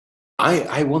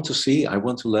I want to see, I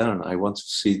want to learn, I want to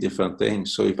see different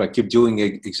things. So if I keep doing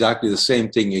exactly the same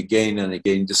thing again and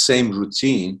again, the same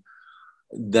routine,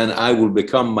 then I will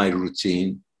become my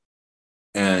routine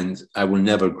and I will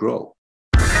never grow.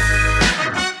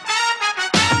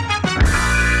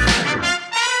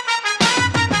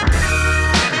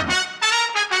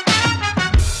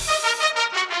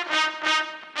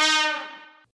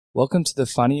 Welcome to the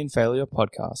Funny in Failure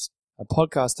podcast, a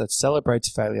podcast that celebrates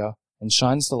failure and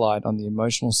shines the light on the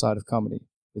emotional side of comedy,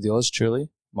 with yours truly,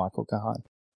 Michael Kahan.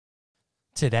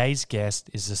 Today's guest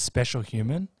is a special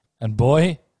human, and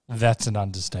boy, that's an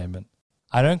understatement.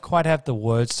 I don't quite have the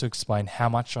words to explain how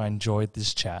much I enjoyed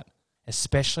this chat,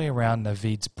 especially around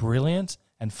Navid's brilliant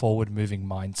and forward-moving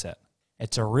mindset.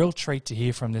 It's a real treat to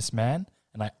hear from this man,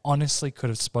 and I honestly could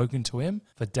have spoken to him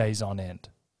for days on end.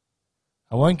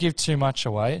 I won't give too much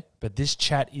away, but this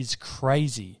chat is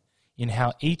crazy in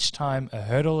how each time a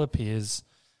hurdle appears,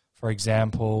 for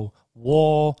example,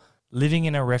 war, living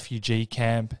in a refugee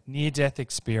camp, near-death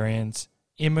experience,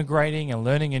 immigrating and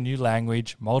learning a new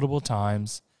language multiple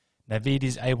times, Navid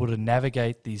is able to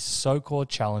navigate these so-called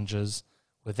challenges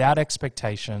without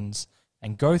expectations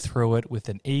and go through it with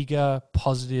an eager,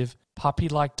 positive,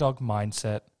 puppy-like dog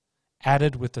mindset,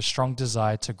 added with a strong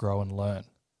desire to grow and learn.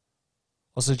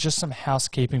 Also, just some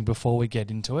housekeeping before we get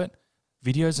into it.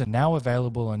 Videos are now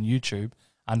available on YouTube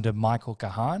under Michael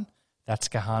Kahan. That's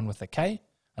Kahan with a K,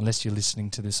 unless you're listening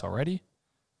to this already.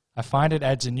 I find it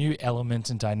adds a new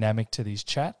element and dynamic to these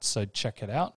chats, so check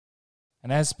it out.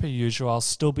 And as per usual, I'll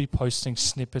still be posting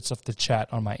snippets of the chat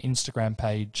on my Instagram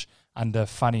page under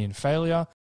Funny in Failure,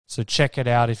 so check it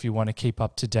out if you want to keep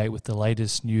up to date with the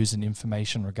latest news and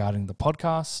information regarding the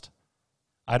podcast.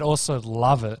 I'd also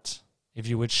love it if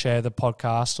you would share the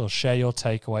podcast or share your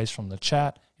takeaways from the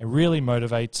chat. It really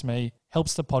motivates me,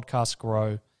 helps the podcast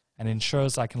grow, and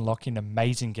ensures I can lock in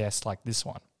amazing guests like this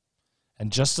one.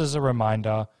 And just as a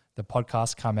reminder, the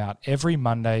podcasts come out every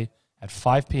Monday at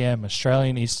 5 p.m.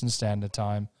 Australian Eastern Standard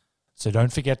Time, so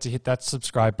don't forget to hit that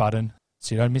subscribe button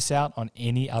so you don't miss out on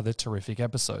any other terrific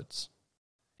episodes.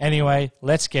 Anyway,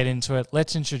 let's get into it.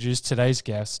 Let's introduce today's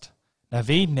guest.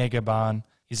 Navid Negahban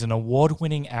is an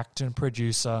award-winning actor and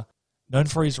producer known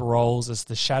for his roles as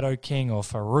the Shadow King or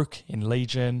Farouk in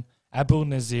Legion, Abu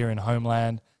Nazir in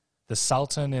Homeland, the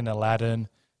Sultan in Aladdin,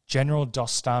 General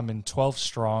Dostum in 12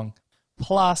 Strong.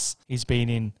 Plus, he's been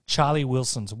in Charlie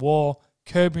Wilson's War,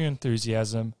 Curb Your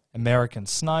Enthusiasm, American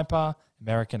Sniper,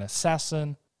 American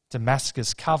Assassin,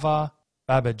 Damascus Cover,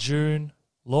 Baba Joon,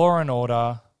 Law and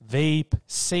Order, Veep,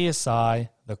 CSI,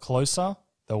 The Closer,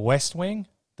 The West Wing,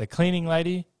 The Cleaning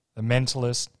Lady, The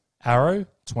Mentalist, Arrow,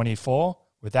 24,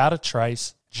 Without a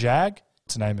Trace, JAG,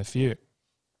 to name a few.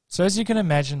 So as you can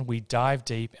imagine, we dive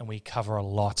deep and we cover a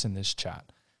lot in this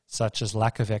chat, such as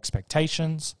lack of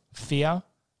expectations, fear,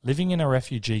 living in a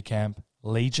refugee camp,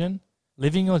 Legion,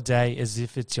 living your day as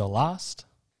if it's your last,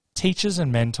 teachers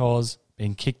and mentors,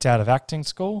 being kicked out of acting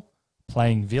school,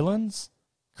 playing villains,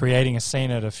 creating a scene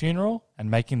at a funeral,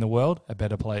 and making the world a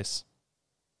better place.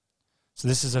 So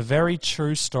this is a very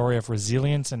true story of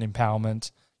resilience and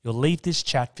empowerment. You'll leave this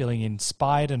chat feeling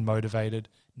inspired and motivated,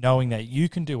 knowing that you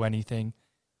can do anything.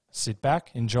 Sit back,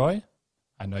 enjoy.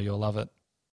 I know you'll love it.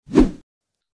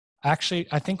 Actually,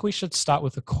 I think we should start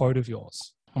with a quote of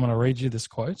yours. I'm going to read you this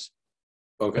quote.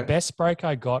 Okay. The best break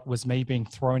I got was me being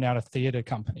thrown out of the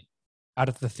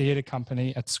theater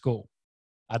company at school.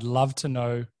 I'd love to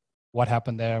know what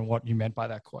happened there and what you meant by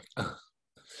that quote.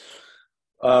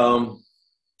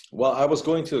 Well, I was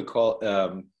going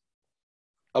to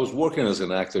I was working as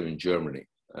an actor in Germany,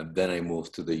 and then I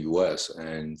moved to the US,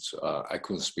 and I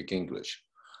couldn't speak English.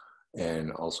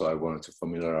 And also I wanted to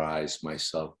familiarize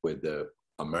myself with the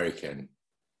American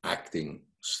acting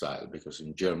style, because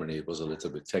in Germany it was a little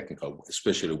bit technical,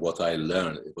 especially what I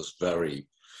learned.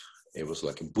 It was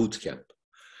like a boot camp.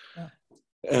 Yeah.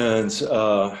 And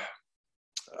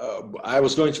I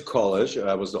was going to college.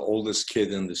 I was the oldest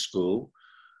kid in the school,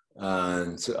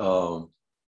 and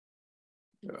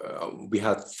we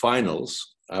had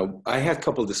finals. I had a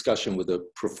couple of discussions with the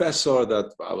professor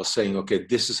that I was saying, okay,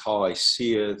 this is how I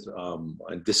see it,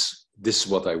 and this is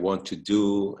what I want to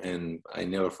do. And I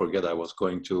never forget, I was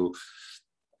trying to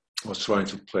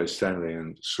play Stanley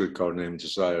in Streetcar Named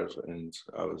Desire, and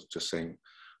I was just saying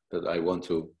that I want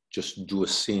to just do a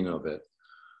scene of it.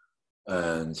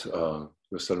 And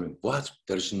he was telling me, what?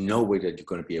 There's no way that you're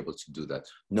going to be able to do that.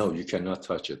 No, you cannot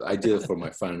touch it. I did it for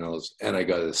my finals, and I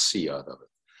got a C out of it.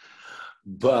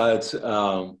 But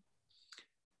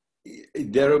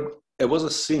it was a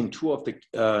scene. Two of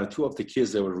the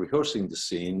kids, they were rehearsing the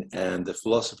scene, and the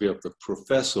philosophy of the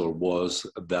professor was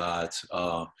that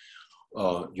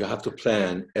you have to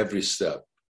plan every step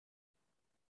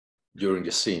during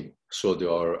the scene. So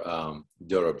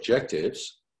there are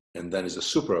objectives, and then is a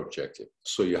super objective.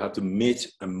 So you have to meet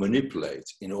and manipulate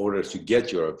in order to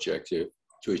get your objective,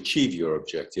 to achieve your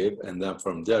objective. And then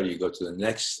from there, you go to the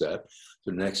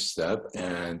next step,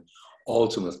 and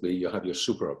ultimately you have your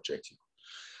super objective.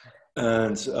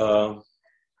 And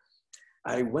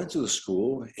I went to the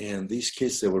school, and these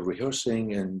kids, they were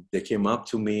rehearsing, and they came up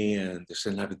to me and they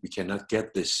said, Navid, we cannot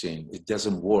get this scene. It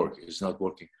doesn't work. It's not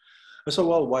working. I said,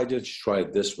 well, why didn't you try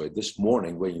it this way? This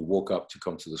morning, when you woke up to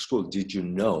come to the school, did you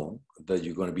know that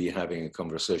you're going to be having a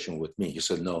conversation with me? He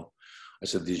said, no. I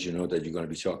said, did you know that you're going to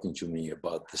be talking to me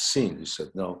about the scene? He said,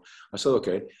 no. I said,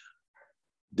 okay.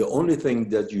 The only thing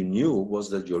that you knew was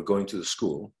that you're going to the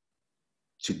school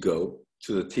to go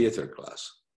to the theater class.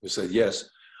 He said, yes.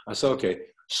 I said, okay.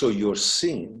 So your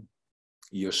scene,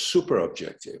 your super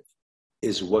objective,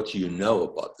 is what you know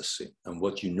about the scene. And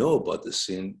what you know about the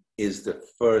scene is the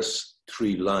first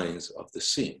 3 lines of the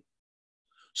scene.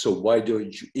 So why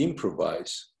don't you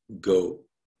improvise, go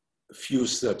a few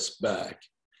steps back,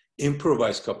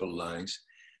 improvise a couple lines,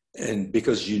 and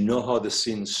because you know how the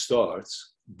scene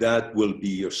starts, that will be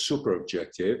your super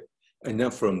objective. And then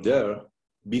from there,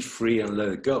 be free and let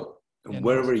it go. And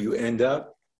wherever you end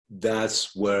up,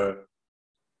 that's where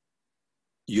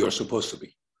you're supposed to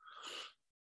be.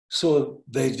 So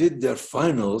they did their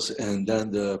finals, and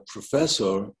then the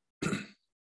professor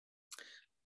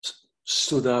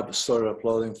stood up, started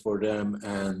applauding for them,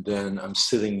 and then I'm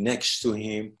sitting next to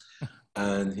him,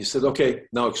 and he said, okay,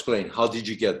 now explain, how did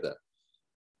you get that?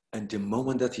 And the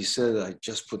moment that he said it, I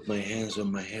just put my hands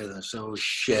on my head, and I said,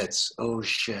 oh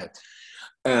shit.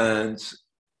 And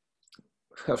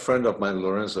a friend of mine,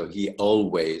 Lorenzo,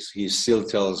 he still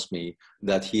tells me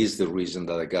that he's the reason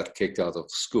that I got kicked out of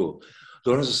school.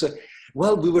 Lorenzo said,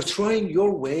 well, we were trying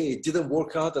your way, it didn't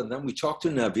work out, and then we talked to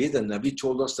Navid, and Navid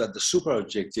told us that the super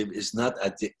objective is not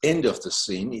at the end of the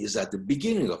scene, it's at the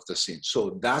beginning of the scene.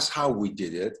 So that's how we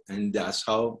did it, and that's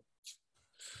how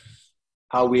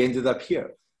we ended up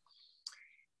here.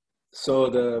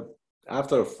 So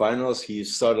after finals, he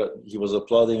was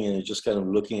applauding and just kind of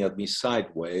looking at me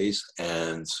sideways.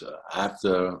 And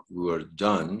after we were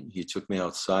done, he took me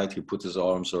outside. He put his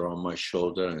arms around my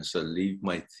shoulder and said, leave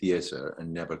my theater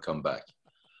and never come back.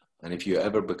 And if you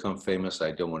ever become famous,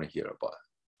 I don't want to hear about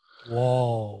it.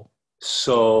 Whoa.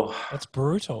 So that's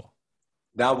brutal.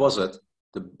 That was it.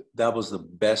 That was the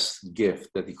best gift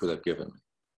that he could have given me.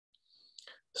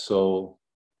 So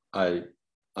I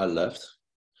left.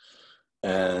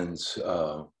 And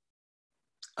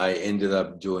I ended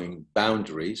up doing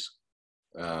Boundaries,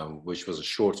 which was a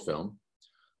short film,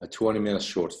 a 20-minute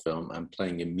short film. I'm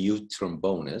playing a mute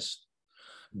trombonist.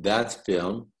 That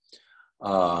film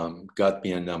got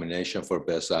me a nomination for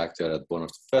Best Actor at one of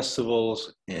the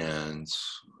festivals. And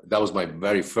that was my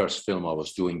very first film I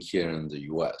was doing here in the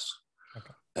US.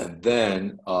 Okay. And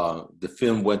then the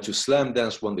film went to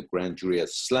Slamdance, won the grand jury at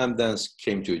Slamdance,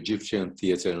 came to Egyptian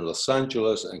Theater in Los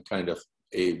Angeles, and kind of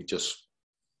the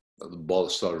ball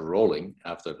started rolling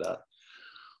after that.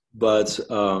 But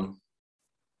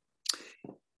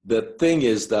the thing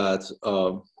is that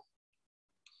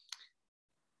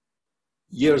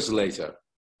years later,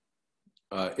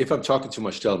 if I'm talking too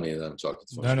much, tell me that I'm talking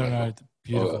too much. No,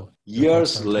 beautiful.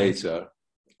 Years later,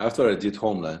 after I did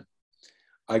Homeland,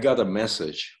 I got a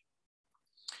message,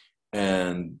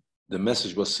 and the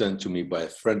message was sent to me by a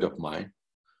friend of mine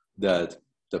that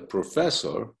the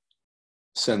professor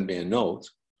sent me a note.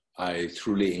 I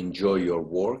truly enjoy your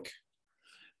work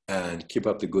and keep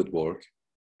up the good work.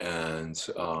 And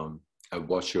I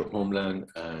watched your Homeland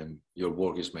and your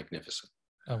work is magnificent.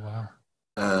 Oh, wow.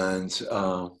 And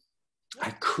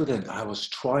I was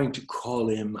trying to call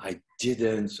him. I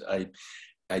didn't.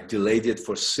 I delayed it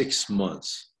for 6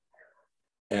 months.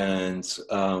 And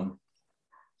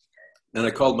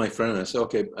I called my friend and I said,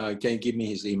 okay, can you give me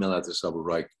his email address? I would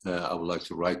like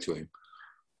to write to him.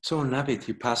 So Navid,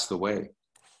 he passed away.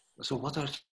 I said, what are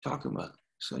you talking about?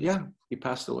 So yeah, he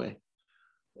passed away.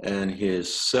 And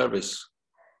his service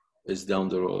is down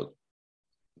the road.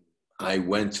 I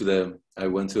went to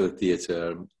the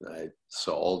theater. I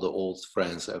saw all the old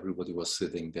friends. Everybody was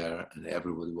sitting there, and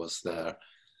everybody was there.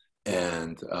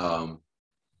 And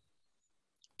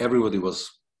everybody was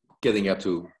getting up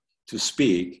to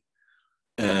speak.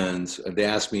 And they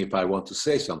asked me if I want to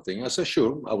say something. I said,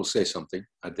 sure, I will say something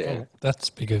at the end. That's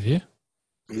big of you.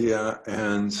 Yeah,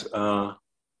 and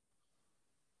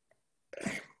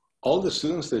all the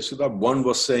students, they stood up. One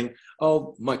was saying,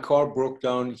 oh, my car broke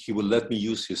down. He will let me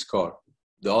use his car.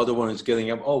 The other one is getting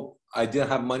up. Oh, I didn't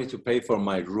have money to pay for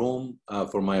my room,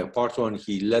 for my apartment.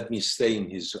 He let me stay in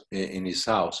his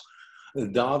house.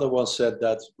 The other one said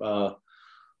that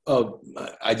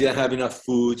I didn't have enough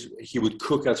food. He would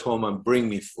cook at home and bring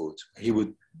me food. He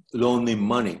would loan me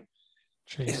money.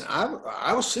 Jeez. And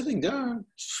I was sitting there.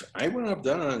 I went up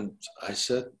there and I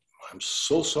said, "I'm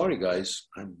so sorry, guys,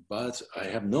 but I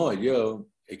have no idea,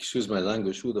 excuse my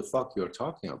language, who the fuck you're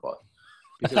talking about."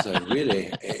 Because I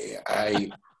really,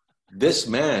 this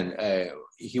man,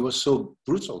 he was so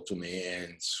brutal to me.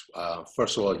 And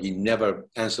first of all, he never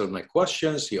answered my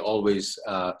questions. He always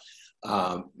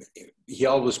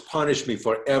punished me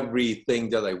for everything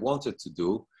that I wanted to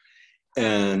do.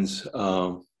 And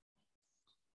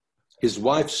his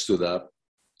wife stood up,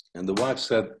 and the wife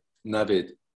said, "Navid,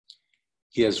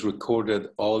 he has recorded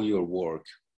all your work.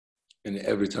 And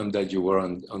every time that you were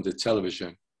on the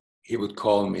television, he would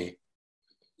call me,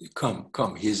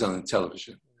 come, he's on the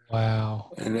television."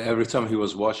 Wow. And every time he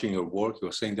was watching your work, he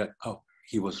was saying that, "Oh,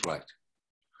 he was right."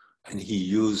 And he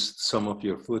used some of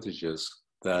your footages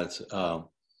that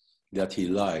he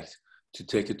liked to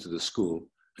take it to the school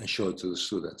and show it to the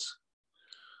students.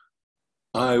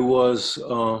 I was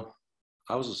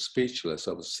speechless.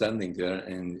 I was standing there,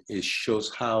 and it shows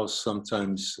how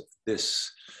sometimes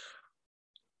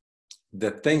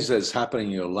the things that's happening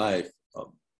in your life,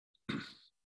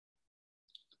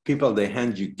 people, they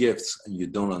hand you gifts and you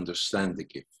don't understand the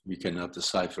gift. You cannot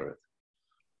decipher it.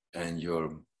 And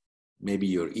maybe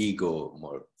your ego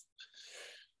more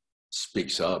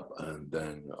speaks up, and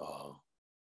then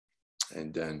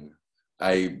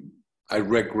I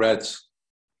regret.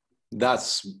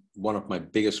 That's one of my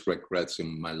biggest regrets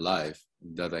in my life,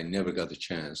 that I never got a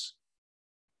chance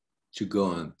to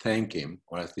go and thank him,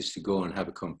 or at least to go and have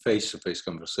a face-to-face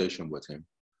conversation with him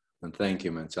and thank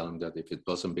him and tell him that if it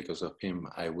wasn't because of him,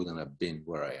 I wouldn't have been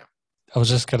where I am. I was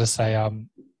just going to say, I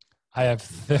have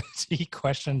 30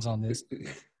 questions on this.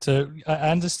 I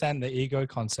understand the ego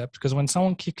concept, because when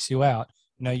someone kicks you out,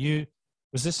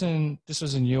 this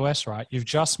was in US, right? You've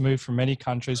just moved from many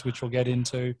countries, which we'll get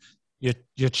into.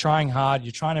 You're trying hard,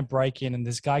 you're trying to break in, and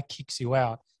this guy kicks you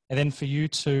out. And then for you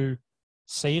to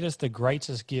see it as the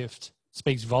greatest gift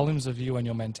speaks volumes of you and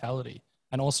your mentality,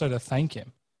 and also to thank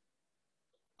him.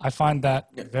 I find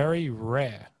that very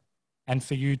rare. And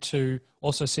for you to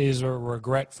also see as a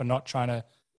regret for not trying to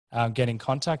get in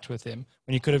contact with him,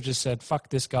 when you could have just said, "Fuck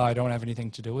this guy, I don't have anything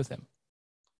to do with him."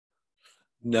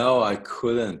 No, I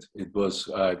couldn't. It was,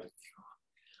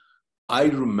 I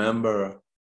remember,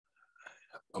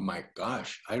 oh my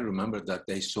gosh, I remember that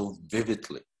day so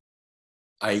vividly.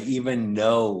 I even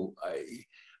know,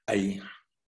 I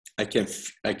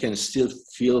can still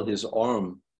feel his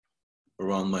arm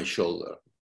around my shoulder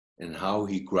and how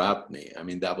he grabbed me. I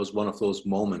mean, that was one of those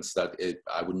moments that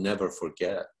I would never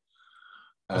forget.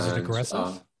 Was it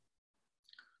aggressive?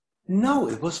 No,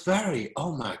 it was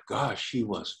oh my gosh, he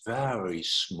was very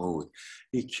smooth.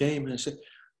 He came and said,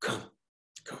 come.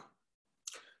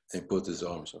 And put his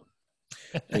arms on.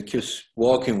 And he was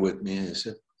walking with me, and he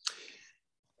said,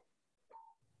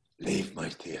 "Leave my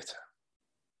theater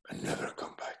and never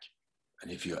come back.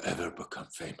 And if you ever become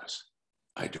famous,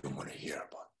 I don't want to hear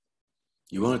about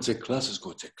it. You want to take classes,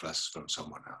 go take classes from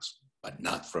someone else, but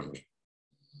not from me."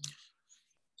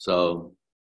 So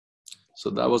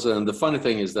that was, and the funny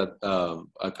thing is that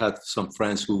I've had some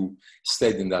friends who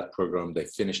stayed in that program. They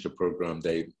finished the program.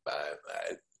 They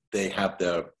have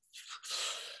their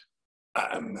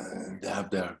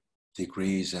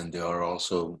degrees, and they are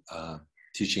also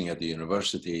teaching at the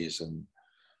universities. And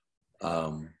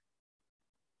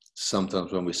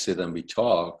sometimes when we sit and we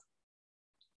talk,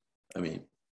 I mean,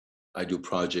 I do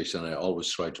projects, and I always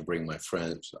try to bring my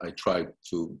friends. I try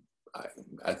to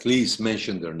at least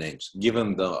mention their names, give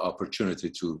them the opportunity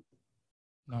to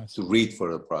read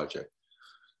for the project.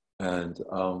 And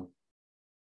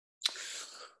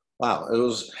wow,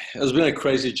 it's been a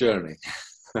crazy journey.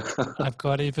 I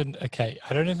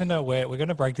don't even know where we're going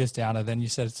to break this down. And then you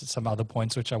said some other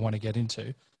points, which I want to get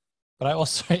into. But I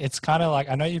also, it's kind of like,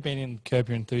 I know you've been in Curb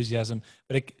Your Enthusiasm,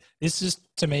 but this is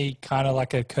to me kind of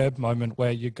like a Curb moment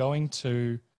where you're going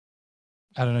to,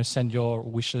 I don't know, send your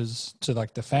wishes to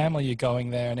like the family. You're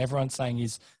going there and everyone's saying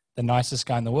he's the nicest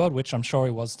guy in the world, which I'm sure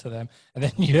he was to them. And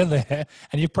then you're there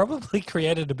and you probably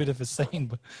created a bit of a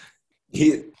scene.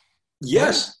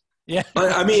 Yes. Yeah.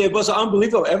 I mean, it was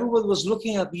unbelievable. Everyone was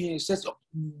looking at me and he says,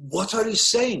 "What are you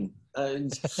saying?"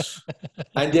 And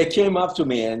they came up to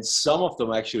me, and some of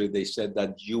them actually, they said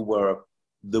that you were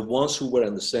the ones who were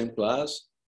in the same class.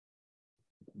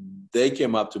 They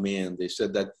came up to me and they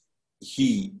said that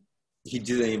he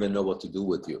didn't even know what to do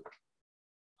with you.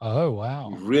 Oh, He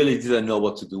wow. really didn't know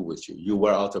what to do with you. You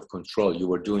were out of control. You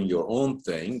were doing your own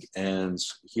thing, and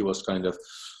he was kind of,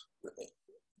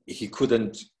 he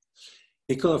couldn't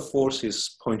force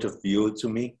his point of view to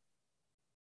me.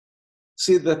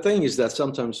 See, the thing is that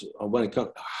sometimes when it comes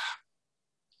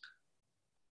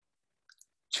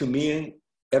to me,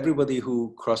 everybody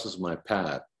who crosses my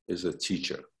path is a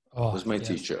teacher. Oh, Was my yes.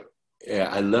 teacher. Yeah,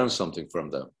 I learned something from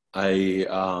them. I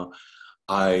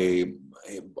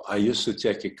used to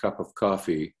take a cup of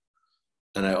coffee,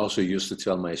 and I also used to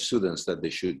tell my students that they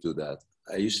should do that.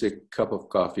 I used to take a cup of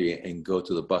coffee and go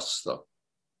to the bus stop,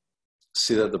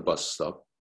 sit at the bus stop,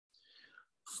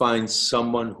 find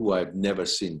someone who I've never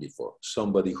seen before,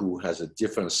 somebody who has a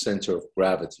different center of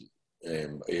gravity,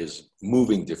 is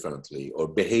moving differently or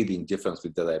behaving differently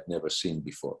that I've never seen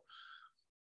before.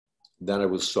 Then I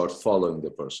would start following the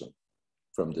person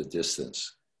from the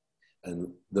distance.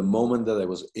 And the moment that I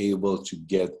was able to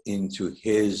get into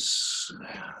his,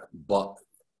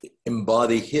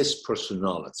 embody his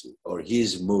personality or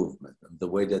his movement and the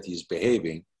way that he's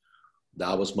behaving,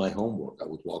 that was my homework. I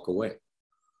would walk away.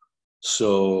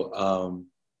 So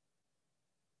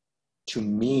to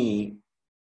me,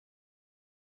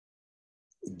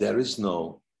 there is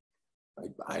no,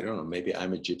 I don't know, maybe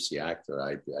I'm a gypsy actor.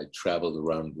 I traveled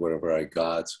around wherever I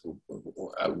got,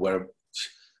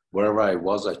 wherever I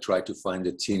was, I tried to find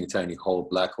a teeny tiny hole,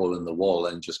 black hole in the wall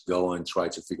and just go and try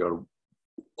to figure out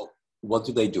what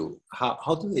do they do?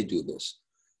 How do they do this?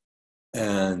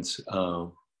 And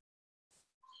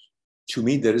to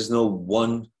me, there is no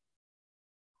one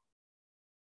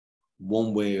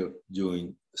way of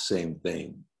doing the same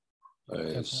thing.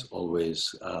 It's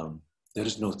always, there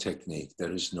is no technique.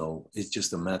 There is no, it's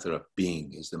just a matter of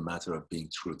being. It's a matter of being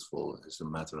truthful. It's a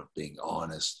matter of being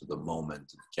honest to the moment,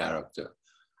 to the character,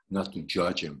 not to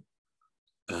judge him.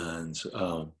 And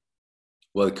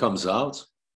what it comes out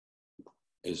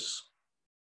is,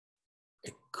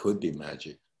 it could be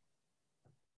magic.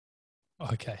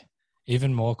 Okay.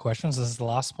 Even more questions. This is the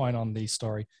last point on the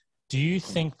story. Do you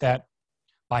think that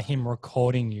by him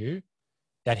recording you,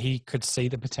 that he could see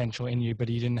the potential in you, but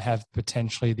he didn't have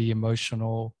potentially the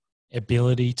emotional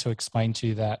ability to explain to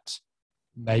you that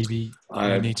maybe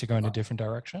you need to go in a different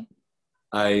direction?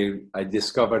 I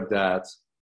discovered that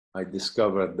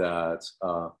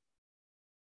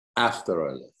after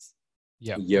I left.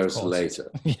 Yeah, years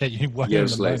later. Yeah, you weren't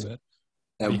years in the later. moment.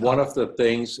 And one of the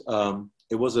things,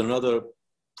 it was another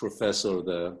professor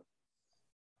there.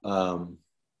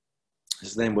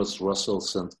 His name was Russell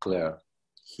St. Clair.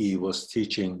 He was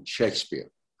teaching Shakespeare.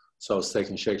 So I was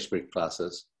taking Shakespeare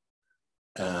classes.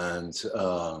 And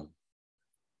it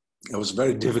was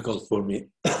very difficult for me.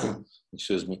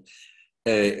 Excuse me.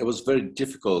 It was very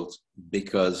difficult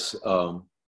because, so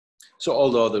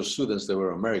all the other students, they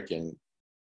were American.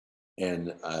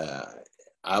 And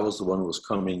I was the one who was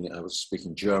coming. I was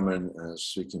speaking German, I was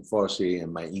speaking Farsi,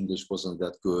 and my English wasn't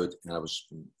that good. And I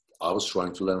was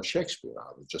trying to learn Shakespeare.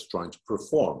 I was just trying to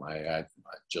perform. I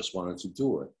just wanted to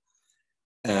do it.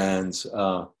 And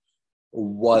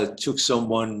while it took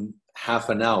someone half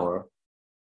an hour,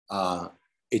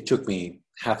 it took me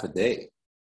half a day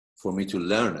for me to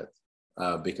learn it.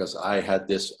 Because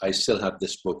I still have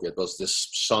this book. It was this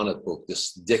sonnet book,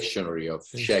 this dictionary of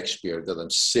Shakespeare that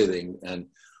I'm sitting and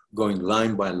going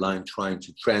line by line, trying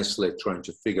to translate, trying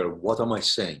to figure out what am I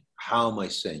saying? How am I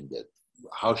saying it?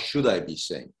 How should I be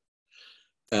saying?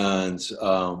 And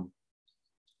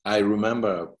I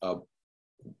remember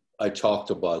I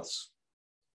talked about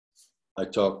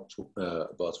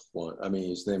one, I mean,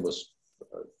 his name was,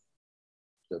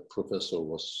 the professor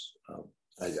was,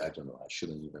 I don't know, I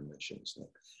shouldn't even mention his name.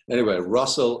 Anyway,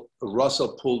 Russell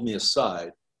pulled me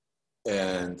aside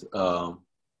and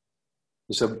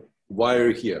he said, "Why are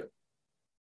you here?"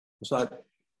 I said,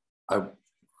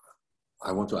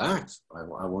 I want to act. I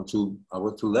want to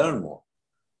learn more.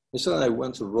 He said, "I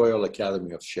went to Royal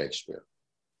Academy of Shakespeare.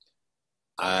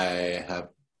 I have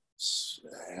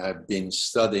been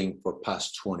studying for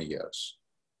past 20 years.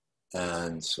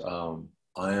 And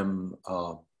I'm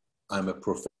a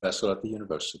professor at the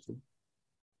university.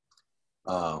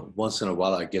 Once in a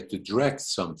while, I get to direct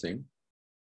something,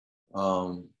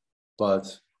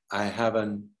 but I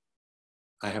haven't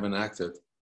acted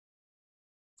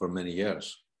for many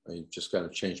years. I just kind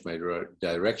of changed my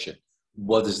direction.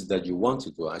 What is it that you want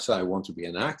to do?" I said, "I want to be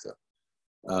an actor."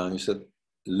 He said,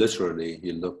 literally,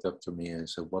 he looked up to me and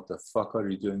said, "What the fuck are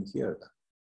you doing here?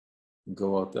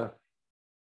 Go out there."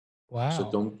 Wow.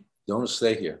 So don't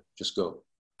stay here. Just go.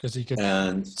 Because he could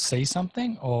see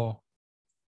something, or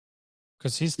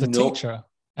because he's the teacher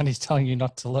and he's telling you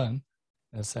not to learn,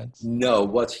 in a sense. No,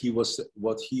 what he was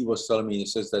telling me, he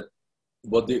says that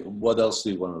what else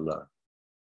do you want to learn?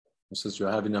 He says, you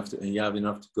have enough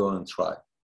to go and try.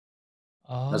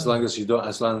 Oh. As long as you don't,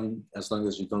 as long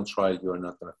as you don't try it, you're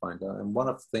not going to find out. And one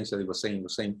of the things that he was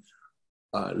saying,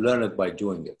 learn it by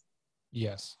doing it.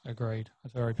 Yes, agreed.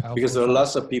 That's very powerful. Because there are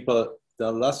lots of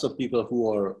people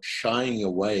who are shying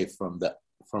away from the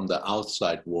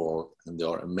outside world, and they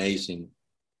are amazing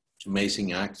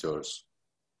actors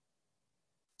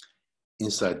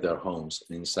inside their homes,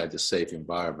 inside the safe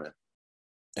environment.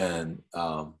 And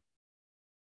I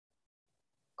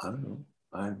don't know.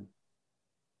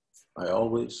 I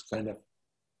always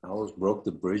broke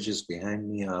the bridges behind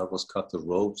me. I always cut the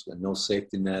ropes and no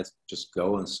safety nets. Just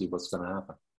go and see what's going to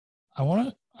happen. I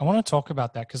want to talk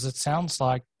about that, because it sounds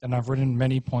like, and I've written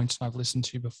many points and I've listened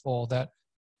to you before, that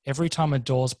every time a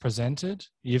door's presented,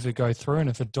 you either go through, and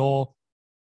if a door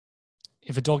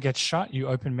gets shut, you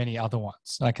open many other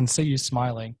ones. And I can see you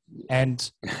smiling.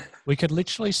 And we could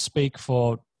literally speak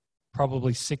for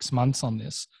probably 6 months on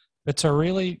this, but to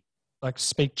really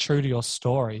speak true to your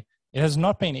story, it has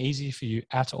not been easy for you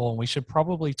at all. We should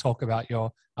probably talk about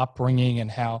your upbringing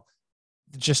and how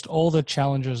just all the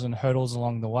challenges and hurdles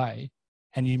along the way.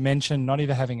 And you mentioned not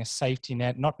even having a safety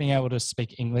net, not being able to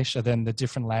speak English, or then the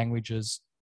different languages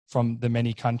from the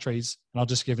many countries. And I'll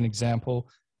just give an example.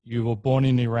 You were born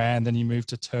in Iran, then you moved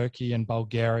to Turkey and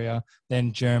Bulgaria,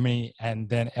 then Germany, and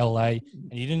then LA,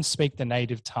 and you didn't speak the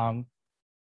native tongue.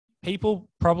 People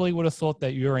probably would have thought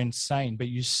that you were insane, but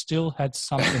you still had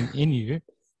something in you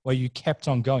where you kept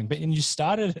on going. And you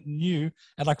started new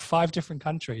at 5 different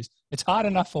countries. It's hard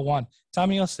enough for one. Tell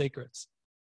me your secrets.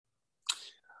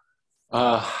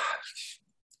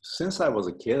 Since I was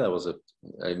a kid, I was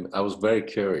very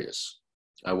curious.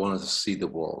 I wanted to see the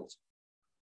world.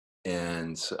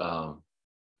 And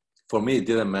for me, it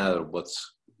didn't matter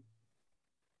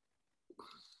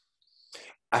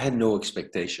I had no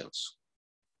expectations.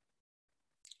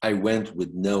 I went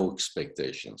with no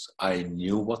expectations. I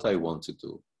knew what I wanted to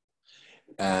do.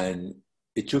 And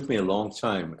it took me a long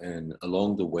time. And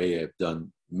along the way, I've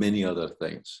done many other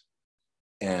things.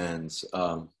 And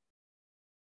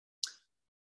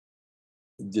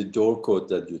the door code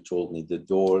that you told me, the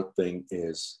door thing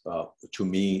is, to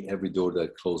me, every door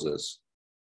that closes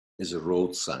is a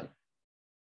road sign.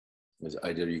 It's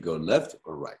either you go left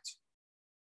or right.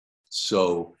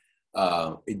 So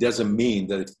it doesn't mean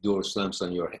that if the door slams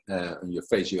on your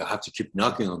face, you have to keep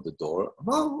knocking on the door.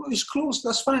 Well, it's closed.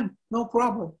 That's fine. No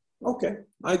problem. Okay,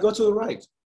 I go to the right.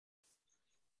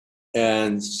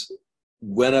 And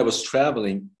when I was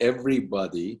traveling,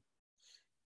 everybody,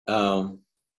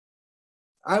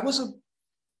 I was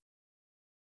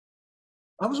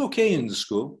okay in the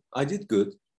school. I did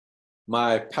good.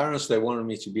 My parents, they wanted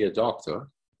me to be a doctor.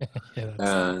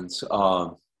 And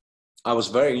I was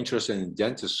very interested in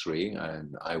dentistry,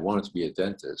 and I wanted to be a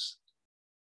dentist.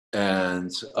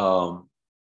 And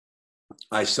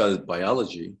I studied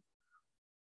biology.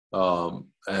 When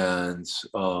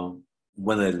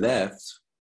I left,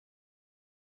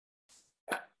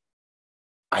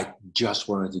 I just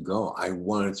wanted to go. I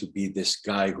wanted to be this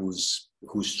guy who's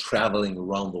traveling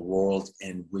around the world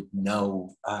and with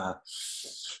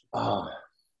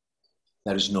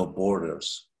there is no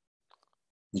borders.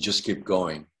 You just keep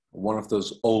going. One of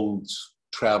those old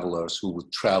travelers who would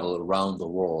travel around the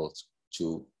world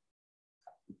to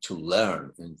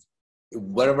learn. And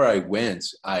wherever I went,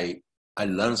 I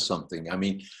learned something. I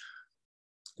mean,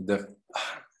 the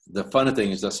funny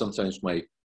thing is that sometimes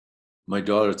my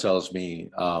daughter tells me,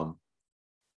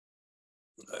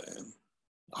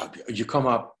 you come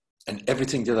up and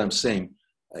everything that I'm saying,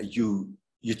 you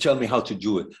tell me how to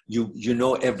do it. You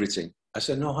know everything. I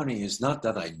said, no, honey, it's not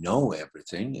that I know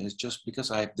everything. It's just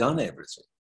because I've done everything.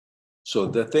 So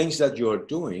the things that you're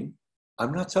doing,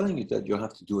 I'm not telling you that you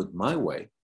have to do it my way.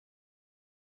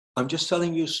 I'm just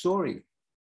telling you a story.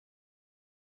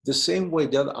 The same way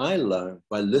that I learned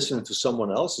by listening to someone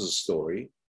else's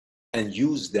story and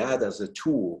use that as a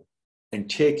tool and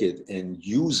take it and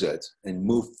use it and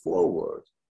move forward.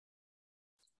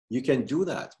 You can do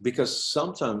that, because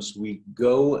sometimes we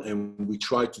go and we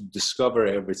try to discover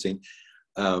everything,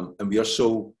 and we are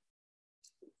so.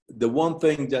 The one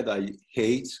thing that I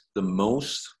hate the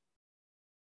most,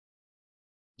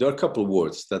 there are a couple of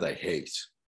words that I hate,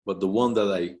 but the one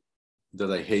that I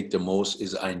hate the most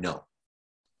is I know.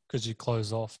 Because you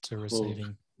close off to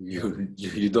receiving. Well,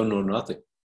 you don't know nothing.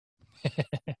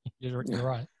 You're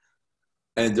right.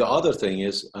 And the other thing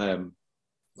is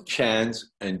can't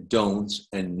and don't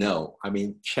and no. I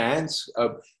mean, can't.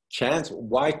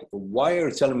 Why are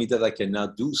you telling me that I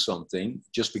cannot do something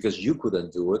just because you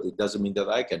couldn't do it? It doesn't mean that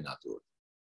I cannot do it.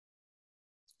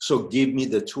 So give me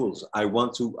the tools. I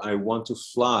want to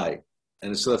fly. And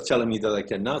instead of telling me that I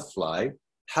cannot fly,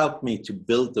 help me to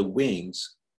build the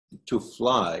wings to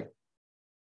fly.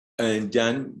 And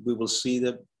then we will see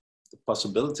that the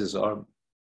possibilities are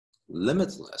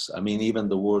limitless. I mean, even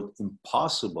the word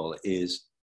impossible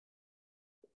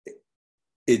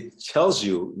it tells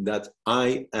you that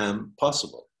I am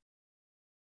possible.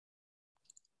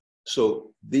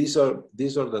 So these are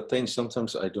the things.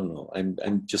 Sometimes I don't know.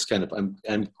 I'm just kind of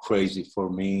I'm crazy. For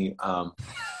me,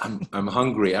 I'm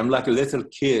hungry. I'm like a little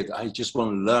kid. I just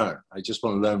want to learn. I just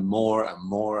want to learn more and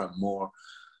more and more.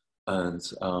 And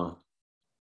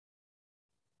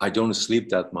I don't sleep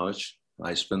that much.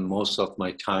 I spend most of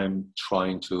my time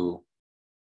trying to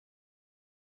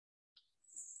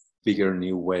figure a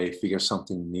new way, figure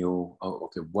something new. Oh,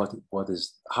 okay,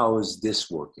 how is this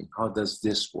working? How does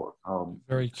this work?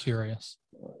 Very curious.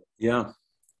 Yeah.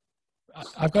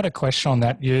 I've got a question on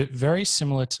that. You're very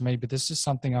similar to me, but this is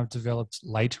something I've developed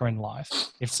later in life.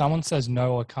 If someone says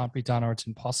no or can't be done or it's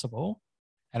impossible,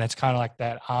 and it's kind of like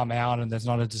that arm out and there's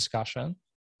not a discussion,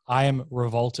 I am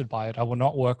revolted by it. I will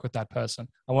not work with that person.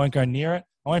 I won't go near it.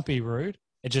 I won't be rude.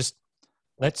 It just,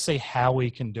 let's see how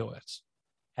we can do it.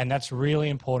 And that's really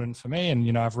important for me.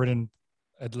 And, I've written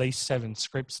at least 7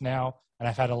 scripts now, and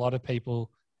I've had a lot of people,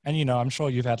 and, I'm sure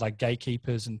you've had like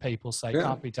gatekeepers and people say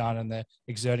can't be done and they're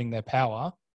exerting their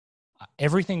power.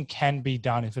 Everything can be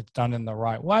done if it's done in the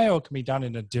right way, or it can be done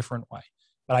in a different way.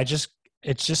 But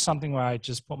it's just something where I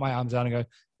just put my arms down and go,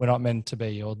 we're not meant to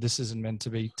be, or this isn't meant to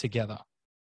be together.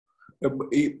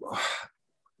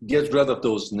 Get rid of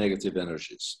those negative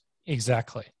energies.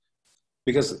 Exactly.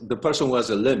 Because the person who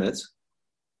has a limit,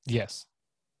 yes,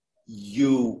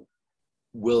 you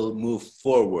will move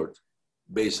forward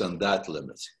based on that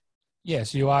limit.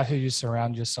 Yes, you are who you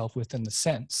surround yourself with in the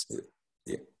sense.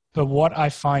 Yeah. But what I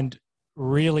find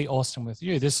really awesome with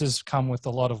you, this has come with a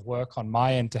lot of work on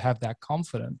my end to have that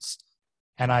confidence.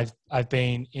 And I've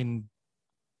been in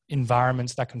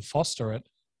environments that can foster it.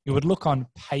 You would look on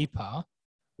paper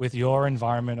with your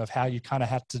environment of how you kind of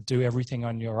had to do everything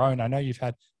on your own. I know you've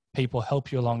had people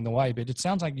help you along the way, but it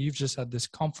sounds like you've just had this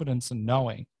confidence in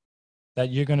knowing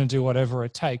that you're going to do whatever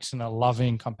it takes in a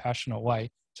loving, compassionate way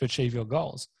to achieve your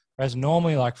goals. Whereas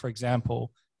normally, like, for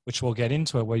example, which we'll get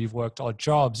into it, where you've worked odd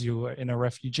jobs, you were in a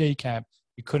refugee camp,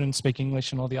 you couldn't speak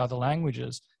English and all the other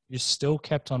languages, you still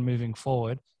kept on moving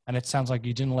forward. And it sounds like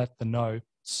you didn't let the no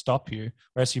stop you,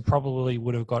 whereas you probably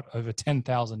would have got over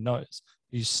 10,000 no's.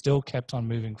 You still kept on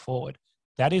moving forward.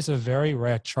 That is a very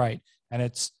rare trait, and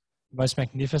it's the most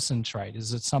magnificent trait.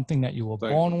 Is it something that you were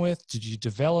born with? Did you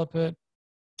develop it?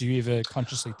 Do you ever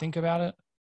consciously think about it?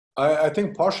 I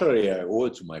think partially I owe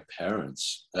it to my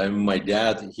parents. My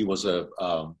dad, he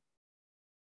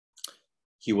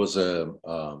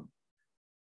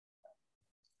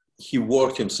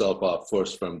worked himself up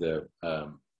first from the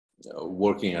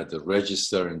working at the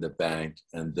register in the bank,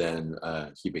 and then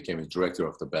he became a director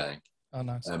of the bank. Oh,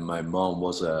 nice. And my mom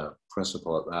was a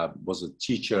principal, was a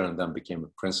teacher, and then became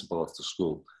a principal of the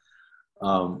school.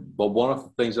 But one of the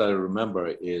things I remember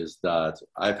is that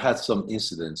I've had some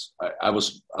incidents. I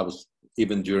was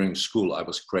even during school, I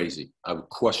was crazy. I would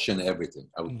question everything.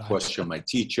 I would question my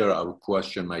teacher. I would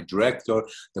question my director,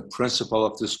 the principal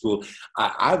of the school.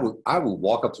 I would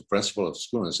walk up to the principal of the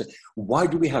school and say, "Why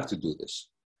do we have to do this?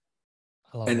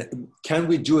 And can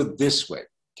we do it this way?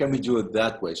 Can we do it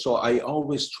that way?" So I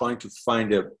always trying to find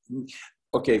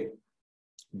okay,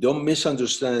 don't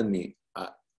misunderstand me.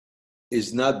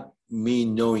 It's not me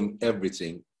knowing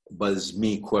everything, but it's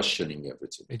me questioning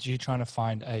everything. It's you trying to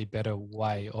find a better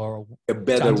way, or a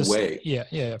better way.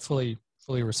 Yeah, fully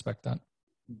respect that.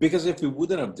 Because if we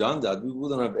wouldn't have done that, we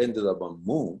wouldn't have ended up on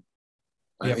moon.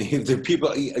 Yep. I mean, the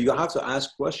people, you have to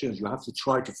ask questions. You have to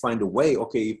try to find a way.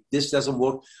 Okay, if this doesn't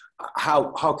work,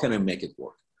 how can I make it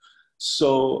work?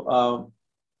 So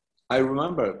I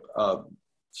remember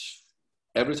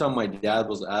every time my dad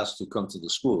was asked to come to the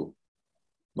school,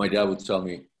 my dad would tell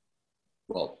me,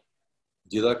 "Well,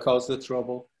 did I cause the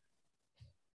trouble?"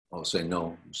 I'll say,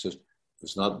 "No,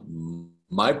 it's not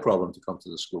my problem to come to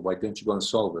the school. Why don't you go and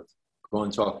solve it? Go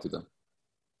and talk to them."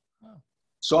 Oh.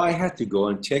 So I had to go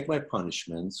and take my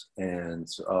punishment and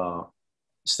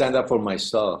stand up for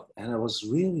myself. And I was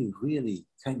really, really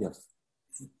kind of,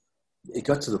 it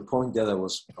got to the point that I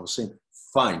was saying,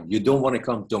 "Fine, you don't want to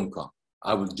come, don't come.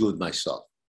 I will do it myself."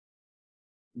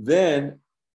 Then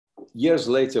years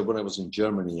later, when I was in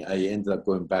Germany, I ended up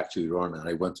going back to Iran, and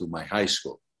I went to my high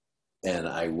school, and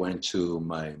I went to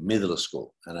my middle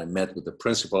school, and I met with the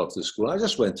principal of the school. I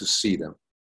just went to see them.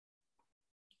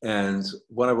 And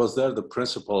when I was there, the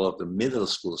principal of the middle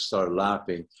school started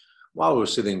laughing. while we were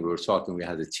sitting, we were talking, we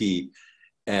had a tea,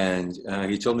 and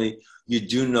he told me, you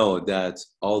do know that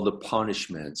all the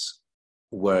punishments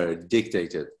were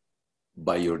dictated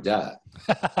by your dad.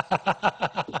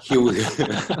 He would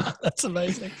That's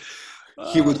amazing.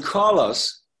 He would call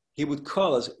us. We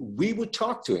would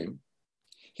talk to him.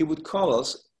 He would call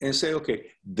us and say, okay,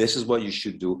 this is what you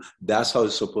should do. That's how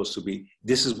it's supposed to be.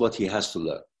 This is what he has to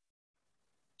learn.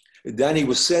 Then he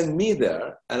would send me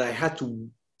there, and I had to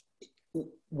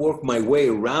work my way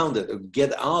around it or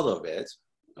get out of it.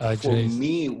 For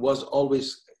me, was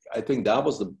always, I think that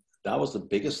was the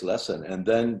biggest lesson. And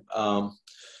then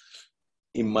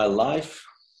in my life,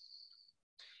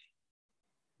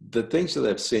 the things that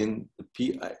I've seen,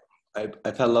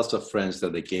 I've had lots of friends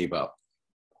that they gave up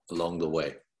along the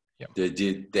way. Yep.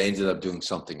 They ended up doing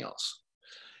something else.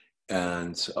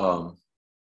 And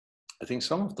I think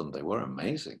some of them, they were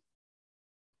amazing.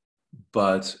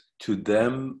 But to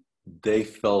them, they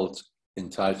felt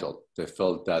entitled. They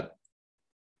felt that,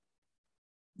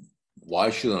 why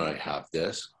shouldn't I have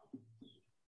this?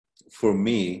 For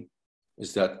me,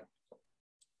 is that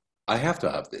I have to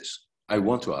have this. I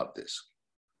want to have this.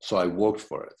 So I worked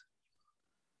for it.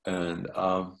 And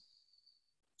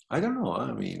I don't know.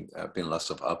 I mean, I've been lots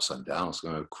of ups and downs.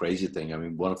 A crazy thing. I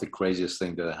mean, one of the craziest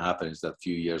things that happened is that a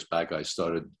few years back, I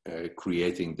started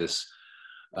creating this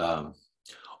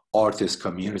artist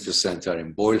community center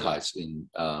in Boyle Heights in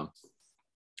kind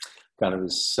of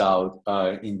the south,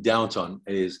 in downtown,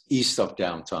 is east of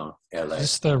downtown LA. Is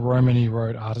this the Romany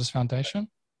Road Artist Foundation?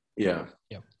 Yeah.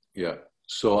 Yep. Yeah.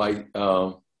 So I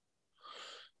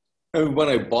mean, when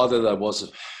I bought it,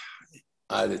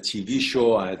 I had a TV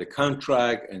show, I had a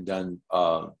contract, and then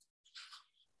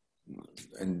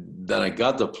I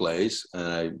got the place, and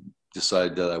I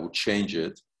decided that I would change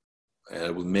it, and I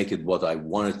would make it what I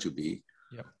wanted to be.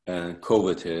 Yep. And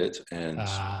COVID hit, and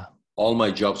all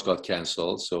my jobs got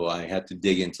canceled, so I had to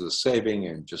dig into the saving,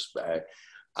 and just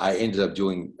I ended up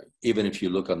doing. Even if you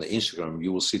look on the Instagram,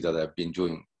 you will see that I've been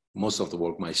doing most of the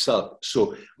work myself.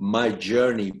 So my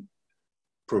journey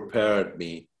prepared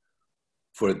me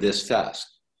for this task,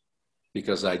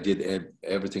 because I did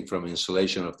everything from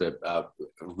installation of the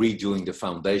redoing the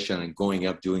foundation and going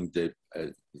up, doing the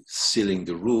sealing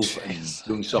the roof, and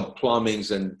doing some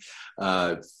plumbings and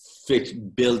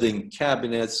building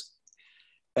cabinets,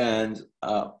 and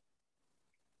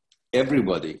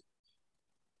everybody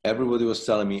was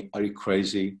telling me, "Are you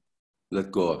crazy?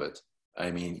 Let go of it."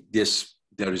 I mean,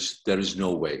 there is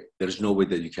no way. There is no way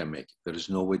that you can make it. There is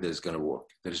no way that it's going to work.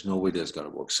 There is no way that it's going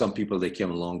to work. Some people, they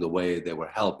came along the way, they were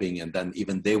helping, and then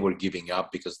even they were giving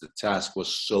up because the task was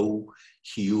so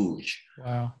huge.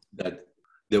 Wow. That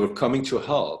they were coming to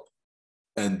help,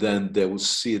 and then they would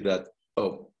see that,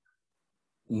 oh,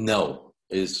 no,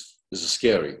 is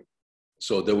scary.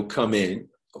 So they would come in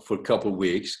for a couple of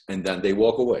weeks, and then they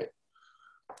walk away.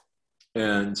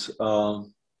 And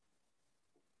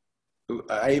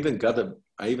I even got an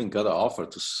offer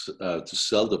to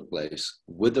sell the place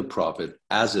with the profit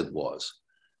as it was.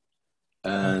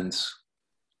 And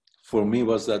for me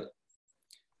was that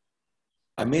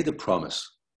I made a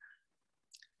promise.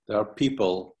 There are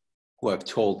people who I've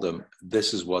told them,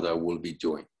 this is what I will be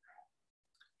doing.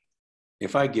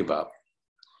 If I give up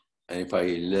and if I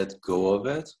let go of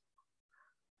it,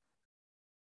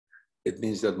 it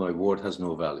means that my word has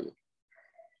no value.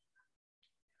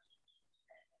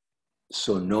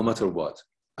 So no matter what,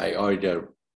 I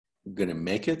either gonna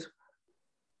make it,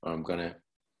 or I'm gonna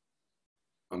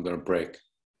break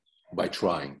by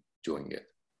doing it.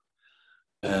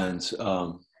 And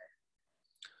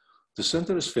the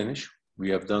center is finished. We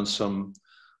have done some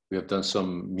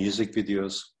music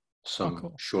videos,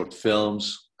 some short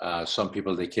films. Some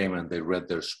people, they came and they read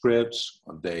their scripts,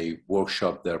 they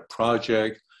workshopped their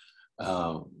project.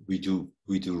 We do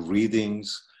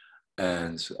readings,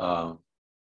 and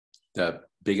the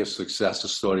biggest success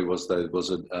story was that it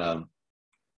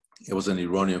was an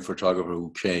Iranian photographer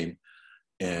who came,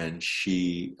 and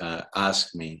she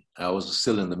asked me. I was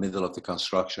still in the middle of the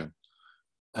construction,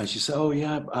 and she said, "Oh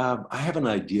yeah, I have an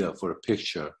idea for a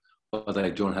picture, but I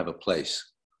don't have a place."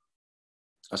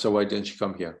 I said, "Why didn't you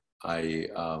come here?" I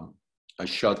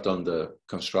shut down the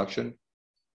construction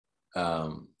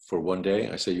for one day.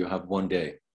 I said, "You have one day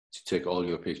to take all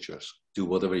your pictures. Do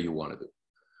whatever you want to do."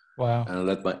 Wow. And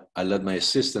I let my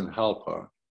assistant help her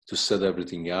to set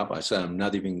everything up. I said, "I'm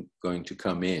not even going to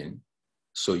come in,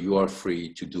 so you are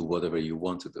free to do whatever you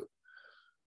want to do."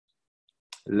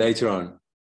 Later on,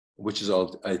 which is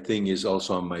I think is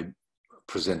also on my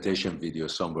presentation video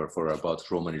somewhere for about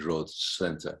Romany Road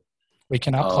Center. We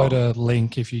can upload a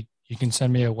link if you can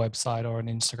send me a website or an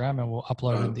Instagram, and we'll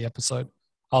upload it in the episode.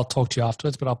 I'll talk to you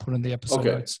afterwards, but I'll put in the episode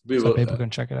notes so people can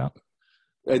check it out.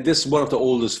 This is one of the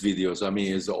oldest videos. I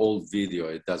mean, it's an old video.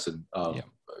 It doesn't.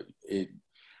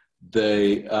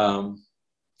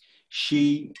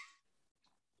 She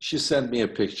sent me a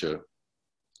picture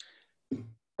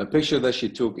that she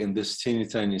took in this teeny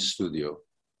tiny studio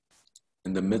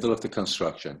in the middle of the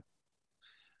construction.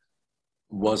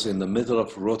 Was in the middle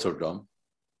of Rotterdam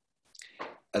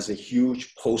as a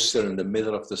huge poster in the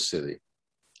middle of the city.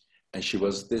 And she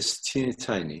was this teeny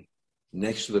tiny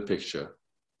next to the picture.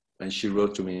 And she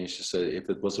wrote to me and she said, if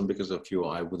it wasn't because of you,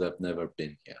 I would have never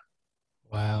been here.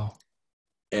 Wow.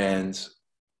 And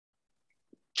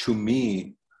to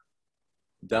me,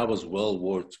 that was well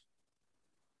worth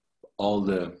all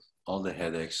the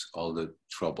headaches, all the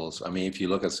troubles. I mean, if you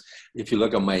look at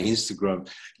my Instagram,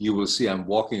 you will see I'm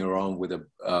walking around with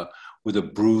a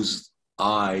bruised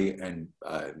eye, and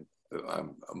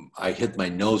I hit my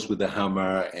nose with a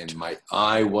hammer, and my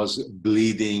eye was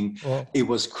bleeding. Oh. It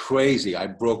was crazy. I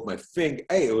broke my finger.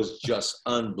 Hey, it was just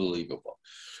unbelievable.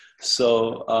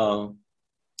 So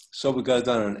we got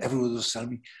done, and everyone was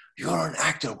telling me, "You're an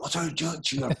actor. What are you doing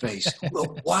to your face?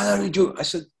 Well, why are you doing?" I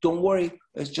said, "Don't worry.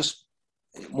 It's just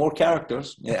more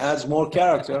characters. It adds more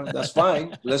character. That's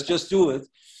fine. Let's just do it."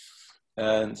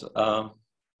 And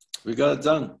we got it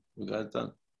done.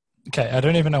 Okay, I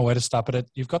don't even know where to start, but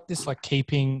you've got this like keep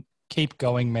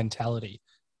going mentality.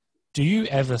 Do you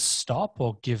ever stop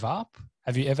or give up?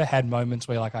 Have you ever had moments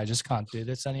where you're like, I just can't do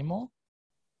this anymore?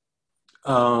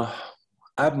 I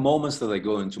have moments that I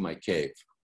go into my cave.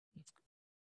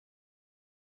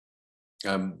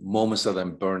 Moments that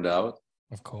I'm burned out.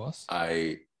 Of course.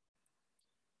 I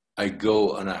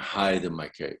go and I hide in my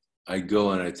cave. I go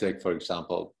and I take, for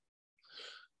example,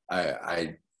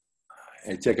 I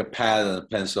take a pad and a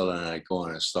pencil and I go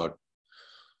and I start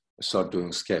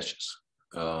doing sketches.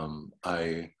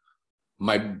 My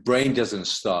brain doesn't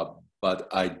stop, but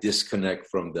I disconnect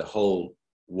from the whole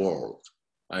world.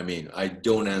 I mean, I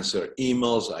don't answer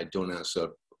emails, I don't answer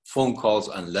phone calls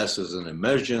unless it's an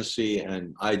emergency,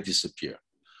 and I disappear.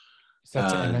 Is that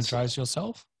to energize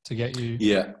yourself, to get you?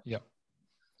 Yeah. Yep.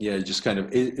 Yeah, it just kind of,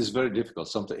 it's very difficult.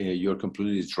 Sometimes you're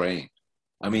completely drained.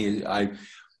 I mean, I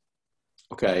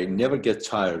never get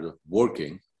tired of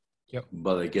working, yep,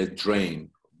 but I get drained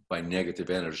by negative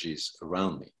energies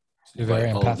around me. You're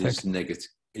very empathic.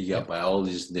 Yep. By all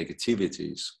these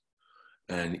negativities.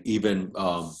 And even,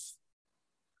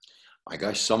 my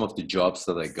gosh, some of the jobs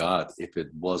that I got, if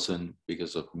it wasn't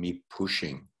because of me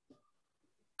pushing,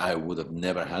 I would have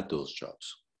never had those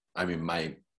jobs. I mean,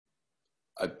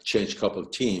 I've changed a couple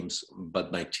of teams,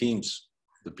 but my teams,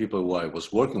 the people who I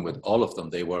was working with, all of them,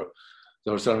 they were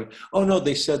saying, "Oh no,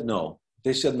 they said no.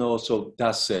 They said no, so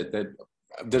that's it.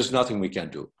 There's nothing we can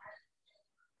do."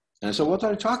 And so, what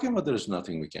are you talking about? There's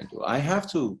nothing we can do. I have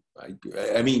to.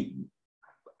 I mean,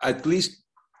 at least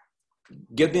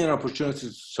get me an opportunity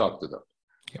to talk to them.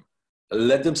 Yep.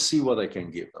 Let them see what I can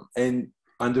give them, and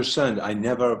understand.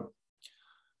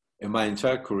 In my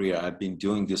entire career, I've been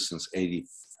doing this since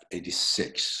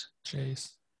 86.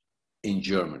 Jeez. In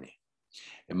Germany.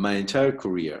 In my entire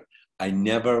career, I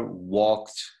never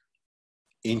walked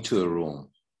into a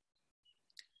room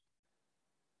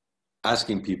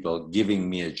asking people, giving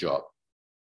me a job.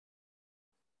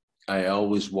 I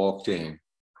always walked in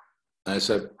and I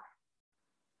said,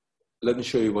 "Let me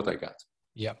show you what I got."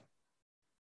 Yeah.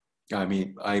 I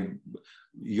mean,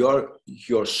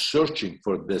 you're searching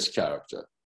for this character.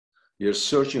 You're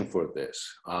searching for this.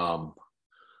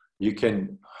 You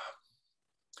can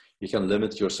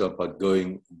limit yourself by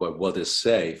going by what is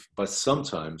safe, but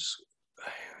sometimes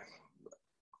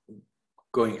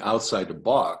going outside the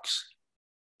box,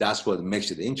 that's what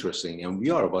makes it interesting. And we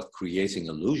are about creating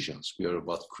illusions. We are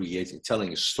about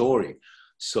telling a story.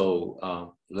 So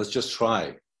let's just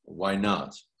try. Why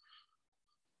not?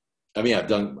 I mean, I've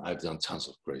done tons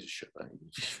of crazy shit.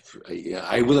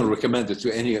 I wouldn't recommend it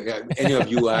to any of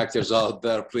you actors out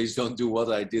there. Please don't do what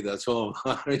I did at home.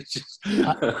 I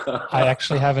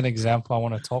actually have an example I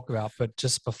want to talk about, but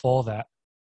just before that,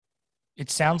 it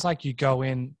sounds like you go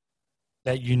in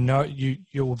that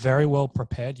you're very well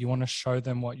prepared. You want to show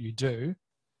them what you do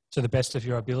to the best of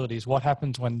your abilities. What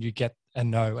happens when you get a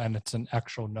no and it's an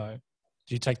actual no?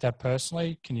 Do you take that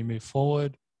personally? Can you move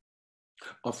forward?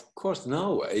 Of course,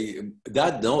 no.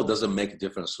 That no doesn't make a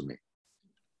difference to me.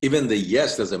 Even the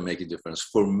yes doesn't make a difference.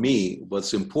 For me,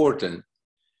 what's important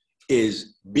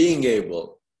is being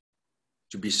able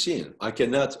to be seen. I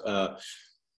cannot,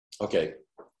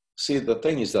 see, the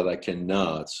thing is that I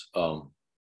cannot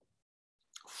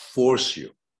force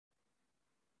you.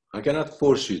 I cannot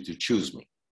force you to choose me.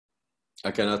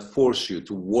 I cannot force you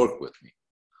to work with me.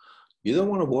 You don't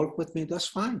want to work with me? That's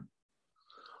fine.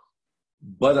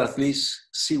 But at least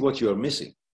see what you're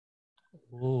missing.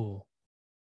 Ooh.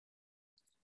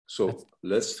 So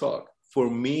let's talk. For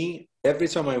me, every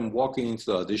time I'm walking into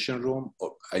the audition room,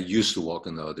 or I used to walk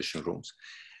in the audition rooms,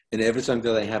 and every time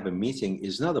that I have a meeting,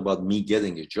 it's not about me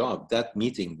getting a job. That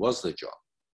meeting was the job.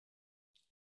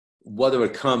 Whatever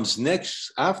comes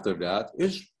next after that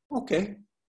is okay.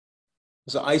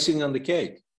 It's icing on the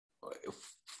cake.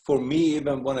 For me,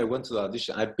 even when I went to the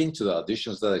audition, I've been to the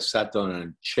auditions that I sat down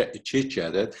and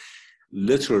chit-chatted.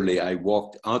 Literally, I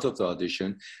walked out of the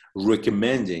audition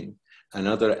recommending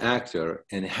another actor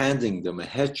and handing them a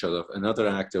headshot of another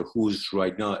actor who's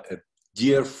right now a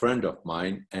dear friend of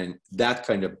mine, and that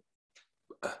kind of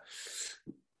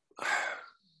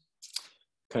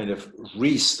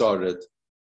restarted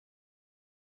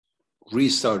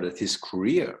his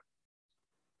career.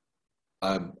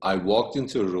 I walked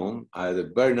into a room. I had a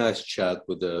very nice chat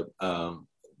with the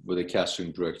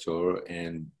casting director,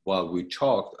 and while we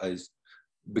talked,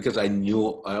 because I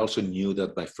also knew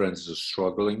that my friends are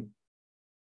struggling,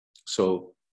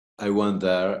 so I went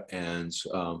there and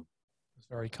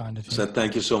very kind of you. Said,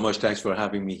 "Thank you so much. Thanks for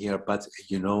having me here. But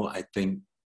I think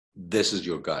this is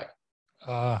your guy."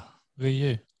 Who are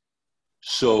you?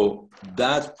 So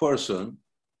that person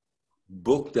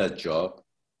booked that job.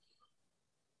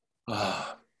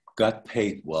 Got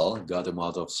paid well, got him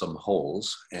out of some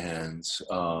holes, and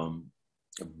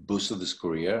boosted his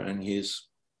career. And he's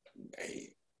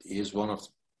one of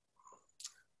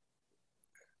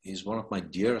my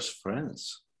dearest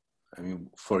friends. I mean,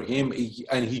 for him,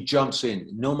 he jumps in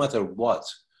no matter what.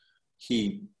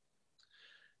 He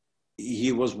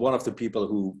was one of the people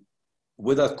who,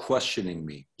 without questioning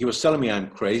me, he was telling me I'm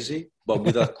crazy, but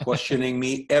without questioning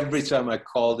me, every time I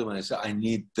called him and I said, I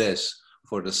need this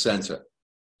for the center,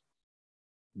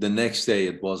 the next day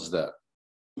it was there.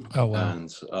 Oh, wow.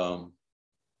 And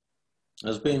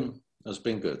it's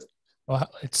been good.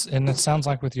 Well, it sounds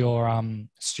like with your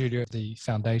studio, the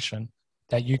foundation,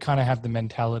 that you kind of have the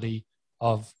mentality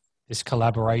of this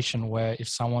collaboration where if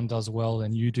someone does well,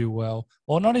 then you do well.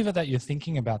 Or not even that you're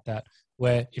thinking about that,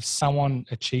 where if someone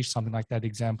achieves something like that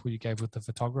example you gave with the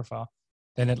photographer,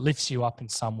 then it lifts you up in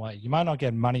some way. You might not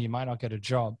get money, you might not get a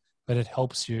job, but it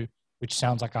helps you, which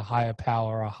sounds like a higher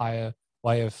power, a higher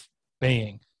way of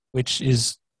being, which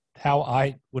is how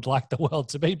I would like the world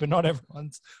to be, but not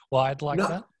everyone's wired like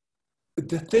that.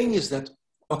 The thing is that,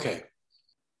 okay,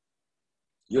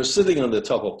 you're sitting on the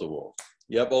top of the world.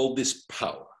 You have all this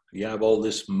power. You have all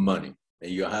this money.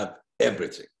 And you have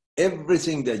everything.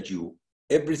 Everything that you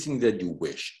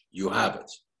wish, you have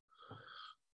it.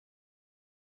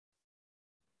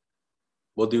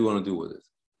 What do you want to do with it?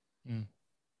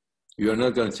 You're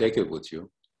not going to take it with you.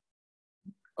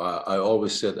 I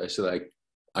always said,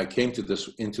 I came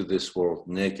into this world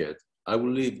naked. I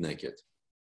will leave naked.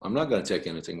 I'm not going to take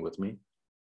anything with me.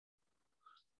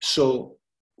 So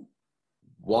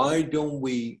why don't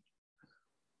we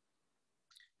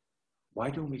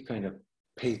kind of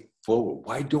pay forward?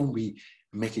 Why don't we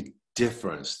make a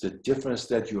difference? The difference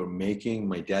that you're making,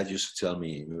 my dad used to tell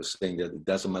me, he was saying that it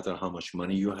doesn't matter how much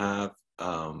money you have,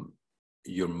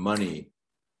 your money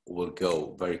will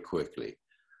go very quickly.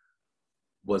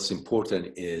 What's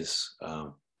important is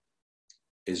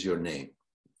your name,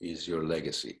 is your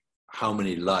legacy. How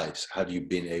many lives have you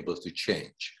been able to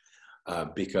change?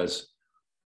 Because,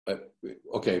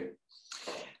 okay,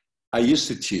 I used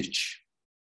to teach,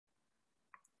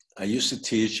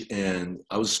 and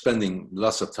I was spending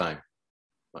lots of time,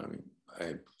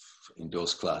 in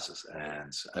those classes.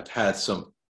 And I've had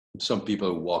some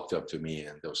people who walked up to me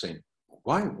and they were saying,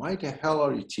 why the hell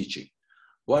are you teaching?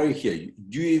 Why are you here?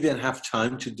 Do you even have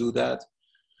time to do that?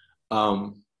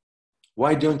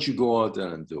 Why don't you go out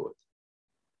there and do it?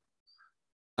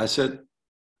 I said,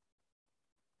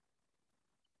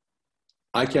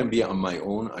 I can be on my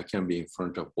own. I can be in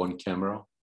front of one camera.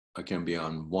 I can be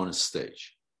on one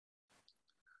stage.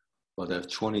 But I have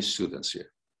 20 students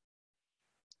here.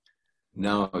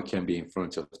 Now I can be in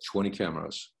front of 20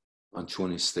 cameras on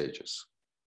 20 stages.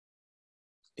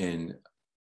 And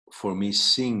for me,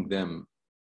 seeing them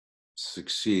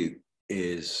succeed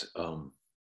is, I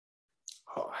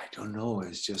don't know,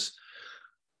 it's just,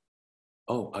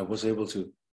 I was able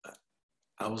to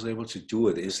do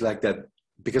it. It's like that,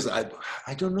 because I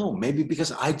don't know, maybe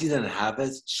because I didn't have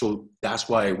it, so that's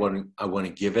why I want to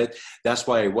give it. That's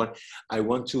why I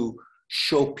want to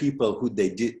show people who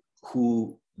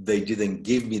they didn't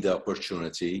give me the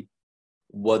opportunity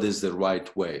what is the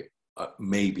right way.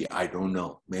 Maybe, I don't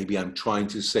know. Maybe I'm trying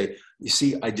to say, you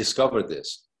see, I discovered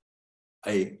this.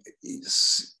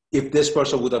 If this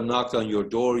person would have knocked on your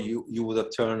door, you would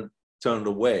have turned turned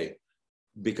away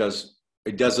because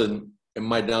it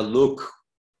might not look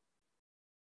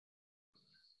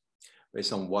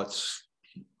based on what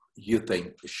you think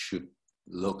it should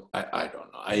look. I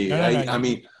don't know. I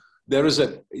mean, there is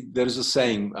a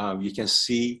saying, you can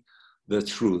see the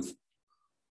truth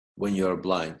when you're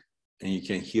blind, and you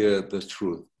can hear the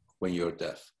truth when you're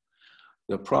deaf.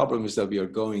 The problem is that we are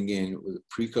going in with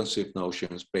preconceived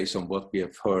notions based on what we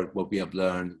have heard, what we have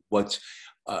learned, what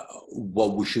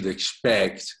we should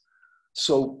expect.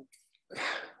 So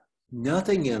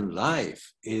nothing in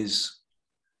life is,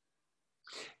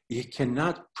 you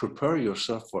cannot prepare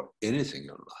yourself for anything in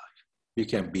life. You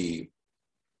can be,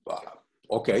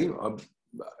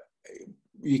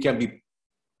 you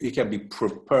can be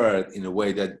prepared in a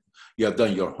way that you have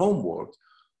done your homework,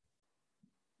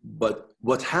 but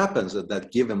what happens at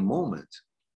that given moment,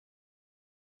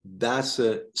 that's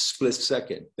a split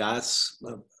second. That's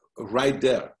right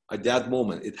there at that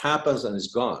moment. It happens and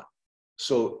it's gone.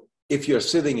 So if you're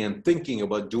sitting and thinking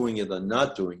about doing it and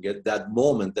not doing it, that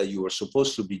moment that you were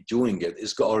supposed to be doing it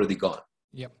is already gone.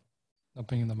 Yep. Not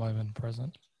being in the moment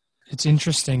present. It's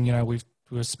interesting, we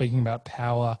were speaking about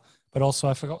power, but also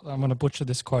I forgot, I'm going to butcher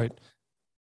this quote.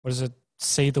 What is it?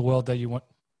 See the world that you want.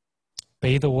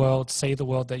 Be the world, see the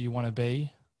world that you want to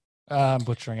be. I'm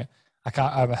butchering it.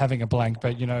 I'm having a blank,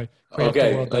 but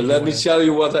okay. Let me tell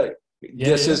you what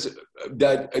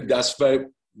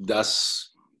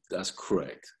that's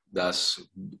correct. That's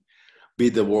be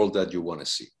the world that you want to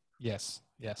see. Yes.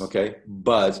 Okay.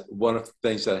 But one of the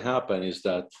things that happened is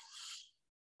that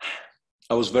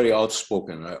I was very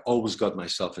outspoken. I always got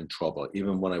myself in trouble,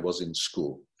 even when I was in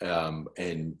school.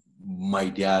 And my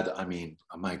dad, I mean,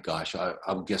 oh my gosh, I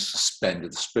would get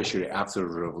suspended, especially after the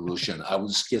revolution. I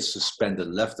would get suspended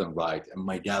left and right. And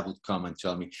my dad would come and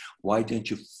tell me, why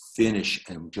didn't you finish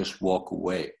and just walk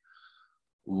away?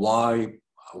 Why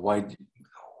do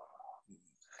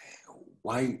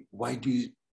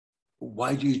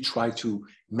you try to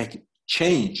make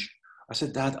change? I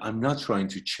said, Dad, I'm not trying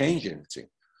to change anything.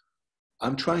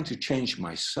 I'm trying to change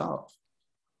myself.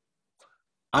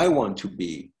 I want to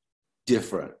be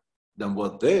different than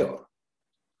what they are.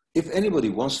 If anybody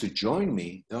wants to join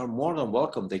me, they are more than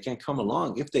welcome. They can come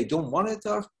along. If they don't want it,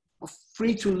 they're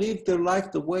free to live their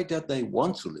life the way that they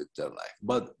want to live their life.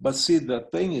 But see, the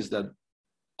thing is that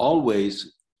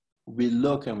always we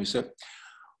look and we say,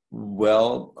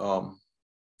 well,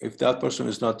 if that person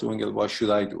is not doing it, why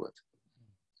should I do it?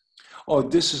 Oh,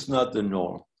 this is not the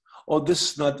norm. Oh,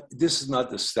 this is not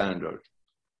the standard.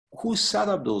 Who set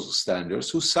up those standards?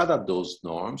 Who set up those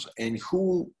norms? And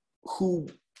who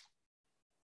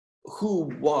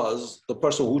was the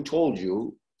person who told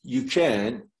you you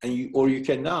can or you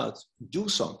cannot do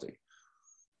something?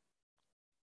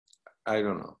 I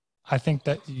don't know. I think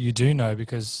that you do know,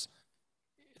 because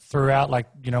throughout,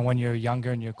 when you're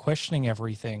younger and you're questioning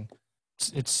everything,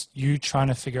 it's you trying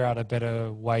to figure out a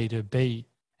better way to be.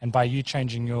 And by you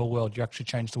changing your world, you actually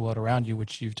change the world around you,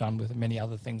 which you've done with many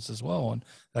other things as well. And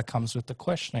that comes with the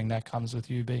questioning. That comes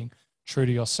with you being true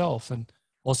to yourself, and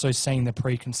also seeing the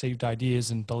preconceived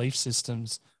ideas and belief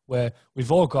systems where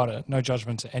we've all got it. No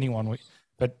judgment to anyone,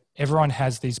 but everyone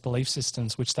has these belief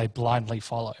systems which they blindly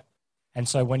follow. And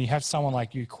so when you have someone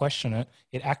like you question it,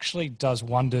 it actually does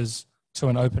wonders to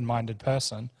an open-minded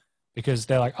person, because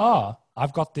they're like,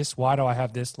 I've got this. Why do I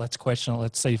have this? Let's question it.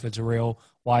 Let's see if it's real.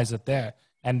 Why is it there?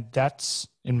 And that's,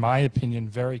 in my opinion,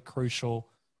 very crucial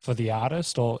for the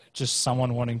artist or just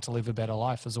someone wanting to live a better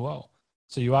life as well.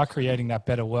 So you are creating that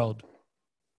better world.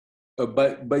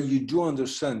 But you do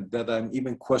understand that I'm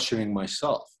even questioning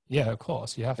myself. Yeah, of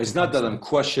course. You have to. It's not that I'm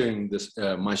questioning this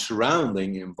my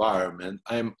surrounding environment.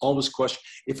 I'm always questioning.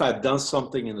 If I've done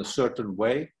something in a certain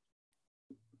way,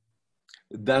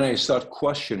 then I start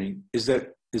questioning, is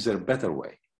there a better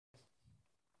way?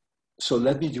 So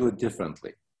let me do it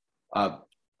differently.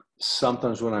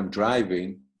 Sometimes when I'm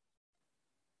driving,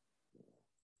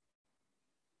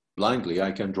 blindly,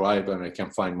 I can drive and I can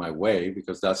find my way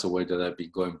because that's the way that I've been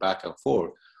going back and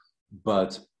forth.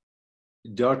 But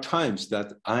there are times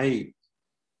that I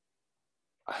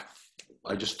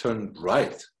just turn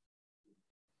right.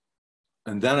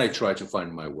 And then I try to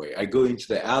find my way. I go into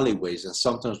the alleyways, and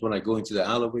sometimes when I go into the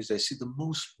alleyways, I see the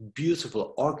most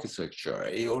beautiful architecture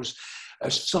or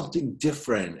something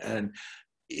different, and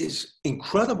it's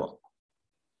incredible.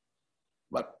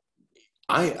 But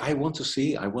I want to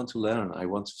see, I want to learn, I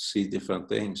want to see different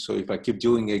things. So if I keep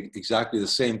doing exactly the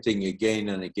same thing again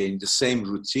and again, the same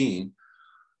routine,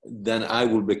 then I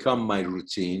will become my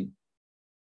routine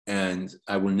and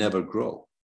I will never grow.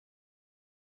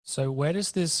 So where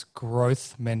does this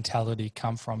growth mentality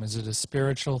come from? Is it a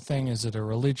spiritual thing? Is it a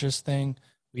religious thing?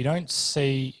 we don't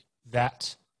see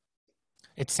that.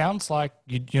 It sounds like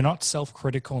you're not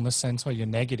self-critical in the sense where you're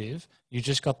negative. You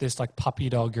just got this like puppy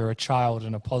dog, you're a child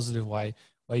in a positive way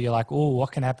where you're like, oh,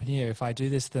 what can happen here? If I do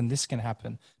this, then this can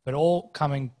happen. But all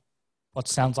coming, what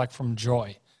sounds like from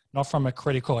joy, not from a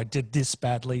critical, I did this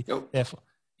badly. Yep. Therefore,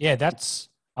 yeah,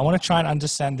 I want to try and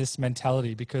understand this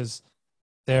mentality because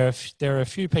there are a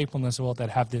few people in this world that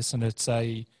have this, and it's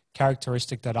a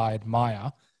characteristic that I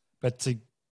admire. But to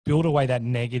build away that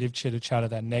negative chitter-chatter,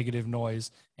 that negative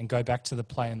noise, and go back to the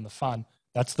play and the fun,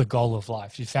 that's the goal of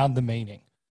life. You found the meaning.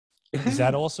 Is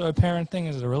that also a parent thing?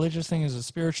 Is it a religious thing? Is it a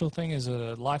spiritual thing? Is it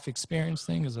a life experience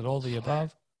thing? Is it all the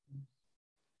above?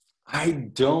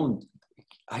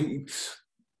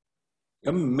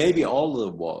 Maybe all of the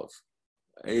above.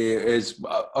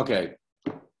 Okay.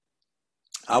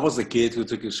 I was the kid who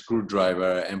took a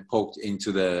screwdriver and poked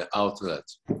into the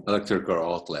electrical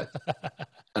outlet,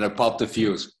 and I popped the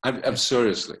fuse. I'm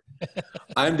seriously.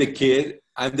 I'm the kid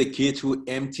who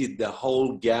emptied the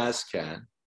whole gas can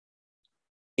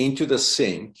into the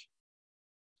sink,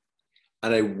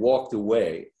 and I walked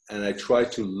away and I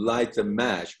tried to light the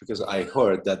match because I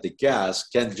heard that the gas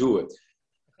can't do it.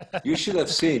 You should have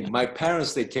seen my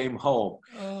parents. They came home,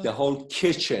 the whole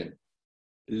kitchen.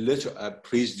 Literally,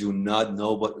 please do not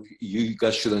know, but you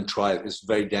guys shouldn't try it. It's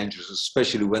very dangerous,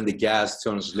 especially when the gas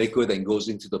turns liquid and goes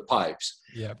into the pipes.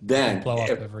 Yeah, then blow up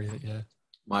everything. Yeah,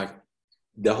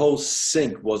 the whole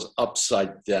sink was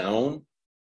upside down,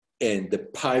 and the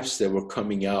pipes that were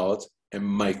coming out, and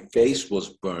my face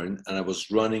was burned. And I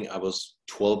was running. I was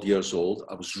 12 years old.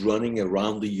 I was running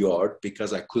around the yard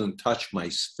because I couldn't touch my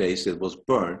face. It was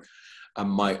burned, and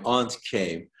my aunt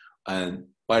came. And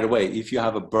by the way, if you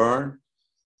have a burn,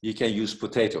 you can use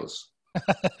potatoes.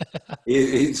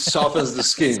 It softens the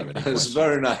skin. It's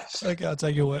very nice. Okay, I'll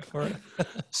take your word for it.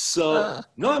 So,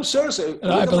 no, I'm serious. Look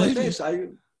I at believe my face. I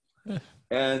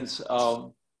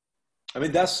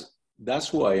mean, that's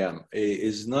who I am.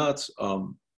 It's not.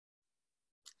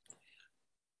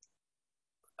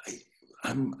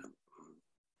 I'm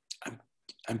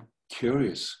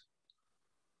curious.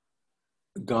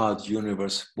 God,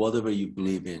 universe, whatever you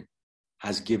believe in,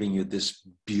 has given you this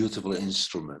beautiful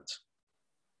instrument.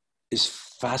 It's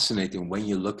fascinating when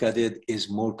you look at it. It's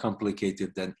more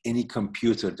complicated than any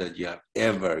computer that you have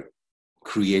ever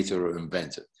created or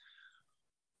invented.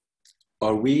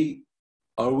 Are we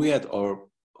at our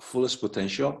fullest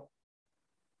potential?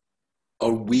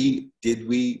 Did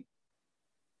we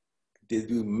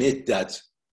meet that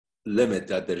limit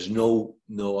that there's no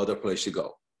other place to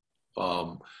go?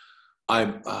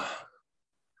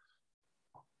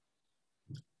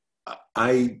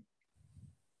 I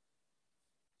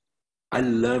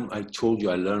told you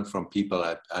I learned from people.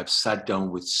 I've sat down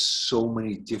with so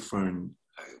many different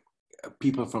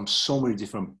people from so many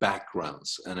different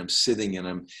backgrounds, and I'm sitting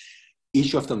and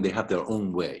each of them, they have their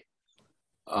own way.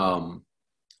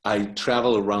 I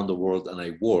travel around the world and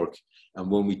I work. And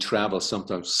when we travel,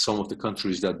 sometimes some of the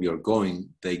countries that we are going,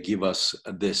 they give us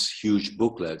this huge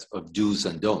booklet of do's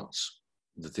and don'ts.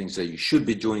 The things that you should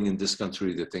be doing in this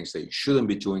country, the things that you shouldn't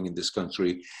be doing in this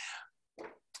country.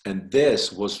 And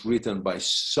this was written by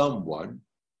someone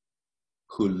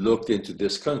who looked into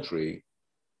this country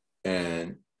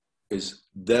and is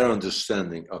their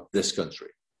understanding of this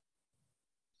country.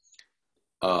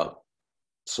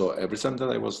 So every time that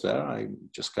I was there, I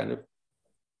just kind of,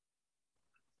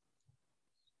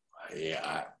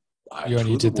 I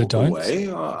threw the book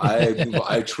away.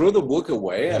 I threw the book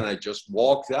away, and I just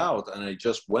walked out, and I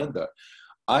just went there.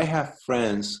 I have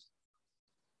friends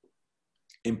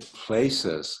in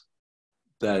places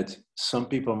that some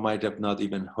people might have not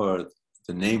even heard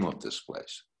the name of this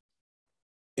place.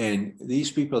 And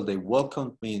these people, they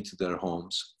welcomed me into their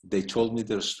homes. They told me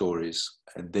their stories,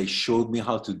 and they showed me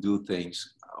how to do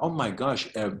things. Oh my gosh.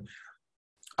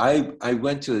 I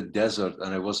went to the desert,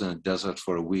 and I was in a desert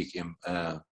for a week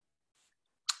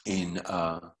in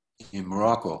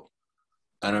Morocco,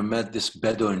 and I met this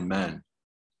Bedouin man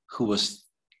who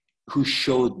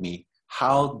showed me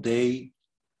how they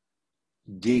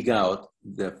dig out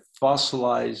the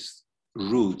fossilized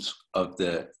roots of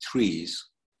the trees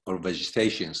or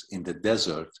vegetations in the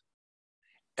desert,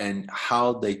 and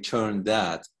how they turn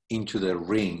that into the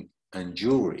ring and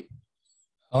jewelry.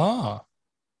 Oh.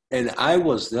 And I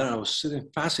was there, I was sitting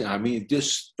fascinated. I mean,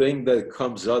 this thing that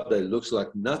comes out that looks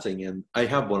like nothing, and I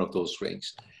have one of those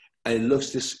rings, and it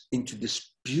looks into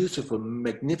this beautiful,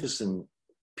 magnificent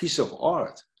piece of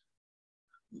art.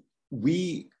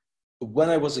 When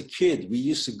I was a kid, we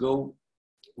used to go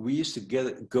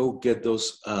get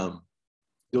those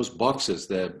boxes,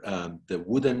 the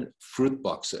wooden fruit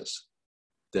boxes,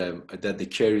 that they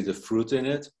carry the fruit in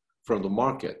it from the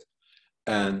market,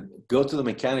 and go to the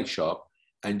mechanic shop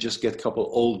and just get a couple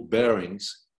old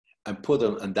bearings and put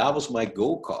them. And that was my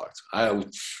go-kart.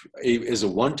 It's a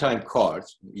one-time cart.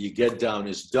 You get down,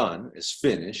 it's done, it's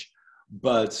finished.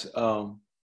 But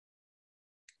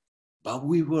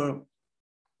we were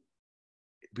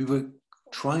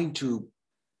trying to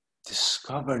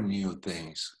discover new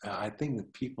things. I think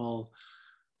that people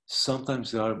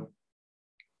sometimes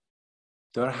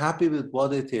they're happy with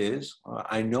what it is.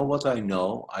 I know what I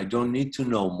know. I don't need to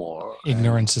know more.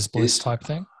 Ignorance is bliss type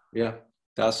thing. Yeah,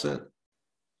 that's it.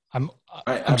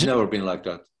 I've never been like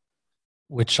that.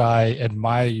 Which I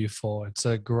admire you for. It's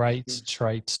a great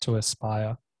trait to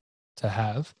aspire to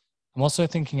have. I'm also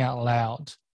thinking out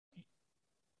loud.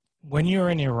 When you were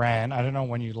in Iran, I don't know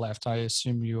when you left. I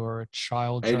assume you were a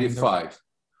child. 85.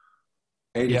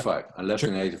 85. Yep. I left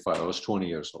in 85. I was 20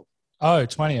 years old. Oh,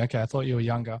 20. Okay. I thought you were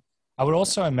younger. I would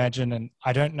also imagine, and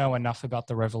I don't know enough about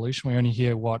the revolution. We only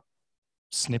hear what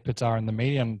snippets are in the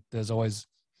media, and there's always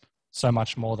so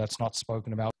much more that's not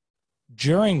spoken about.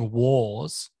 During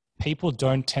wars, people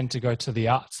don't tend to go to the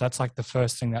arts. That's like the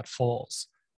first thing that falls,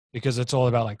 because it's all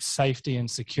about like safety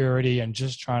and security and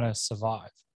just trying to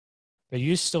survive. But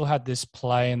you still had this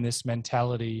play and this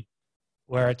mentality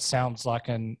where it sounds like,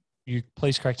 and you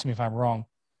please correct me if I'm wrong,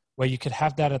 where you could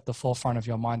have that at the forefront of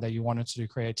your mind that you wanted to do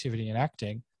creativity and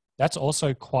acting. That's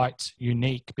also quite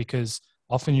unique because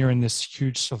often you're in this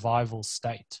huge survival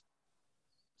state.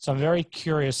 So I'm very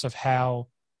curious of how,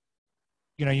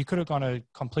 you could have gone a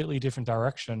completely different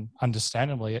direction,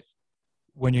 understandably,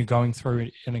 when you're going through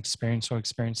an experience or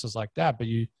experiences like that, but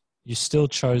you still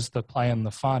chose the play and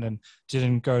the fun and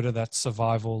didn't go to that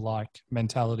survival-like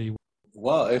mentality.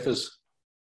 Well,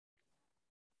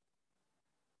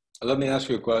 let me ask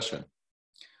you a question.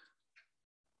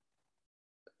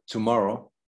 Tomorrow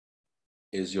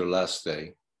is your last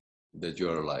day that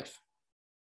you're alive.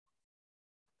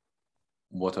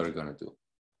 What are you going to do?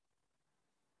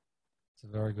 It's a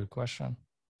very good question.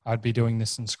 I'd be doing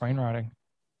this in screenwriting.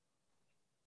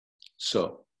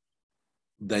 So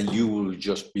then you will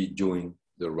just be doing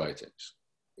the writings.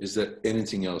 Is there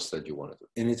anything else that you want to do?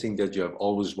 Anything that you have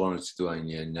always wanted to do and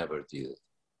you never did it?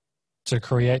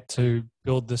 To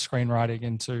build the screenwriting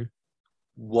into?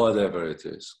 Whatever it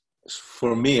is.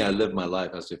 For me, I live my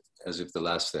life as if the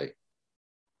last day.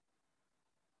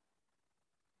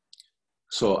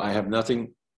 So I have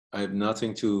nothing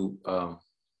to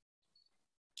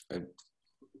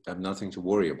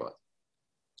worry about.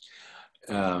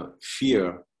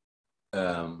 Fear.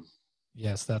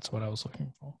 Yes, that's what I was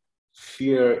looking for.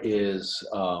 Fear is,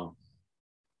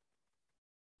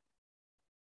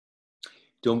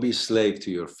 don't be a slave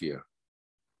to your fear.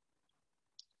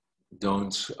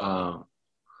 Don't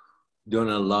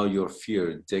allow your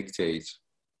fear dictate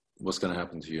what's going to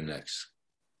happen to you next.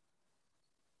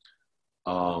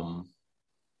 I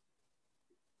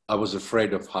was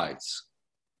afraid of heights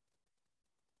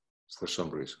for some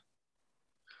reason.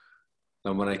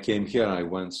 And when I came here,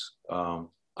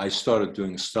 I started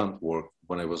doing stunt work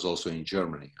when I was also in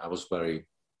Germany. I was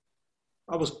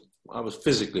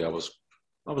physically, I was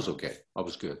okay. I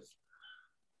was good.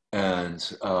 And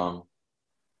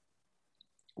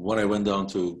when I went down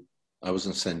I was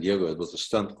in San Diego, it was a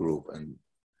stunt group, and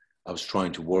I was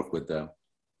trying to work with them.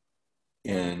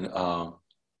 And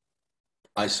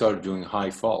I started doing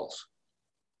high falls.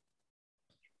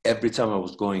 Every time I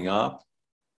was going up,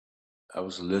 I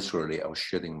was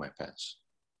shitting my pants.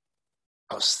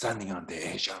 I was standing on the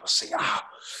edge. I was saying,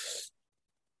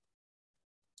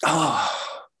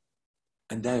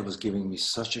 and then it was giving me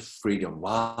such a freedom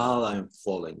while I'm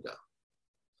falling down.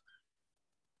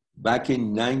 Back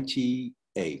in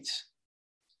 98,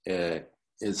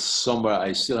 it's somewhere,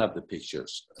 I still have the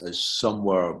pictures,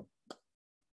 somewhere,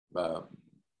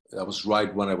 that was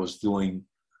right when I was doing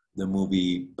the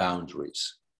movie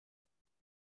Boundaries.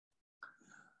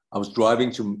 I was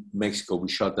driving to Mexico. We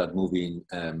shot that movie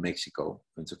in Mexico,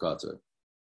 in Tecate.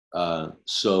 In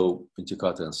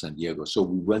Tecate and San Diego. So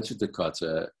we went to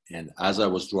Tecate, and as I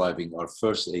was driving, our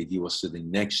first AD was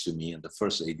sitting next to me, and the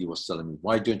first AD was telling me,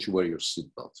 "Why don't you wear your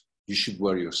seatbelt? You should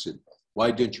wear your seatbelt.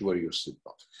 Why don't you wear your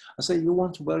seatbelt?" I said, "You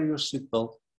want to wear your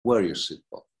seatbelt? Wear your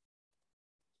seatbelt.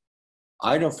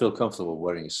 I don't feel comfortable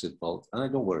wearing a seatbelt, and I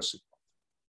don't wear a seatbelt.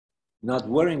 Not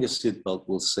wearing a seatbelt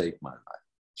will save my life."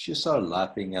 She started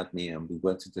laughing at me, and we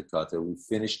went to Tecate. We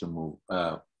finished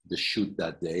the shoot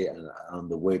that day, and on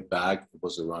the way back, it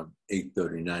was around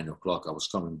 8:30, 9 o'clock. I was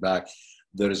coming back.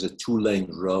 There is a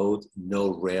 2-lane road,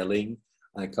 no railing,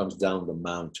 and it comes down the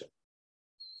mountain.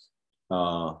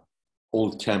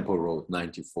 Old Campo Road,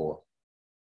 94.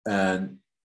 And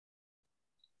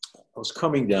I was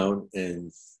coming down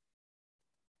and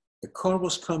the car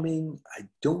was coming. I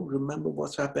don't remember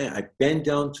what's happening. I bent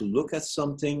down to look at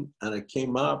something and I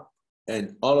came up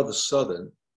and all of a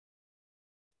sudden,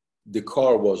 the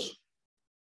car was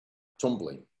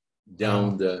tumbling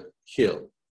down the hill,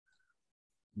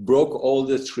 broke all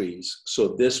the trees. So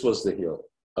this was the hill.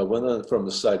 I went on from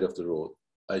the side of the road.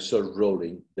 I started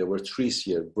rolling. There were trees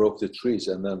here, broke the trees,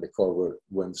 and then the car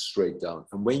went straight down.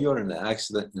 And when you're in an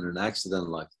accident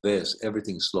like this,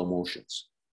 everything is slow motions.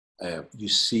 You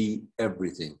see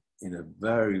everything in a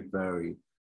very, very,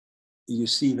 you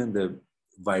see even the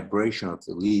vibration of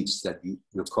the leaves that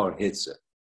your car hits it.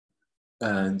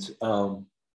 And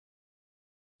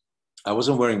I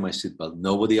wasn't wearing my seatbelt.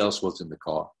 Nobody else was in the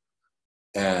car.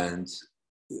 And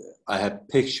I have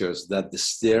pictures that the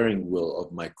steering wheel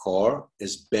of my car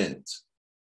is bent.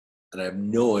 And I have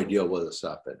no idea what has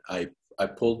happened. I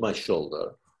pulled my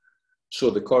shoulder. So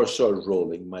the car started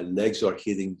rolling. My legs are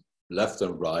hitting left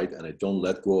and right, and I don't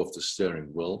let go of the steering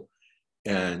wheel.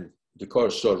 And the car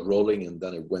started rolling, and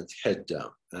then it went head down.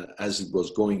 And as it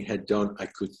was going head down, I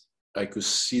could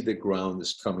see the ground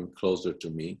is coming closer to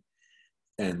me.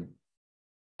 And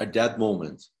at that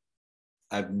moment,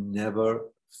 I've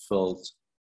never felt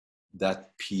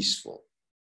that peaceful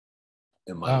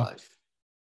in my life.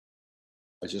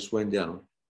 I just went down.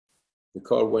 The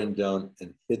car went down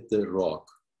and hit the rock.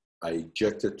 I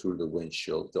ejected through the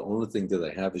windshield. The only thing that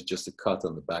I have is just a cut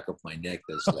on the back of my neck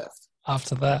that's left.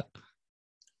 After that.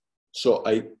 So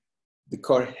the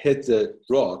car hit the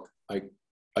rock.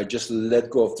 I just let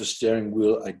go of the steering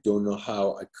wheel. I don't know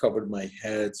how. I covered my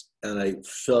head and I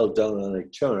fell down and I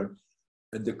turned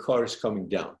and the car is coming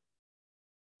down.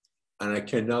 And I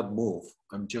cannot move.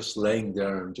 I'm just laying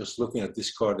there. I'm just looking at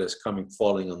this car that's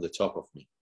falling on the top of me.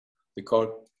 The car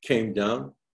came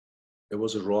down. It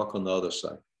was a rock on the other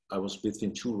side. I was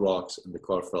between two rocks and the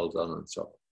car fell down on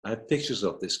top. I have pictures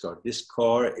of this car. This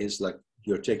car is like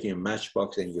you're taking a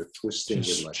matchbox and you're twisting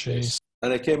it like this.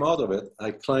 And I came out of it.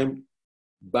 I climbed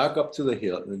back up to the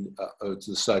hill, to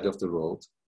the side of the road.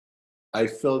 I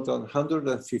fell down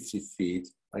 150 feet.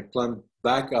 I climbed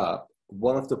back up.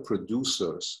 One of the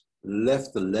producers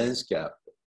left the lens cap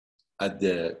at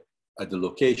the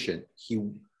location.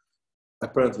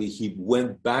 Apparently he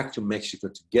went back to Mexico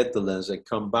to get the lens. I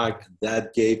come back, and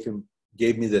that gave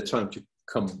me the time to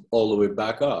come all the way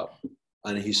back up.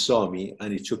 And he saw me,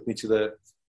 and he took me to the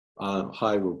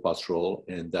highway patrol,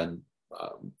 and then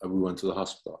we went to the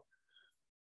hospital.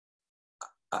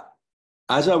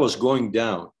 As I was going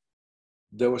down,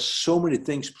 there were so many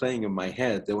things playing in my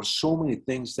head. There were so many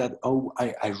things that,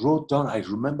 I wrote down. I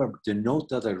remember the note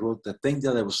that I wrote, the thing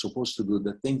that I was supposed to do,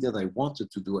 the thing that I wanted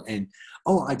to do. And,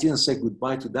 I didn't say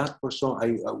goodbye to that person.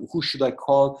 Who should I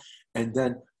call? And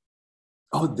then,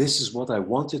 this is what I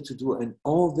wanted to do. And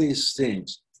all these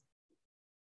things.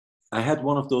 I had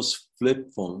one of those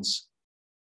flip phones,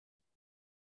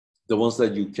 the ones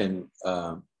that you can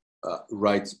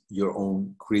write your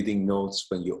own greeting notes.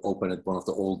 When you open it, one of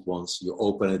the old ones, you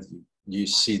open it, you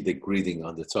see the greeting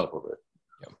on the top of it.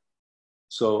 Yep.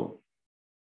 So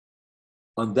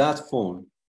on that phone,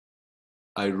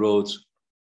 I wrote,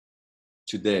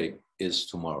 "Today is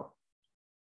tomorrow."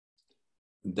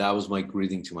 That was my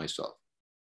greeting to myself.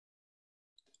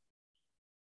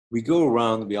 We go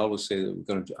around, we always say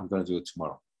that I'm going to do it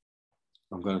tomorrow.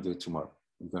 I'm going to do it tomorrow.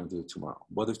 I'm going to do it tomorrow.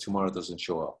 What if tomorrow doesn't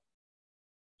show up?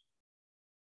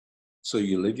 So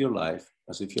you live your life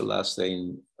as if your last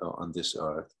day on this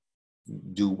earth.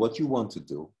 Do what you want to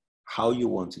do, how you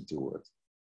want to do it.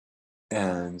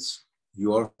 And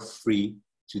you are free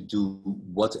to do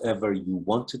whatever you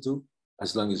want to do,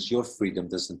 as long as your freedom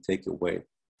doesn't take away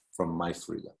from my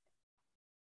freedom.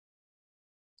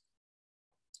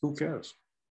 Who cares?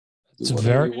 It's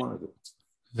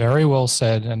very well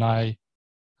said. And I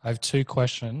have two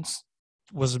questions.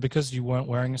 Was it because you weren't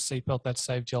wearing a seatbelt that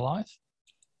saved your life?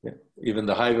 Yeah. Even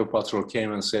the highway patrol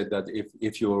came and said that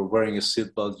if you were wearing a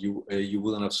seatbelt, you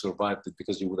wouldn't have survived it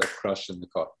because you would have crashed in the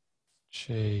car.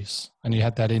 Jeez. And you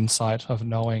had that insight of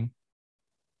knowing.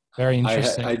 Very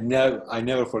interesting. I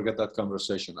never forget that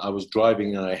conversation. I was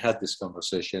driving and I had this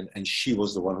conversation, and she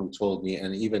was the one who told me.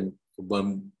 And even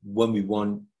when we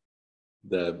won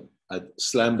the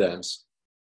slam dance,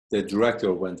 the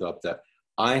director went up there.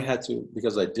 I had to,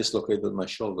 because I dislocated my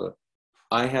shoulder,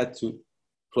 I had to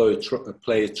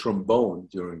play a trombone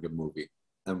during the movie,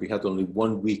 and we had only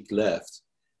 1 week left.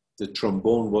 The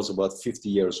trombone was about 50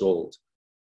 years old.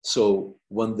 So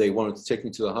when they wanted to take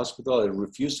me to the hospital, I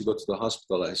refused to go to the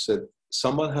hospital. I said,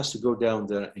 someone has to go down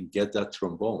there and get that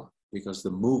trombone, because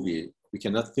we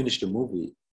cannot finish the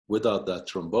movie without that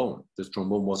trombone. The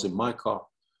trombone was in my car.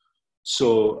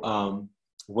 So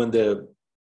when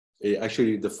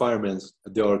actually the firemen,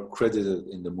 they are credited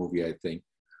in the movie, I think,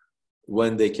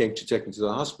 when they came to take me to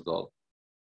the hospital,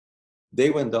 they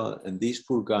went down, and these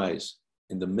poor guys,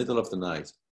 in the middle of the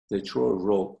night, they threw a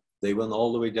rope. They went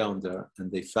all the way down there,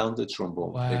 and they found the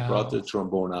trombone. Wow. They brought the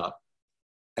trombone up,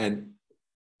 and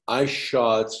I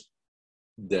shot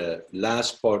the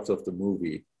last part of the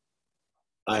movie.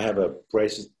 I have a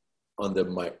bracelet under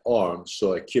my arm,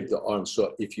 so I keep the arm.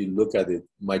 So if you look at it,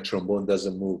 my trombone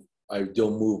doesn't move. I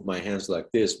don't move my hands like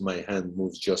this. My hand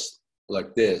moves just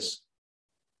like this.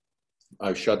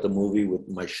 I shot the movie with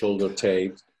my shoulder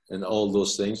taped and all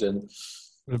those things, and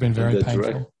would have been very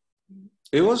painful.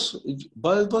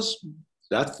 But it was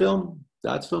that film.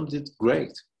 That film did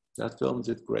great. That film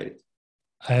did great.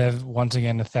 I have once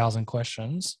again 1,000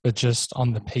 questions, but just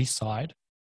on the peace side,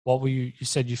 what were you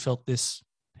said you felt this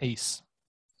peace.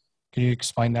 Can you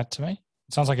explain that to me?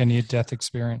 It sounds like a near-death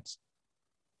experience.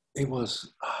 It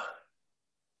was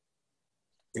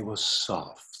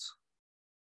soft.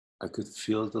 I could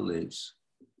feel the leaves.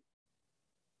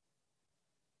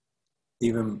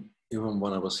 Even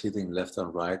when I was hitting left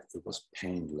and right, it was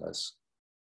painless.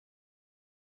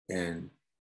 And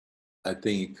I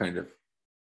think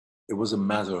it was a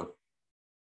matter of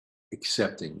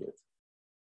accepting it.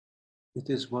 It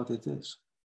is what it is.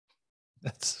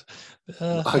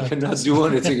 I cannot do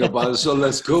anything about it, so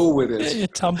let's go with it. You're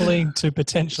tumbling to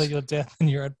potentially your death and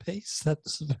you're at peace.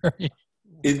 That's very...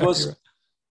 It was...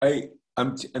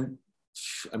 I'm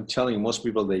telling most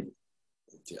people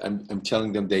I'm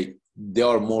telling them they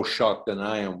are more shocked than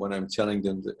I am when I'm telling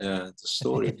them the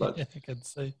story, but I can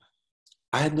see.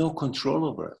 I had no control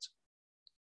over it.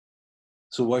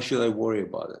 So why should I worry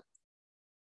about it?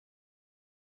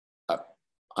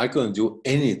 I couldn't do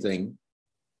anything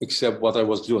except what I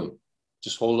was doing.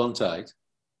 Just hold on tight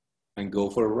and go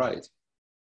for a ride.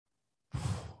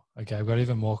 Okay, I've got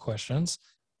even more questions.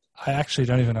 I actually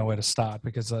don't even know where to start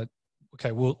because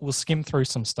we'll skim through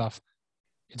some stuff.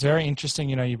 It's very interesting,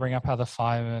 you bring up how the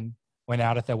firemen went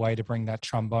out of their way to bring that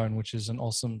trombone, which is an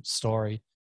awesome story.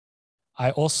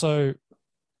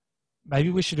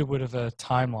 Maybe we should do a bit of a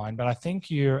timeline, but I think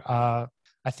you're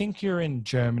in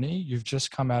Germany. You've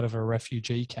just come out of a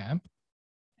refugee camp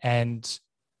and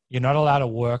you're not allowed to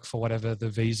work for whatever the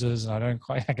visas. And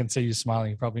I can see you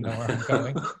smiling. You probably know where I'm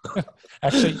going.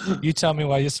 Actually, you tell me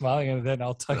why you're smiling and then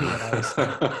I'll tell you what I was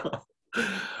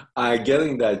saying.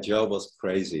 Getting that job was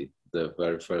crazy the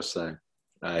very first time.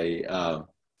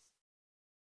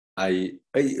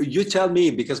 You tell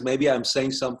me, because maybe I'm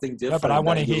saying something different. No, but I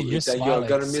want to hear you smiling. You're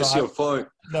gonna miss your point.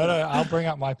 No, I'll bring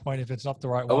up my point if it's not the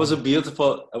right one. It was a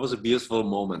beautiful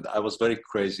moment. I was very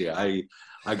crazy. I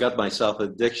got myself a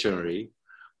dictionary,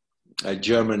 a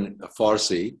German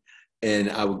Farsi, and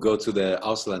I would go to the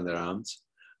Ausländeраmt,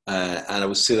 and I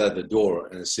would sit at the door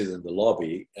and sit in the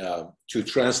lobby to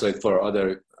translate for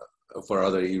other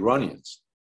Iranians.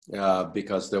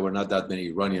 Because there were not that many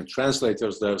Iranian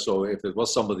translators there. So if it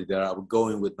was somebody there, I would go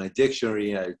in with my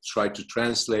dictionary. I tried to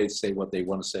translate, say what they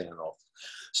want to say and all.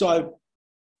 So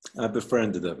I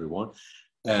befriended everyone.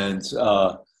 And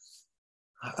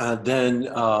then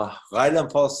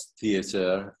Rheinland-Pfalz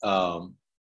Theater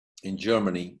in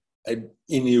Germany. In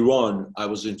Iran, I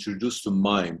was introduced to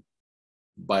mime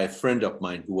by a friend of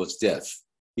mine who was deaf.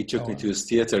 He took me to his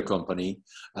theater company,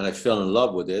 and I fell in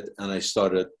love with it, and I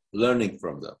started learning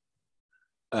from them.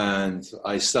 And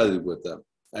I studied with them.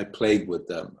 I played with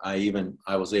them.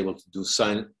 I was able to do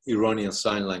Iranian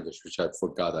Sign Language, which I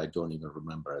forgot. I don't even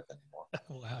remember it anymore.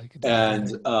 Wow,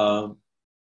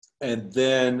 and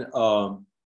then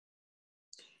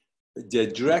the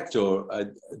director,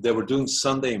 they were doing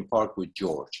Sunday in Park with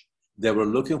George. They were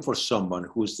looking for someone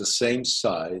who's the same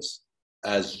size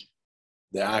as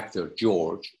the actor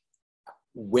George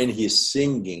when he's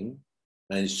singing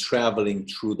and he's traveling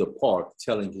through the park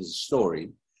telling his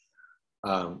story,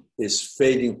 is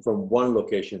fading from one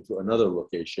location to another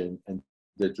location, and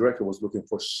the director was looking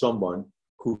for someone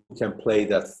who can play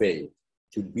that fade,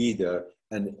 to be there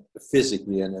and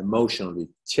physically and emotionally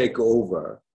take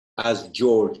over as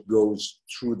George goes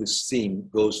through the scene,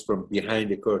 goes from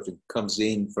behind the curtain, comes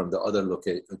in from the other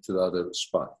location to the other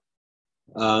spot.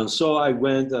 So I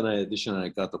went and I auditioned and I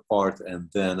got the part, and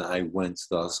then I went to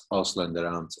the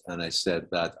Ausländeраmt and I said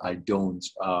that I don't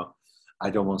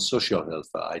want social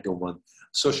Hilfe.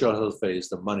 Social Hilfe is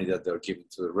the money that they're giving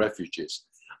to the refugees.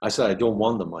 I said I don't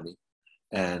want the money,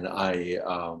 and I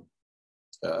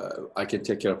can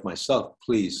take care of myself.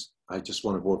 Please, I just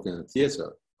want to work in the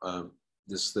theater.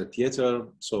 This is the theater,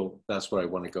 so that's where I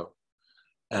want to go.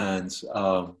 And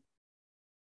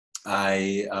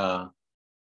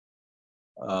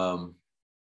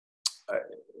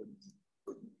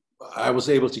I was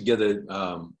able to get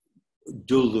a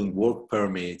dual work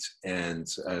permit and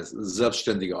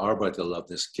selbstständige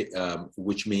Arbeiterlaubnis,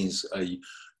 which means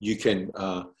you can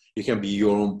be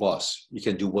your own boss. You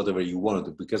can do whatever you want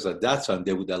to do, because at that time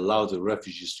they would allow the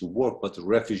refugees to work, but the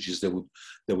refugees they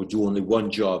would do only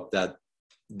one job.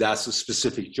 That's a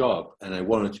specific job, and I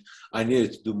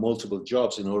needed to do multiple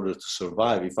jobs in order to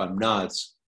survive if I'm not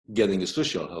getting a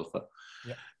social help.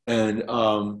 Yeah. And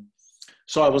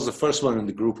so I was the first one in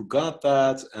the group who got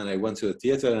that, and I went to the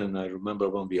theater. And I remember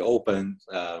when we opened,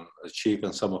 the chief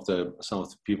and some of the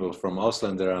people from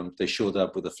Ausland there, they showed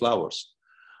up with the flowers.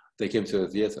 They came to the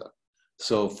theater.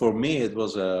 So for me, it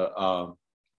was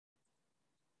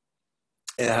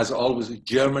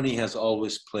Germany has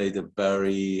always played a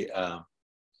very,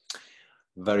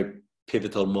 very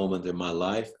pivotal moment in my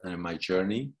life and in my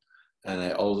journey. And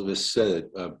I always said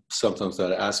it. Sometimes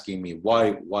they're asking me,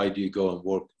 why do you go and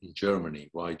work in Germany?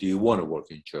 Why do you want to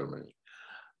work in Germany?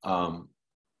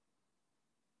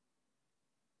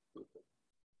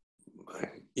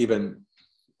 Even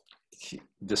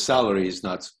the salary is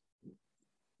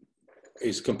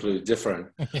completely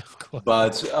different. Yeah, of course.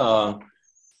 But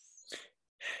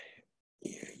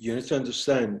you need to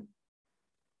understand,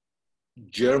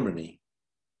 Germany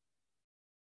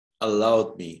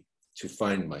allowed me to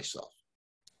find myself,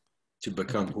 to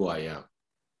become who I am.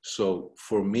 So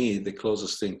for me, the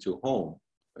closest thing to home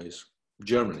is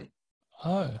Germany.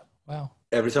 Oh, wow.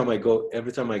 Every time I go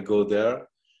there,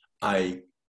 I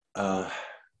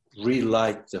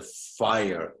relight the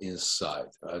fire inside.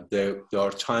 There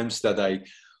are times that I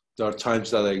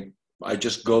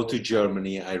just go to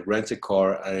Germany, I rent a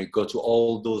car, and I go to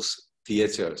all those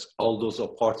theaters, all those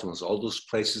apartments, all those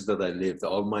places that I lived,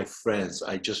 all my friends.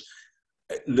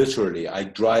 Literally, I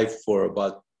drive for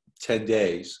about 10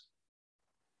 days,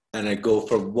 and I go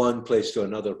from one place to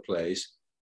another place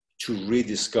to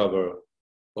rediscover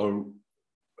or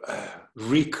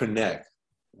reconnect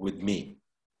with me.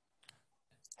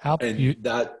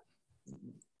 That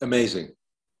amazing.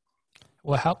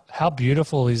 Well, how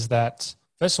beautiful is that?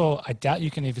 First of all, I doubt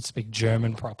you can even speak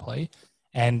German properly,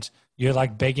 and you're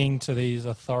like begging to these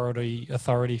authority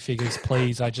figures,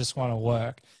 please, I just want to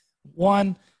work.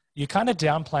 One, you're kind of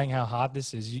downplaying how hard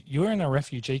this is. You're in a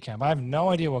refugee camp. I have no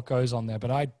idea what goes on there, but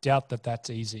I doubt that that's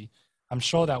easy. I'm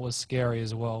sure that was scary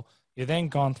as well. You're then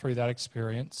gone through that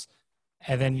experience,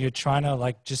 and then you're trying to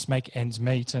like just make ends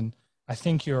meet. And I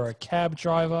think you're a cab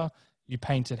driver. You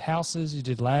painted houses. You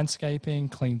did landscaping,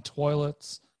 cleaned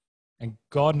toilets, and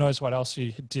God knows what else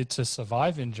you did to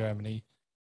survive in Germany.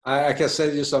 I can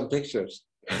send you some pictures.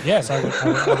 Yes, I would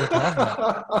love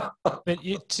that. But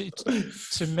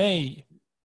to me,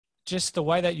 just the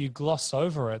way that you gloss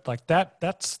over it, like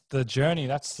that's the journey,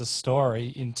 that's the story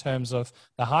in terms of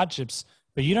the hardships,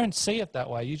 but you don't see it that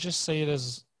way. You just see it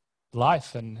as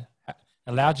life and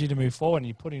allowed you to move forward, and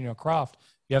you put in your craft.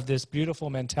 You have this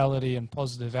beautiful mentality and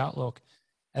positive outlook.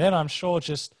 And then I'm sure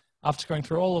just after going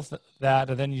through all of that,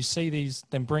 and then you see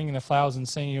them bringing the flowers and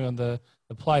seeing you in the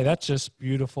play, that's just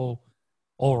beautiful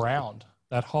all around.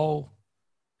 That whole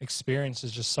experience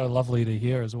is just so lovely to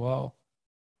hear as well.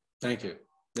 Thank you.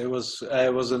 It was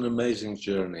an amazing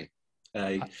journey.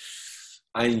 I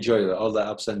enjoyed it. All the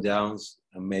ups and downs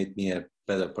made me a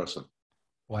better person.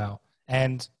 Wow.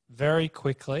 And very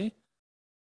quickly,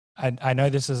 I know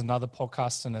this is another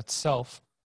podcast in itself.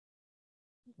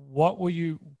 What were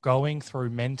you going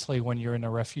through mentally when you're in a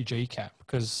refugee camp?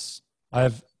 Because I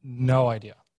have no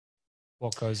idea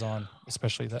what goes on,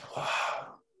 especially that.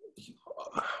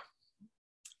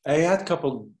 I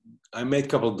made a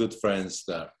couple good friends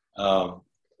there.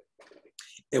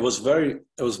 It was very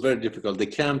difficult. The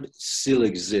camp still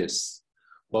exists,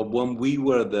 but when we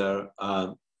were there,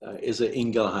 is an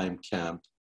Ingelheim camp.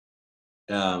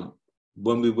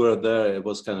 When we were there, it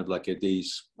was kind of like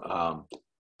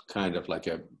kind of like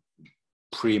a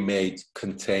pre-made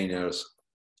containers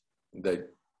that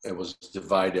it was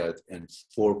divided and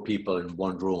 4 people in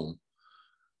one room,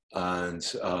 and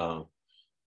a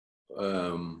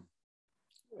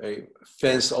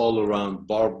fence all around,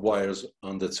 barbed wires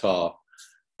on the top.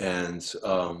 And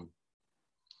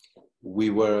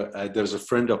there's a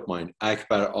friend of mine,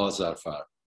 Akbar Azarfar,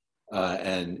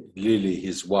 and Lily,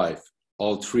 his wife.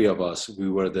 All 3 of us, we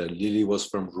were there. Lily was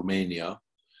from Romania,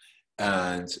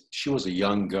 and she was a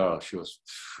young girl. She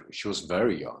was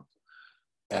very young,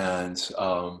 and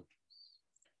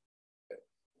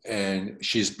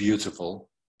she's beautiful.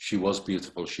 She was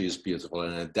beautiful. She is beautiful.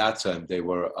 And at that time, they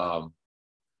were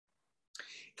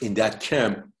in that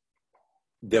camp.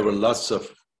 There were lots of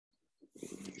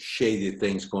shady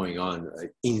things going on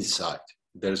inside.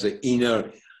 There's an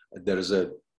inner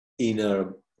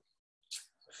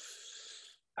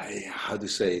how to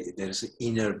say, there's an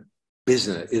inner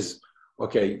business. Is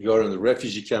okay, you're in the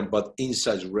refugee camp, but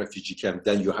inside the refugee camp,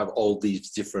 then you have all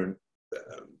these different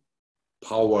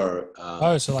power.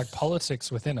 So like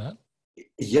politics within it.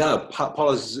 Yeah,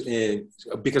 politics,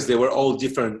 because they were all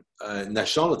different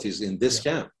nationalities in this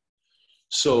camp.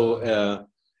 So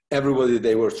everybody,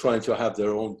 they were trying to have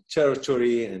their own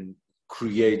territory and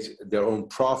create their own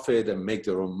profit and make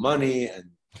their own money.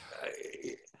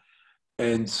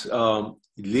 And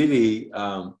Lily,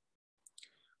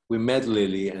 we met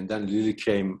Lily, and then Lily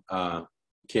came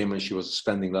and she was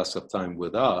spending lots of time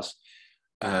with us.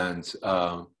 And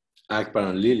Akbar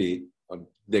and Lily,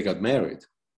 they got married.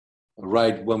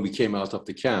 Right when we came out of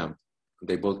the camp,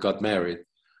 they both got married,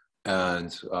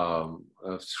 and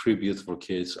 3 beautiful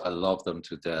kids. I love them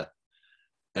to death.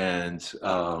 And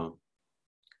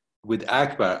with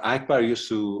Akbar used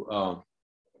to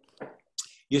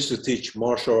teach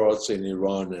martial arts in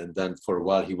Iran, and then for a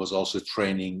while he was also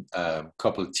training a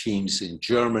couple of teams in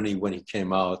Germany when he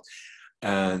came out.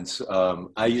 And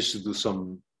I used to do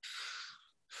some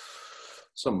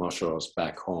martial arts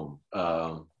back home.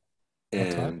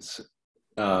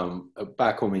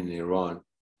 Back home in Iran,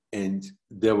 and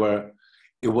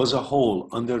it was a hole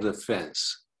under the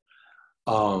fence.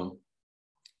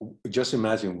 Just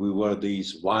imagine, we were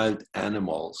these wild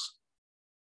animals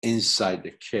inside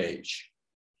the cage.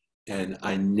 And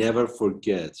I never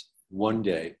forget, one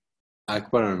day,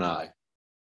 Akbar and I,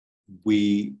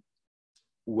 we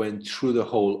went through the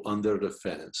hole under the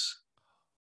fence.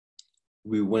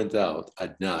 We went out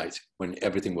at night when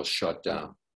everything was shut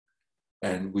down.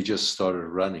 And we just started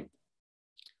running.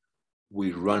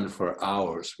 We ran for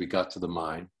hours. We got to the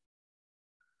mine,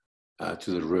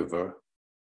 to the river.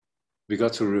 We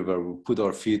got to the river, we put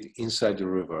our feet inside the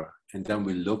river, and then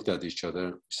we looked at each other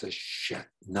and said, shit,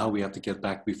 now we have to get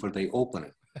back before they open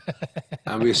it.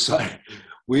 And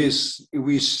we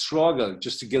struggled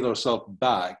just to get ourselves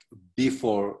back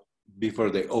before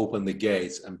they opened the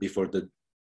gates and before the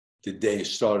day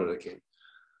started again.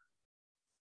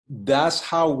 That's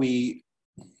how we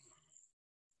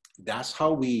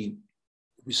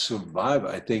survive.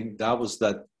 I think that was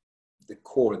the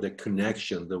core, the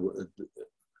connection.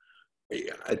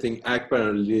 I think Akbar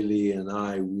and Lily and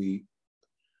I, we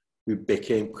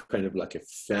became kind of like a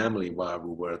family while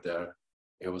we were there.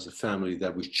 It was a family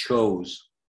that we chose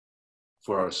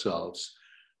for ourselves,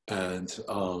 and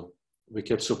we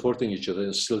kept supporting each other.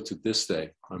 And still to this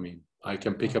day, I mean, I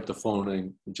can pick up the phone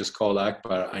and just call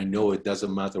Akbar. I know it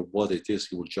doesn't matter what it is,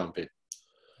 he will jump in.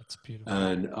 That's beautiful.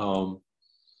 And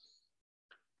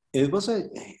it was a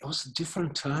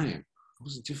different time. It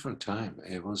was a different time.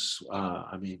 It was,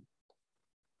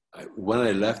 when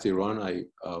I left Iran, I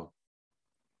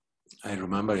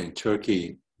remember in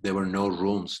Turkey, there were no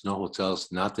rooms, no hotels,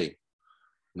 nothing.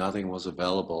 Nothing was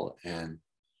available. And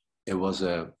it was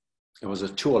a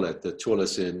toilet. The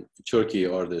toilets in Turkey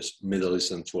are this Middle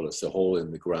Eastern toilets, the hole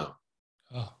in the ground.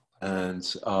 Oh. And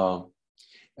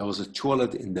it was a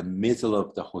toilet in the middle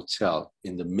of the hotel,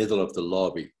 in the middle of the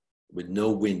lobby, with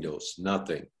no windows,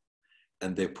 nothing.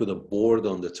 And they put a board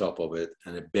on the top of it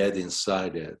and a bed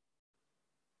inside it.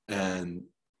 And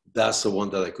that's the one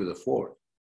that I could afford.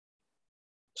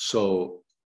 So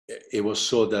it was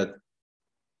so that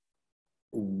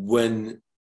when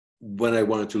I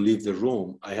wanted to leave the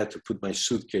room, I had to put my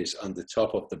suitcase on the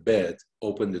top of the bed,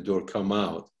 open the door, come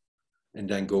out, and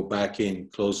then go back in,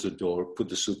 close the door, put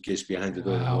the suitcase behind the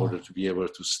door in order to be able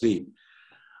to sleep.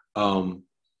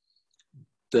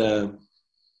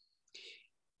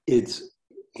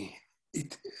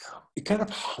 It kind of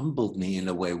humbled me in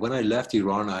a way. When I left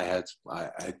Iran, I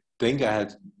think I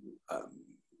had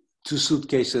 2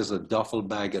 suitcases, a duffel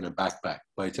bag, and a backpack.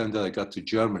 By the time that I got to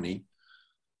Germany,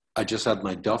 I just had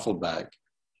my duffel bag.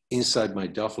 Inside my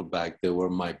duffel bag, there were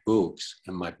my books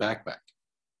and my backpack.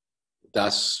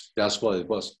 That's what it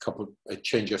was. A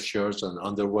change of shirts and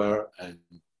underwear, and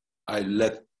I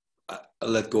let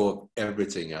go of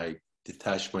everything. I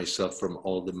detached myself from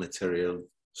all the material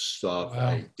stuff. Wow.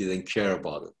 I didn't care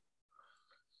about it.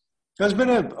 It's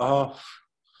been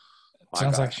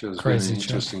sounds like a crazy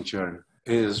interesting journey.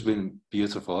 It has been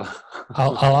beautiful.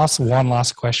 I'll ask one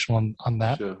last question on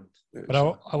that. Sure. Yeah, but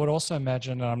sure. I would also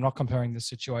imagine, and I'm not comparing the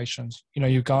situations,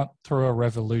 you got through a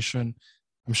revolution.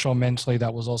 I'm sure mentally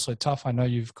that was also tough. I know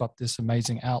you've got this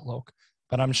amazing outlook,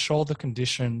 but I'm sure the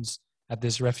conditions at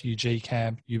this refugee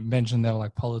camp, you mentioned there were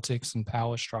like politics and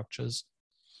power structures.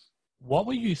 What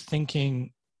were you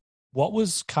thinking? What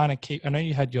was kind of I know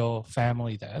you had your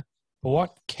family there, but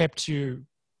what kept you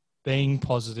being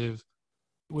positive?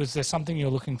 Was there something you're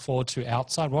looking forward to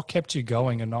outside? What kept you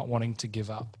going and not wanting to give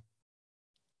up?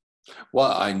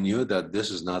 Well, I knew that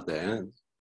this is not the end.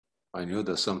 I knew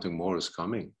that something more is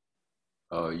coming.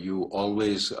 You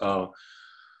always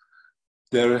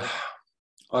there.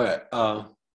 All right.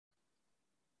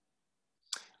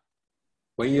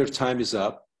 When your time is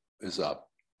up, is up.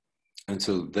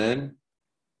 Until then,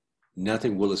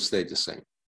 nothing will stay the same.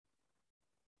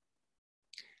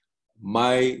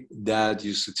 My dad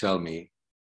used to tell me,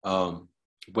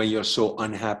 when you're so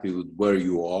unhappy with where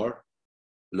you are,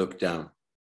 look down.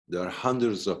 There are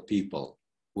hundreds of people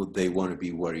who they want to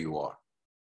be where you are.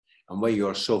 And when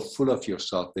you're so full of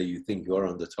yourself that you think you're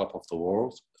on the top of the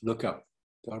world, look up.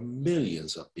 There are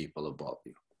millions of people above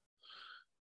you.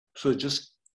 So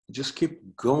just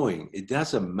keep going. It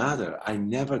doesn't matter. I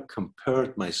never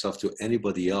compared myself to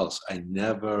anybody else. I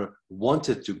never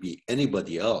wanted to be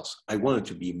anybody else. I wanted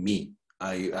to be me.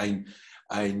 I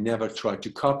never tried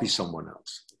to copy someone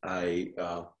else.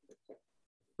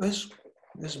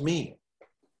 It's me.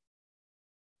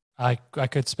 I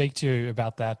could speak to you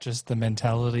about that, just the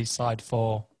mentality side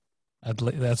for,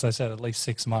 as I said, at least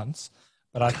 6 months.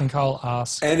 But I think I'll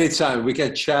ask. Anytime we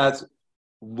can chat.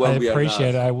 I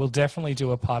appreciate it. I will definitely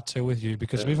do a part 2 with you,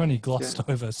 because we've only glossed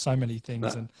over so many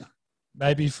things. And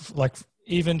maybe like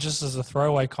even just as a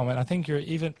throwaway comment, I think you're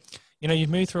even,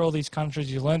 you've moved through all these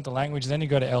countries, you learned the language, then you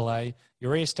go to LA,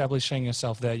 you're reestablishing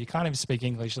yourself there. You can't even speak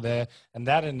English there. And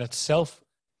that in itself,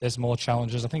 there's more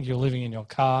challenges. I think you're living in your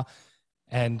car,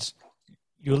 and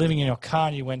you were living in your car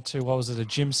and you went to, what was it, a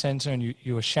gym center, and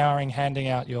you were showering, handing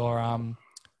out your,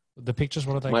 the pictures,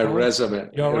 what are they called? My resume.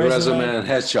 Your resume and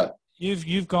headshot.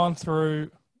 You've gone through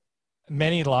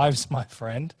many lives, my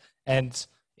friend, and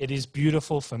it is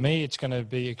beautiful for me. It's going to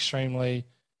be extremely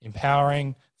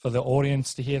empowering for the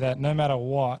audience to hear that no matter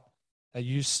what,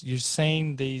 you've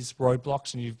seen these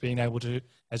roadblocks and you've been able to,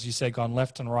 as you said, gone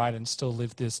left and right and still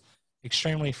live this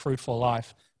extremely fruitful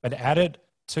life. But added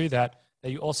to that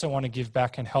you also want to give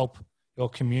back and help your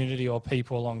community or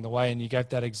people along the way. And you gave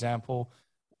that example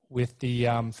with the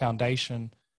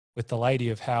foundation, with the lady,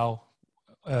 of how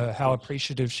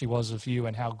appreciative she was of you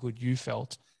and how good you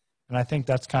felt. And I think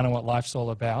that's kind of what life's all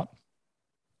about.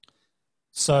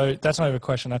 So that's not even a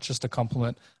question, that's just a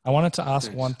compliment. I wanted to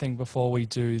ask one thing before we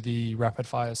do the rapid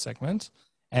fire segment.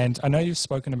 And I know you've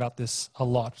spoken about this a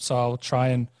lot, so I'll try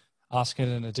and ask it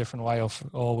in a different way,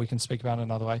 or we can speak about it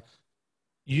another way.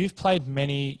 You've played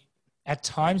at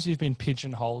times you've been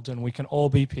pigeonholed, and we can all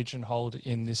be pigeonholed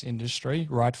in this industry,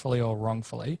 rightfully or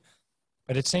wrongfully.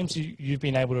 But it seems you've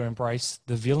been able to embrace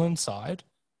the villain side.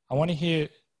 I want to hear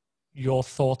your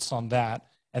thoughts on that.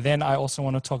 And then I also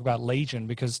want to talk about Legion,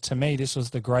 because to me, this was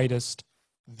the greatest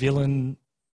villain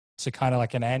to kind of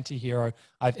like an anti-hero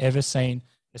I've ever seen,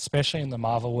 especially in the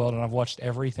Marvel world. And I've watched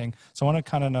everything. So I want to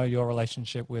kind of know your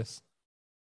relationship with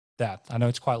that. I know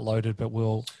it's quite loaded, but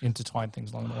we'll intertwine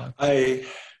things along the way.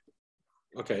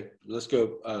 Okay, let's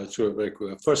go through it very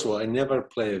quickly. First of all, I never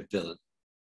play a villain.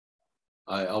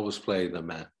 I always play the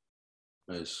man.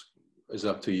 It's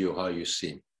up to you how you see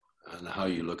him and how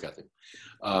you look at him.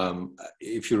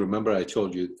 If you remember, I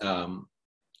told you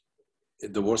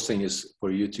the worst thing is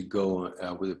for you to go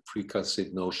with a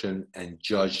preconceived notion and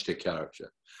judge the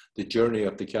character, the journey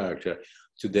of the character.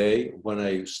 Today, when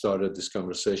I started this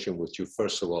conversation with you,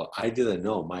 first of all, I didn't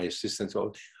know. My assistant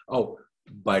told, "Oh,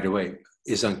 by the way,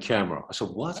 is on camera." I said,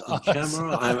 "What, on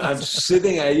camera?" I'm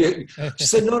sitting. She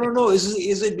said, "No. Is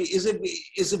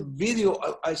it video?"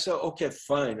 I said, "Okay,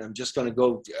 fine. I'm just gonna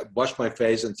go wash my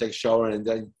face and take a shower and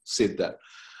then sit there."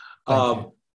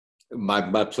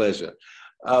 My pleasure.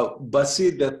 But see,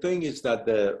 the thing is that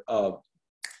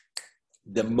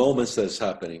the moments that's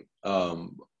happening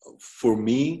for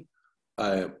me,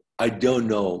 I don't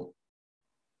know.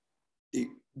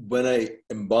 When I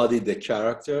embody the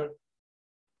character,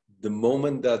 the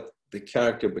moment that the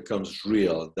character becomes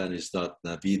real, then it's not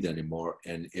Navid anymore.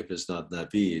 And if it's not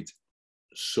Navid,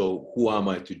 so who am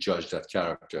I to judge that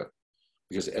character?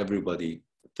 Because everybody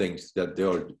thinks that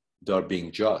they're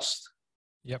being just.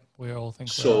 Yep, we all think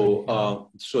so.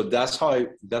 So that's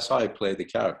how I play the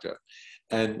character,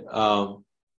 and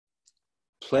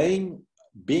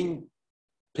being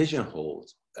pigeonholed.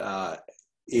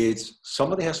 It's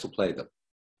somebody has to play them,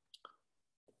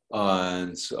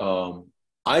 and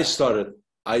I started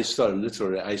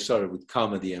with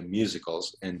comedy and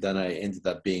musicals, and then I ended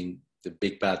up being the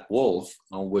big bad wolf,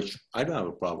 on which I don't have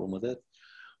a problem with it.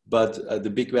 But the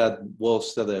big bad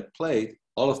wolves that I played,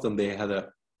 all of them, they had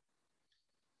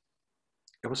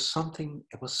it was something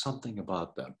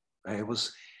about them.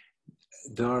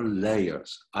 There are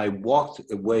layers. I walked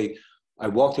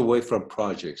away from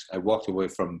projects. I walked away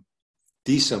from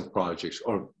decent projects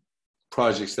or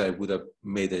projects that would have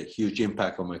made a huge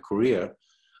impact on my career.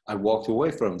 I walked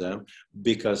away from them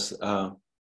because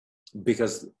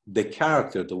the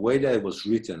character, the way that it was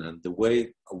written, and the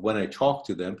way when I talked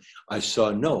to them, I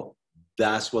saw no,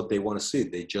 that's what they want to see.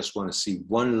 They just want to see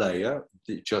one layer,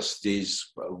 just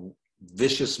these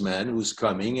vicious man who's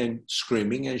coming and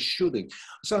screaming and shooting.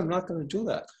 So I'm not going to do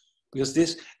that, because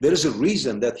there is a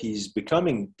reason that he's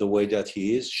becoming the way that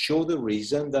he is. Show the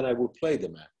reason, then I will play the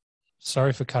man.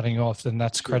 Sorry for cutting you off, and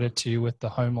that's credit to you with the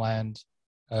Homeland.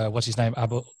 What's his name?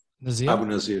 Nazir? Abu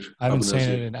Nazir. I haven't seen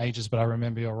it in ages, but I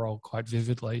remember your role quite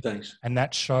vividly. Thanks. And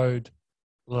that showed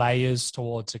layers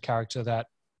towards a character that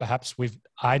perhaps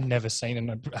I'd never seen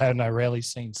and I rarely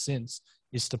seen since,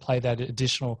 is to play that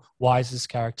additional, why is this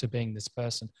character being this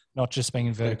person, not just being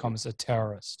inverted commas a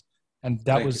terrorist. And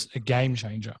that was a game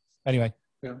changer. Anyway,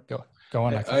 go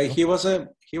on. He was a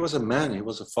man, he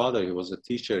was a father, he was a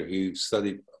teacher, he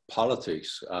studied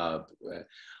politics,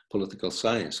 political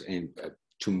science. And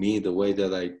to me, the way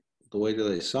that I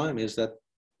saw him is that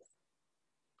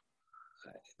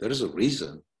there is a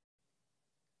reason.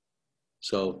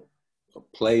 So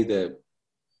play the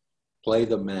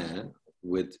man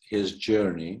with his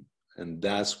journey, and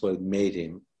that's what made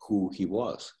him who he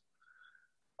was.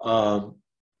 And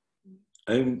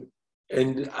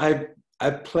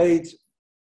I played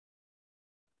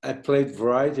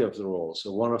variety of the roles.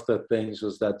 So one of the things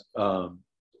was that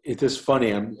it is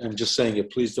funny. I'm just saying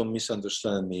it. Please don't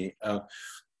misunderstand me.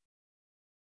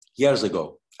 Years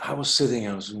ago, I would sit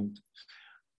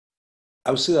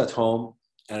at home,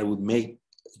 and I would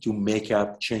do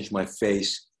makeup, change my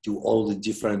face, do all the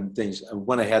different things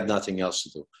when I had nothing else to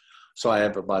do. So I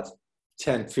have about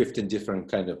 10, 15 different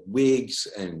kind of wigs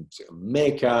and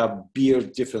makeup,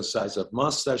 beard, different size of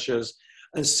mustaches,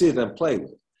 and sit and play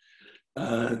with it.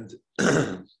 And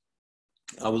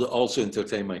I would also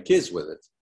entertain my kids with it.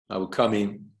 I would come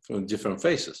in from different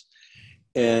faces.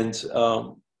 And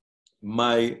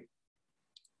I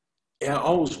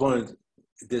always wanted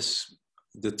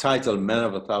the title Man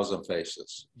of a Thousand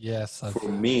Faces. Yes. For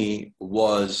me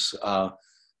was,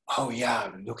 oh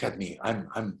yeah, look at me.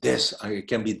 I'm this, I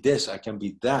can be this, I can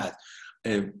be that.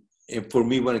 And for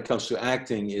me, when it comes to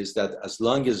acting, is that as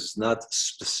long as it's not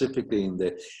specifically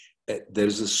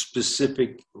there's a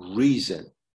specific reason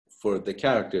for the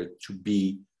character to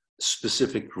be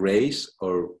specific race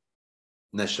or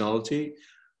nationality,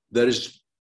 there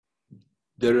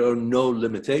are no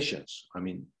limitations. I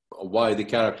mean, why the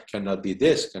character cannot be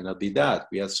this, cannot be that.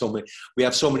 We have so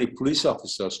many police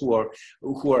officers who are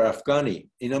Afghani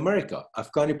in America,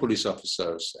 Afghani police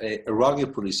officers, Iraqi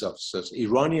police officers,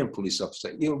 Iranian police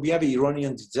officers. We have an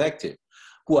Iranian detective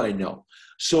who I know.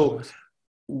 So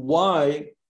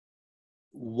why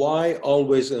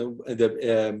always in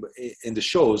the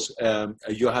shows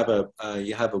you have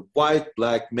a white,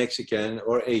 black, Mexican,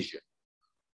 or Asian?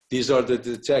 These are the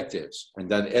detectives, and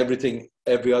then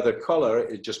every other color,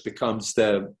 it just becomes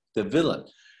the villain.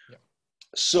 Yeah.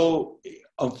 So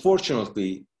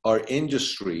unfortunately, our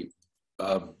industry,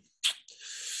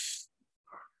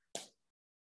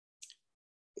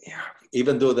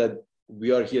 even though that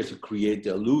we are here to create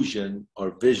the illusion,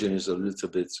 our vision is a little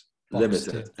bit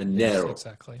limited and narrow. Yes,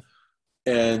 exactly.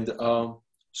 And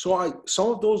so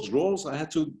some of those roles I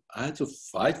had to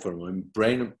fight for them.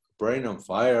 Brain on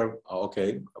Fire,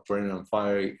 okay, Brain on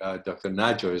Fire, Dr.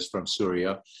 Najjar is from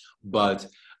Syria, but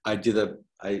I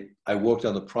worked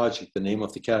on the project. The name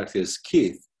of the character is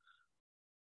Keith.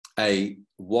 I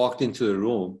walked into the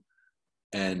room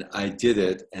and I did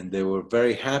it, and they were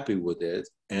very happy with it.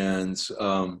 And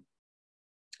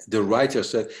the writer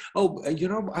said, "Oh,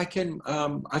 I can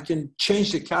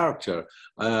change the character.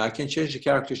 I can change the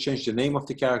character, change the name of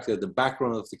the character, the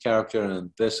background of the character,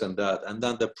 and this and that." And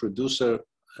then the producer,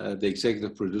 the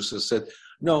executive producer, said,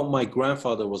 "No, my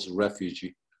grandfather was a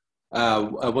refugee.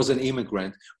 I was an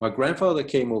immigrant. My grandfather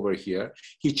came over here.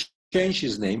 He changed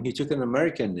his name. He took an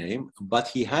American name, but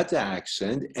he had the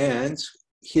accent, and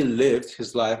he lived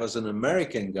his life as an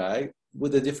American guy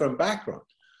with a different background.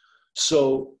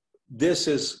 So this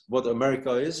is what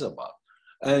America is about."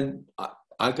 And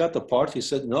I got the part. He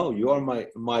said, "No, you are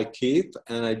my kid,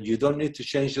 and you don't need to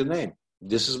change the name.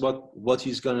 This is what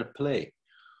he's going to play."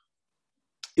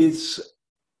 It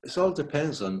all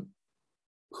depends on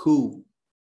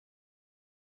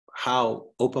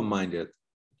how open-minded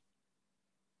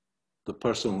the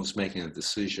person who's making a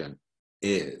decision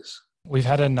is. We've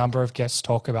had a number of guests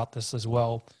talk about this as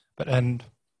well, and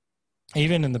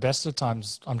even in the best of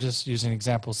times, I'm just using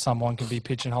examples, someone can be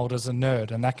pigeonholed as a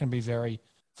nerd, and that can be very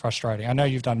frustrating. I know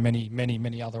you've done many, many,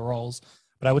 many other roles,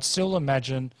 but I would still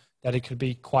imagine that it could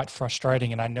be quite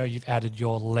frustrating. And I know you've added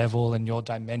your level and your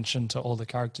dimension to all the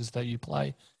characters that you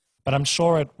play. But I'm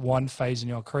sure at one phase in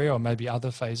your career, or maybe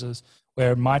other phases,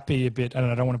 where it might be a bit, and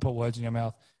I don't want to put words in your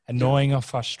mouth, annoying or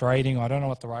frustrating, or I don't know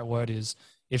what the right word is,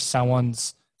 if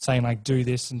someone's saying like, do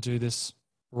this and do this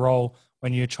role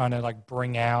when you're trying to like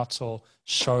bring out or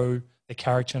show the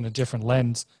character in a different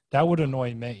lens, that would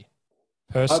annoy me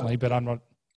personally, but I'm not.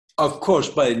 Of course,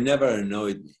 but it never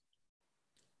annoyed me.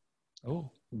 Oh.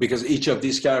 Because each of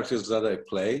these characters that I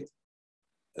played,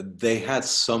 they had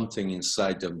something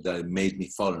inside them that made me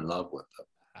fall in love with them.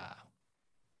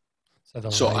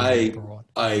 So I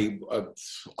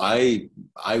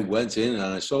went in and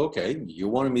I said, okay, you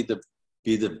wanted me to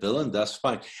be the villain, that's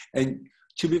fine. And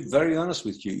to be very honest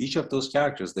with you, each of those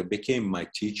characters, they became my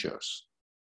teachers.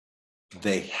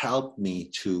 They helped me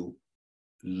to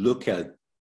look at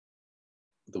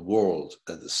the world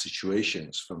and the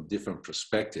situations from different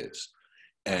perspectives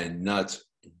and not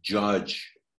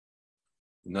judge,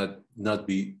 not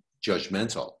be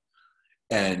judgmental.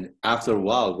 And after a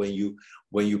while, when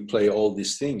you play all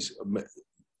these things,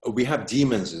 we have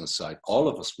demons inside. All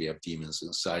of us, we have demons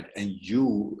inside, and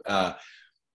you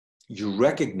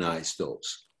recognize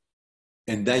those,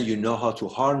 and then you know how to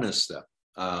harness them.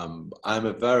 I'm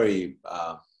a very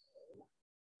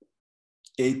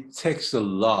it takes a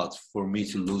lot for me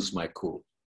to lose my cool.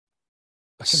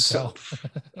 I can tell.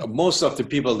 Most of the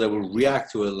people that will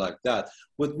react to it like that.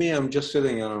 With me, I'm just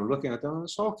sitting and I'm looking at them and I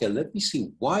say, okay, let me see.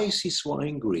 Why is he so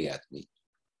angry at me?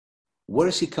 Where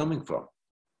is he coming from?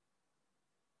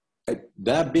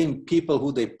 There have been people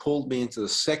who they pulled me into the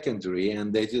secondary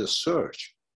and they did a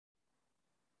search.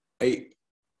 I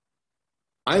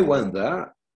went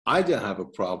there. I didn't have a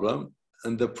problem.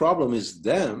 And the problem is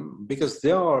them because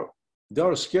they are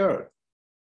scared.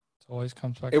 Always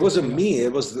comes back. It wasn't me.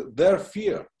 It was their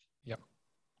fear. Yep.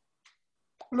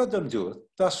 Let them do it.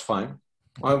 That's fine.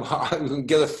 I can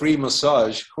get a free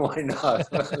massage. Why not?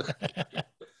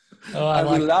 I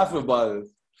will laugh about it.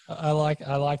 I like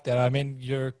that. I mean,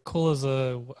 you're cool as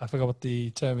I forgot what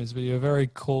the term is, but you're a very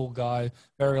cool guy,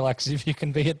 very relaxed. If you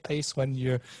can be at peace when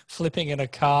you're flipping in a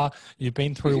car, you've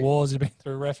been through wars, you've been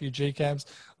through refugee camps,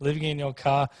 living in your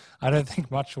car, I don't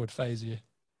think much would faze you.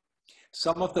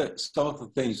 Some of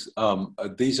the things,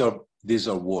 these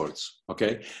are words,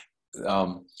 okay?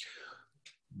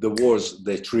 The words,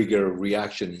 they trigger a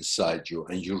reaction inside you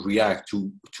and you react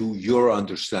to your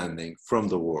understanding from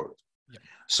the word. Yep.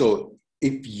 So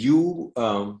if you,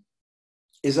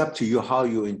 it's up to you how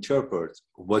you interpret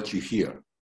what you hear.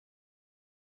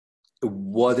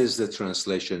 What is the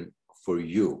translation for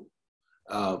you?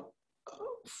 I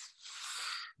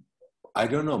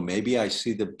don't know, maybe I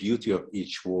see the beauty of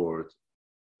each word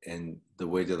and the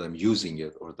way that I'm using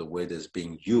it or the way that's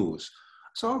being used.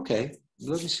 So, okay,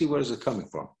 let me see where is it coming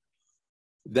from.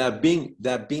 There have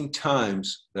been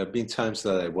times that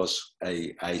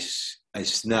I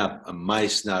snap, and my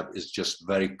snap is just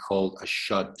very cold. I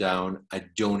shut down. I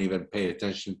don't even pay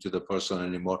attention to the person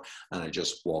anymore, and I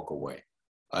just walk away.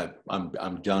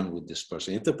 I'm done with this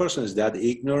person. If the person is that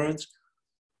ignorant,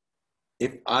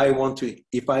 if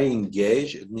I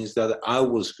engage, it means that I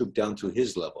will scoop down to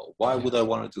his level. Why would I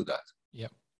want to do that?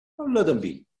 Yep. I'll let him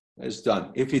be. It's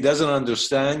done. If he doesn't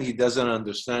understand, he doesn't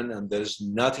understand, and there's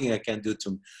nothing I can do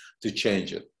to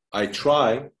change it. I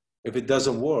try. If it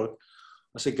doesn't work,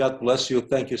 I say, God bless you.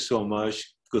 Thank you so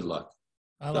much. Good luck.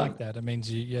 I like that. It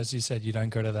means you, as you said, you don't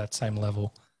go to that same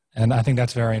level. And I think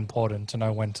that's very important to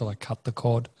know when to like cut the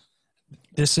cord.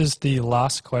 This is the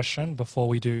last question before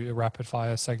we do a rapid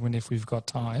fire segment if we've got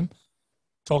time.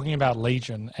 Talking about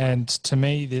Legion, and to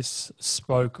me this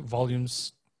spoke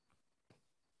volumes.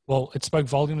 Well, it spoke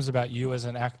volumes about you as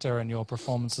an actor and your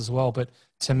performance as well. But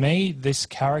to me, this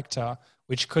character,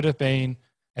 which could have been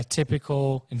a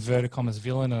typical inverted commas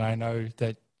villain, and I know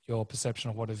that your perception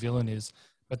of what a villain is,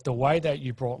 but the way that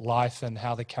you brought life and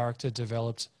how the character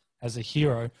developed as a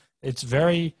hero, it's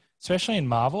very, especially in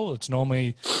Marvel, it's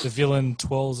normally the villain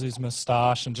twirls his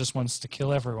mustache and just wants to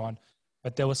kill everyone.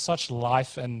 But there was such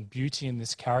life and beauty in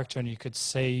this character, and you could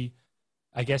see,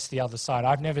 I guess, the other side.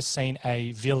 I've never seen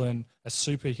a villain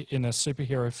in a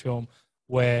superhero film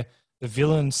where the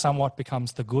villain somewhat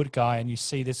becomes the good guy and you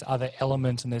see this other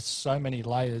element and there's so many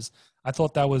layers. I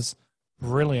thought that was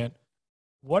brilliant.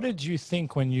 What did you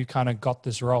think when you kind of got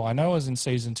this role? I know it was in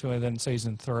season 2 and then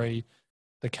season 3,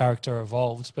 the character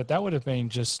evolved, but that would have been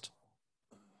just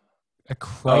a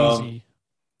crazy...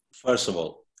 First of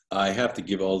all, I have to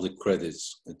give all the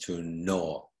credits to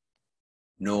Noah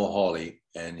Hawley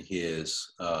and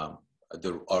his our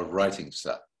writing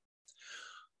staff.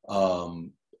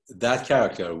 That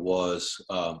character was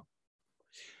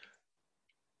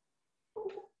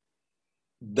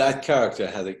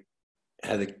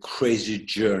had a crazy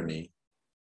journey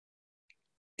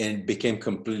and became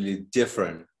completely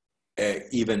different.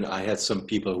 Even I had some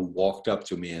people who walked up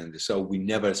to me and they said, we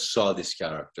never saw this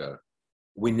character.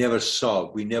 We never saw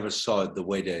it the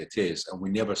way that it is. And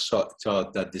we never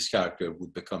thought that this character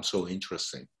would become so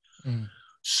interesting. Mm.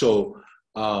 So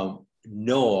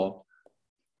Noah,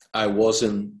 I was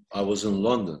in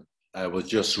London. I was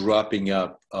just wrapping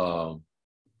up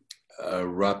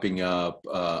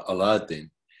Aladdin.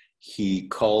 He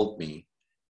called me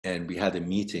and we had a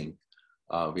meeting.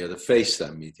 We had a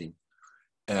FaceTime meeting.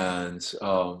 And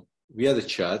we had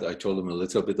a chat. I told him a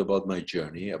little bit about my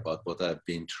journey, about what I've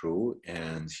been through.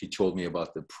 And he told me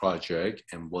about the project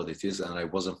and what it is. And I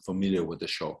wasn't familiar with the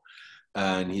show.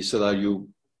 And he said, are you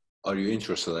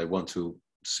interested? I want to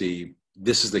see,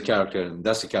 this is the character and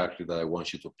that's the character that I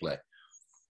want you to play.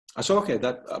 I said, okay,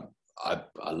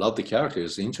 I love the character.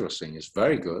 It's interesting. It's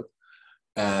very good.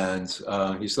 And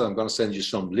he said, I'm going to send you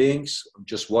some links.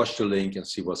 Just watch the link and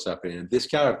see what's happening. And this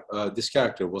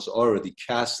character was already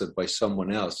casted by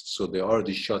someone else. So they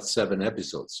already shot 7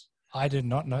 episodes. I did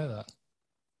not know that.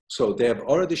 So they have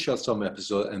already shot some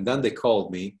episodes. And then they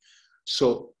called me.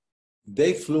 So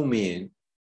they flew me in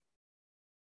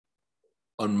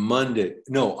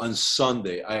on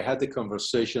Sunday. I had the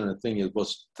conversation. I think it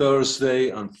was Thursday.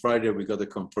 On Friday, we got the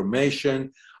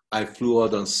confirmation. I flew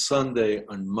out on Sunday.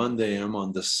 On Monday, I'm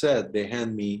on the set. They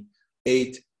hand me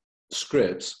 8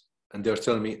 scripts, and they're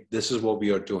telling me, this is what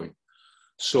we are doing.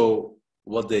 So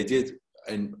what they did,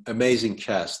 an amazing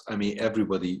cast. I mean,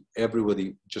 everybody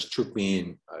just took me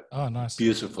in nice.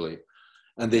 Beautifully.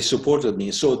 And they supported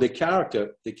me. So the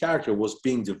character was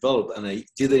being developed, and I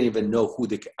didn't even know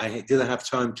I didn't have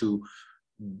time to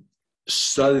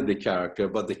study the character,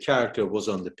 but the character was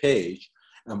on the page.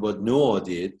 And what Noah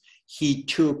did, he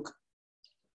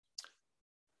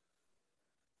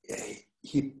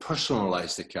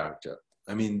personalized the character.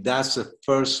 I mean, that's the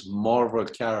first Marvel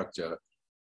character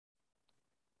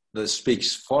that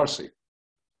speaks Farsi.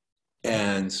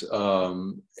 And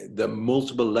the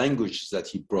multiple languages that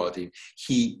he brought in,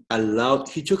 he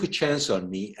took a chance on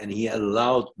me, and he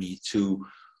allowed me to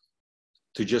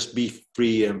just be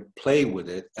free and play with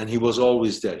it. And he was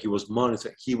always there. He was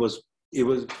monitoring.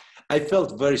 I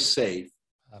felt very safe.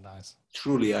 Oh, nice.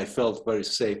 Truly, I felt very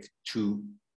safe to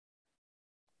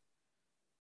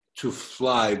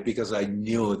fly, because I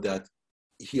knew that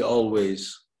he's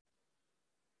always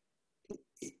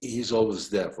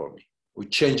there for me. We're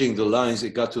changing the lines.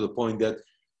 It got to the point that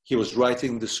he was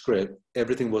writing the script.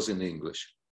 Everything was in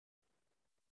English.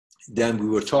 Then we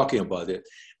were talking about it,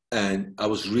 and I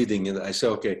was reading it. I said,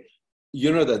 okay,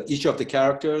 you know that each of the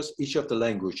characters, each of the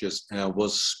languages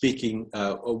was being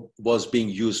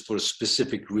used for a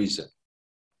specific reason.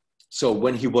 So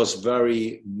when he was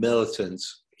very militant,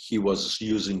 he was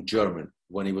using German.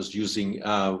 When he was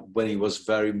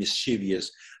very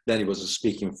mischievous, then he was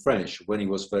speaking French. When he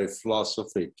was very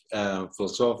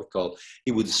philosophical,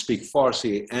 he would speak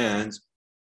Farsi, and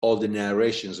all the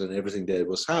narrations and everything that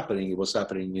was happening, it was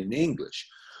happening in English.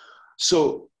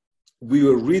 So we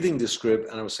were reading the script,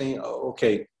 and I was saying, oh,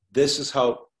 okay, this is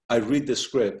how I read the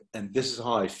script, and this is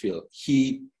how I feel.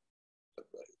 He's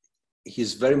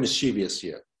very mischievous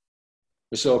here.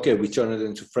 We said, okay, we turn it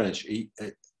into French.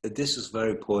 This is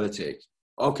very poetic.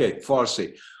 Okay,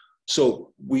 Farsi.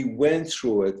 So we went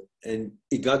through it, and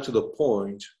it got to the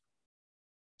point.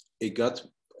 It got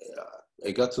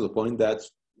to the point that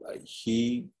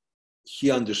he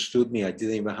understood me. I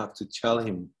didn't even have to tell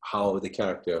him how the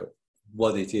character,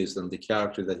 what it is, and the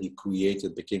character that he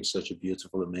created became such a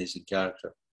beautiful, amazing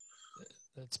character.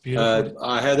 That's beautiful.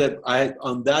 I had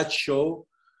on that show.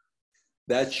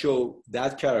 That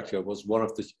character was one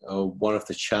of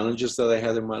the challenges that I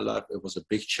had in my life. It was a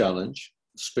big challenge,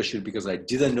 especially because I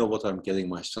didn't know what I'm getting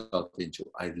myself into.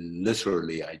 I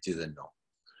didn't know.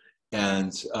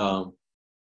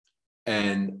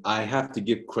 And I have to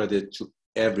give credit to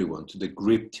everyone, to the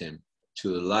grip team, to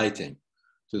the lighting,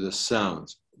 to the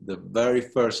sound. The very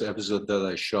first episode that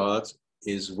I shot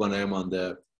is when I'm on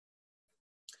the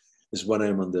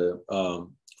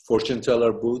fortune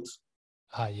teller booth.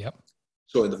 Yep.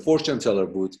 So in the fortune teller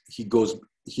booth, he goes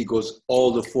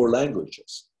all the 4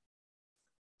 languages.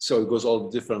 So it goes all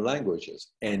the different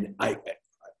languages. And I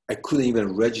couldn't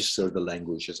even register the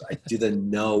languages. I didn't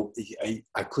know,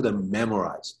 I couldn't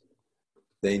memorize.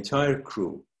 The entire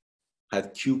crew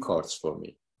had cue cards for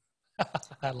me.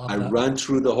 I ran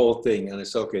through the whole thing, and I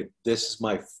said, okay, this is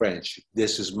my French,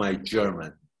 this is my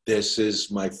German, this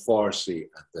is my Farsi,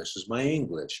 and this is my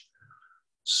English.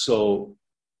 So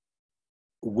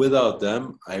without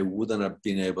them, I wouldn't have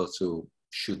been able to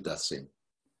shoot that scene.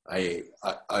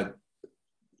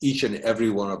 Each and every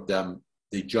one of them,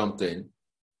 they jumped in.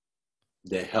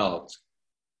 they helped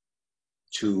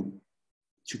to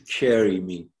carry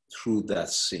me through that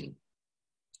scene.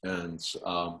 And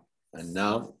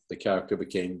now the character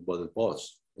became what it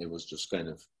was. It was just kind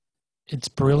of... It's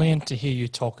brilliant to hear you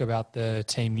talk about the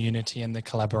team unity and the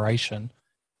collaboration,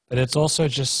 but it's also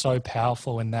just so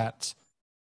powerful in that,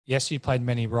 yes, you played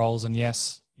many roles, and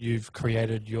yes, you've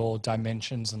created your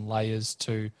dimensions and layers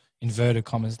to, inverted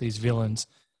commas, these villains,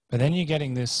 but then you're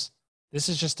getting this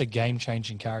is just a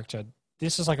game-changing character.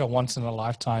 This is like a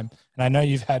once-in-a-lifetime, and I know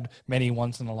you've had many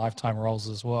once-in-a-lifetime roles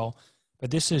as well, but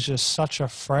this is just such a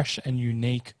fresh and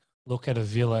unique look at a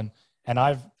villain, and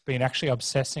I've been actually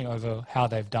obsessing over how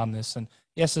they've done this, and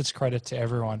yes, it's credit to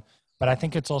everyone, but I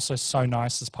think it's also so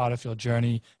nice as part of your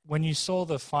journey. When you saw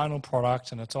the final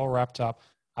product and it's all wrapped up,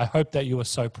 I hope that you were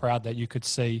so proud that you could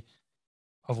see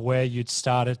of where you'd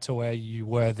started to where you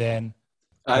were then.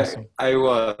 Awesome. I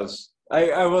was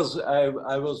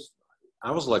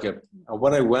like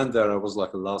when I went there, I was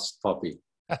like a lost puppy.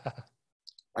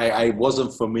 I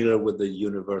wasn't familiar with the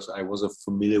universe. I wasn't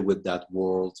familiar with that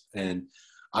world. And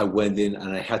I went in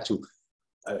and I had to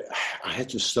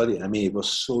study. I mean, it was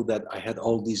so that I had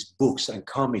all these books and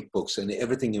comic books and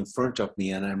everything in front of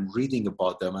me, and I'm reading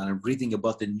about them, and I'm reading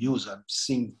about the news. I'm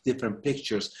seeing different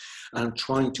pictures, and I'm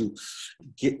trying to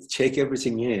take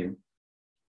everything in.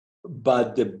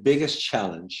 But the biggest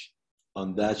challenge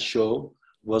on that show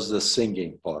was the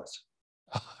singing part.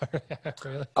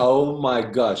 Really? Oh my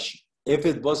gosh. If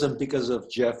it wasn't because of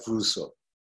Jeff Russo,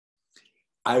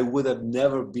 I would have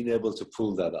never been able to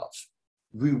pull that off.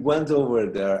 We went over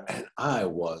there and I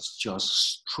was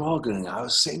just struggling. I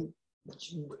was saying,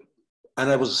 and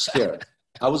I was scared.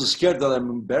 I was scared that I'm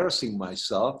embarrassing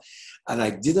myself. And I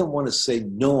didn't want to say,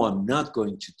 no, I'm not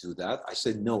going to do that. I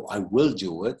said, no, I will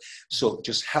do it. So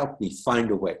just help me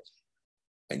find a way.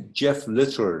 And Jeff,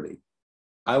 literally,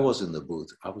 I was in the booth.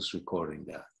 I was recording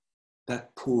that.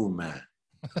 That poor man.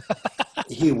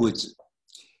 He would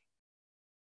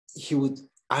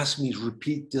ask me to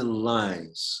repeat the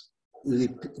lines,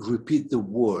 repeat the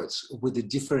words with the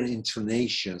different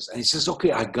intonations. And he says,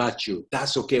 okay, I got you.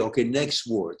 That's okay. Okay, next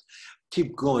word.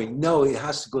 Keep going. No, it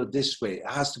has to go this way. It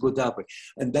has to go that way.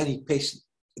 And then he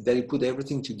put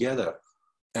everything together.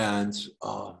 And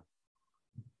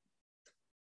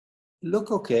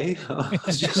look, okay.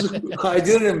 I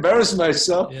didn't embarrass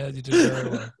myself. Yeah, you did very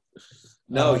well.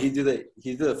 No, he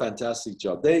did a fantastic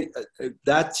job.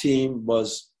 That team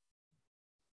was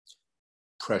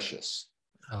precious.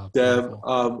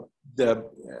 The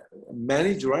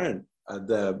Manny Duran,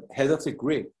 the head of the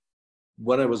grid,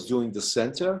 when I was doing the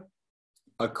center,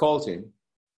 I called him,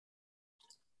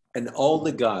 and all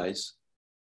the guys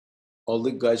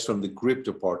from the grip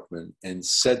department and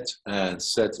set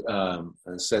from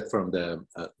the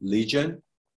Legion,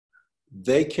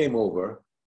 they came over,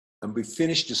 and we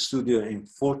finished the studio in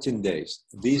 14 days.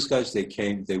 These guys, they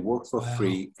came, they worked for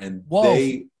free, and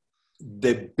they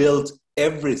built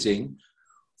everything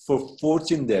for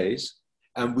 14 days,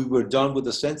 and we were done with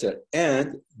the center.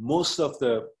 And most of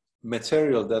the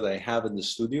material that I have in the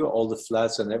studio, all the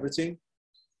flats and everything,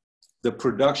 the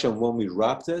production, when we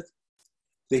wrapped it,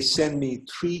 they sent me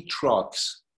 3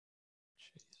 trucks,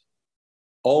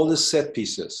 all the set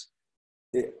pieces,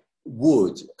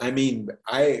 wood. I mean,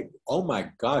 oh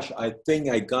my gosh, I think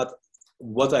I got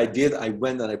what I did. I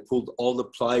went and I pulled all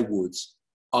the plywoods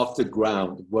off the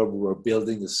ground where we were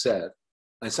building the set.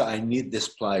 I said, I need this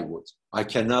plywood. I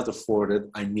cannot afford it.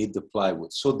 I need the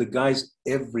plywood. So the guys,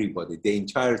 everybody, the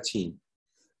entire team,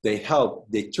 they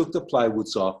helped. They took the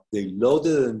plywoods off, they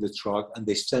loaded it in the truck, and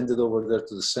they sent it over there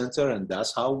to the center. And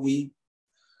that's how we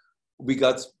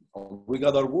got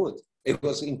our wood. It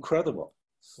was incredible.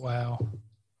 Wow.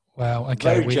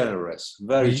 Okay.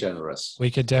 Very generous.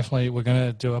 We could definitely, we're going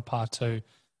to do a part 2.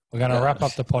 We're going to wrap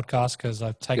up the podcast because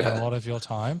I've taken a lot of your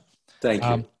time. Thank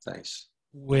you. Thanks.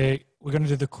 We're going to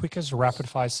do the quickest rapid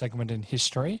fire segment in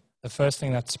history. The first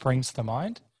thing that springs to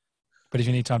mind, but if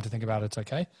you need time to think about it, it's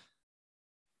okay.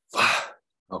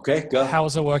 Okay, go. How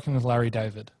was it working with Larry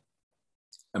David?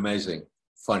 Amazing.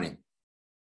 Funny.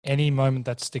 Any moment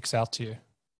that sticks out to you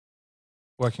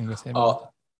working with him?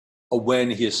 When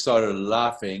he started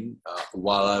laughing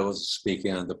while I was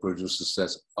speaking, and the producer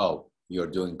says, "Oh, you're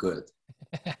doing good."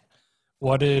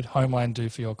 What did Homeland do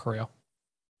for your career?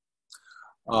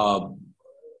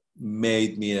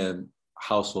 Made me a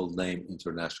household name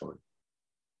internationally.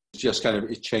 Just kind of,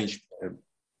 it changed.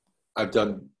 I've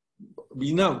done,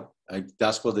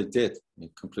 that's what it did.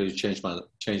 It completely changed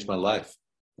my life.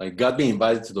 Like, got me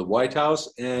invited to the White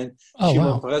House and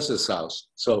Shimon Peres's house.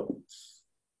 So,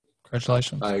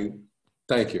 congratulations.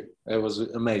 Thank you. It was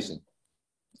amazing.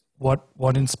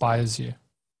 What inspires you?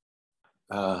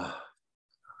 Uh,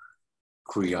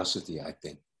 Curiosity, I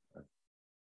think.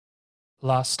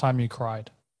 Last time you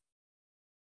cried?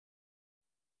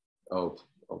 Oh,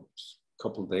 a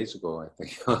couple of days ago, I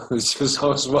think. I was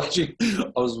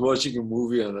watching a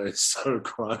movie and I started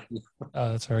crying.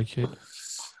 Oh, that's very cute.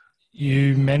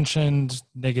 You mentioned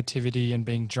negativity and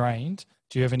being drained.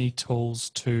 Do you have any tools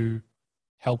to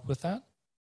help with that?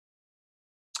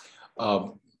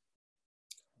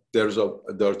 There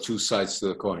are two sides to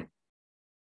the coin.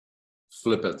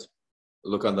 Flip it.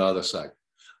 Look on the other side.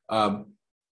 That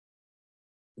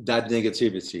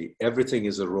negativity, everything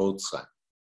is a road sign.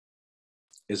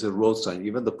 Is a road sign.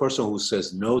 Even the person who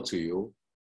says no to you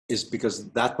is because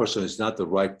that person is not the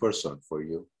right person for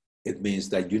you. It means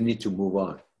that you need to move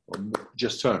on. Or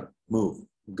just turn, move,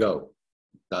 go.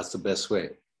 That's the best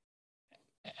way.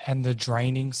 And the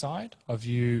draining side of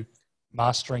you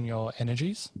mastering your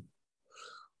energies?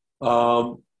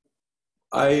 I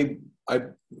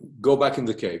go back in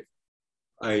the cave.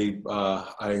 I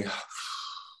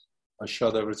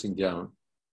shut everything down.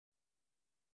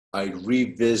 I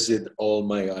revisit all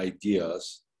my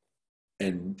ideas,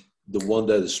 and the one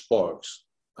that sparks,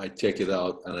 I take it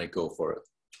out and I go for it.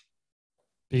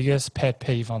 Biggest pet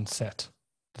peeve on set?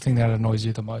 The thing that annoys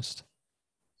you the most?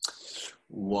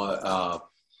 What? There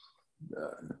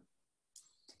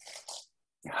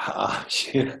are a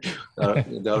few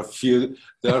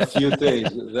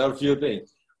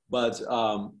things, but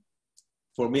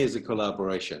for me, it's a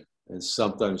collaboration. And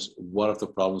sometimes one of the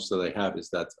problems that I have is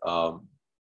that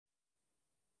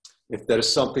if there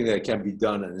is something that can be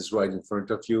done and is right in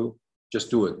front of you, just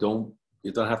do it. You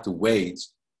don't have to wait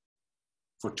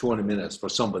for 20 minutes for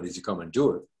somebody to come and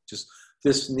do it. Just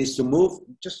this needs to move.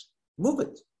 Just move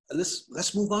it.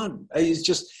 Let's move on. It's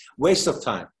just waste of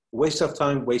time. Waste of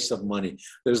time, waste of money.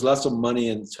 There's lots of money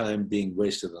and time being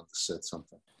wasted on the set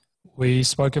something. We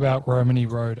spoke about Romany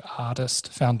Road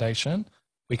Artist Foundation.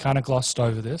 We kind of glossed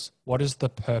over this. What is the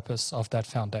purpose of that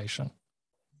foundation?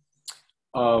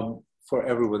 For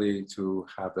everybody to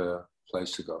have a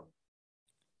place to go.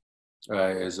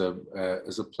 As a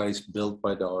place built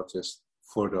by the artist,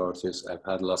 for the artists. I've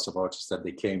had lots of artists that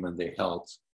they came and they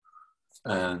helped.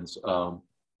 And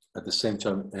at the same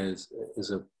time, is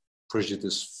a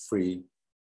prejudice-free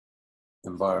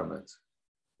environment.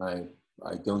 I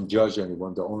don't judge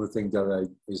anyone. The only thing that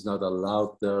is not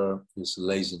allowed there is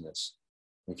laziness.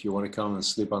 If you want to come and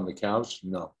sleep on the couch,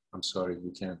 no, I'm sorry,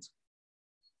 you can't.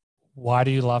 Why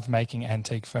do you love making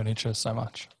antique furniture so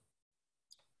much?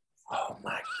 Oh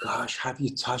my gosh, have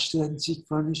you touched the antique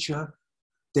furniture?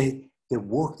 The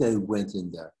work that went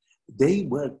in there. They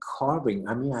were carving.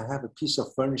 I mean, I have a piece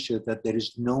of furniture that there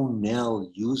is no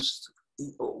nail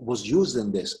was used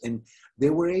in this. And they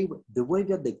were able, the way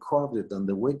that they carved it and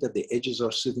the way that the edges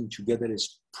are sitting together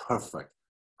is perfect.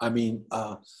 I mean,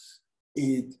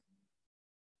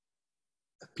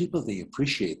 people, they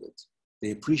appreciate it.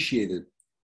 They appreciated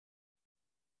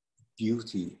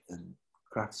beauty and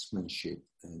craftsmanship,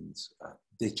 and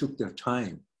they took their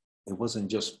time. It wasn't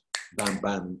just bam,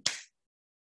 bam,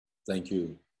 thank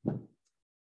you.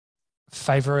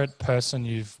 Favorite person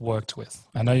you've worked with?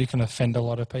 I know you can offend a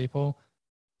lot of people.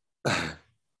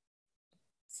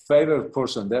 Favorite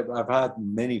person, I've had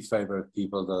many favorite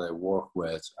people that I work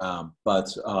with, but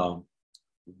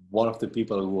one of the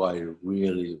people who I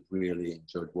really, really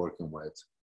enjoyed working with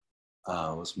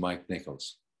was Mike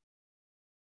Nichols.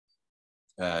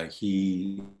 There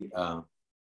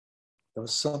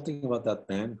was something about that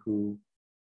man who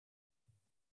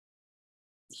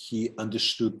he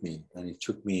understood me and he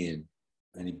took me in,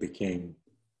 and he became,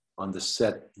 on the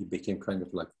set, he became kind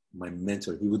of like my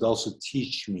mentor. He would also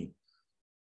teach me.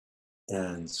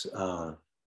 And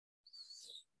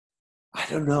I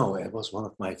don't know, it was one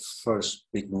of my first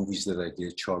big movies that I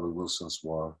did, Charlie Wilson's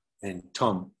War. And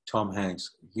Tom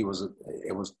Hanks, he was a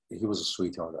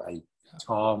sweetheart.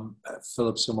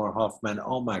 Philip Seymour Hoffman,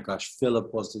 oh my gosh,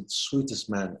 Philip was the sweetest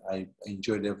man. I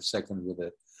enjoyed every second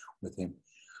with him.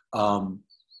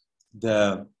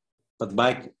 But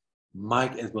Mike,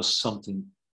 it was something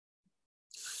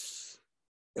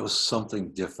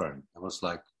different. It was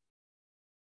like,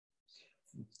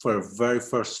 for the very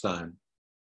first time,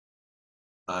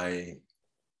 I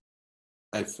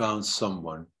found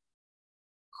someone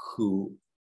who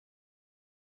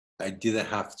I didn't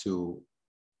have to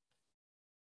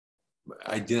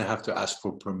ask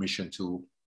for permission to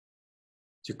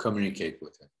communicate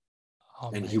with him.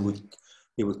 Oh, and he would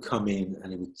come in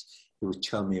and he would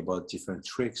tell me about different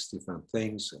tricks, different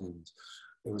things, and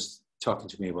he was talking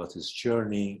to me about his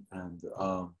journey, and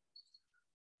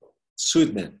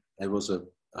sweet man.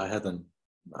 I had an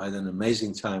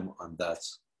amazing time on that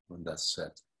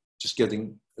set. just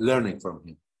learning from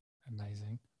him.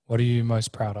 Amazing. What are you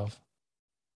most proud of?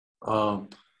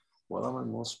 What am I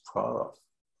most proud of?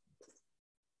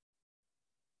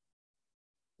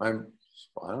 I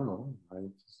don't know.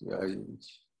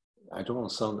 I don't want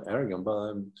to sound arrogant,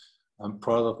 but I'm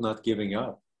proud of not giving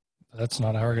up. That's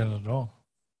not arrogant at all.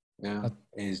 Yeah,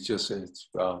 it's just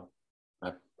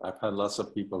I've had lots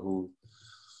of people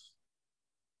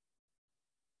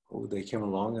who they came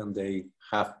along and they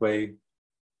halfway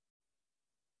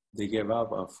they gave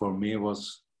up. For me, it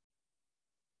was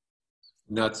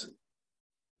not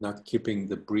keeping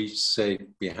the breach safe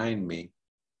behind me.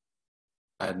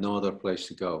 I had no other place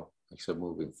to go except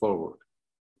moving forward,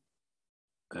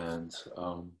 and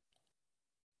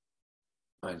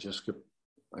I just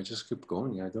kept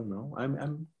going. I don't know.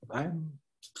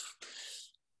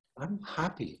 I'm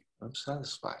happy. I'm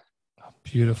satisfied.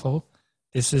 Beautiful.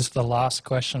 This is the last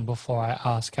question before I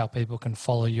ask how people can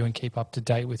follow you and keep up to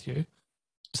date with you.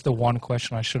 It's the one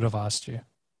question I should have asked you.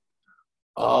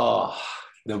 Oh,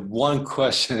 the one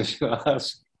question you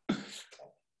asked.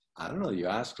 I don't know. You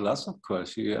ask lots of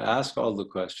questions. You ask all the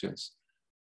questions.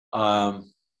 Oh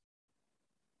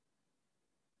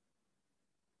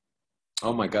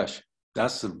my gosh.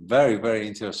 That's a very, very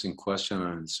interesting question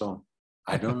on its own.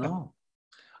 I don't know.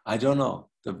 I don't know.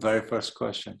 The very first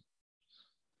question.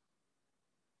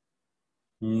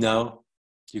 No,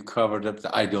 you covered it.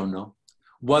 I don't know.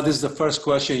 What is the first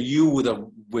question you would have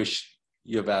wished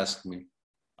you've asked me?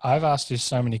 I've asked you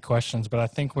so many questions, but I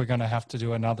think we're going to have to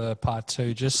do another part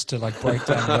 2 just to like break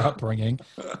down your upbringing.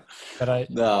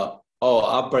 But no. Oh,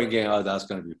 upbringing. Oh, that's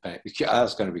going to be pain.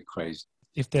 That's going to be crazy.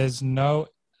 If there's no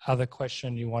other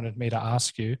question you wanted me to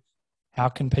ask you, how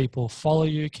can people follow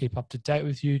you, keep up to date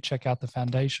with you, check out the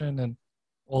foundation and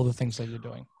all the things that you're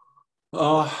doing?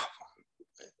 Well,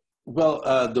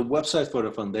 the website for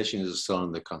the foundation is still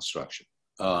under construction.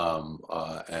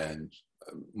 And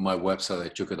my website, I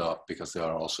took it off because they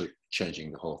are also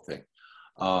changing the whole thing.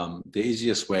 The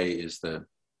easiest way is the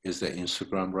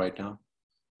Instagram right now.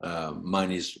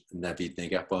 Mine is Navid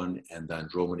Negahban, and then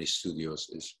Romani Studios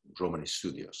is Romani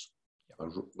Studios.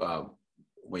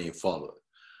 When you follow it,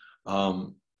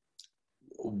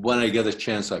 when I get a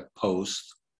chance, I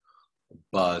post.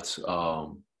 But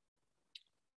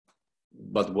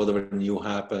whatever new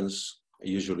happens,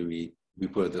 usually we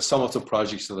put some of the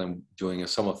projects that I'm doing and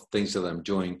some of the things that I'm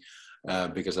doing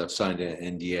because I've signed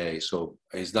an NDA. So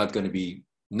it's not going to be,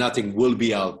 nothing will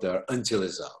be out there until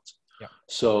it's out. Yeah.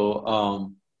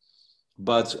 So,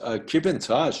 but keep in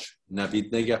touch,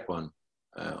 Navid Negahban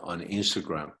on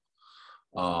Instagram.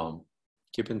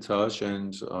 Keep in touch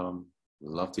and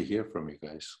love to hear from you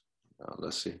guys.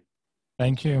 Let's see.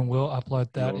 Thank you. And we'll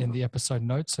upload that in the episode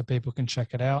notes so people can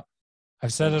check it out.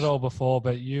 I've said it all before,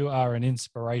 but you are an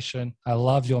inspiration. I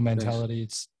love your mentality.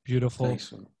 It's beautiful.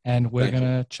 Thanks. And we're going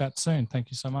to chat soon.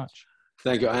 Thank you so much.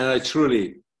 Thank you. And I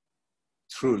truly,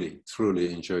 truly,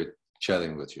 truly enjoyed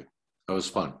chatting with you. It was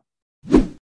fun.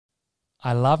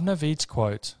 I love Navid's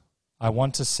quote. I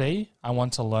want to see, I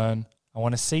want to learn, I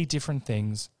want to see different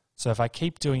things. So if I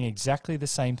keep doing exactly the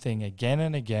same thing again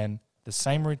and again, the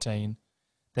same routine,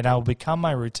 then I will become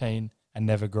my routine and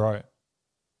never grow.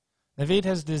 Navid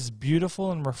has this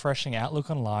beautiful and refreshing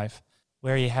outlook on life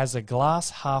where he has a glass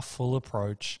half full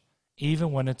approach,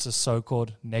 even when it's a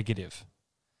so-called negative.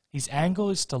 His angle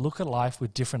is to look at life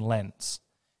with different lens.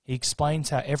 He explains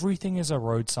how everything is a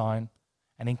road sign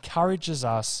and encourages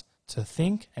us to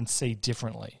think and see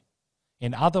differently.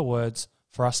 In other words,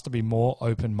 for us to be more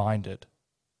open-minded.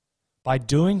 By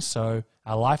doing so,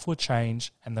 our life will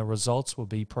change and the results will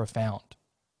be profound.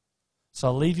 So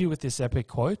I'll leave you with this epic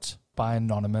quote by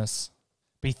Anonymous.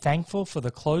 Be thankful for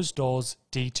the closed doors,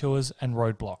 detours, and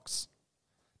roadblocks.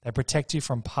 They protect you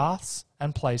from paths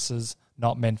and places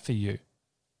not meant for you.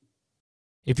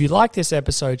 If you like this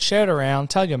episode, share it around,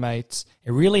 tell your mates.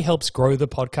 It really helps grow the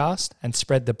podcast and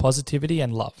spread the positivity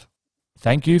and love.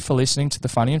 Thank you for listening to the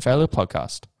Funny and Failure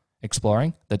podcast,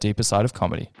 exploring the deeper side of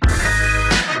comedy.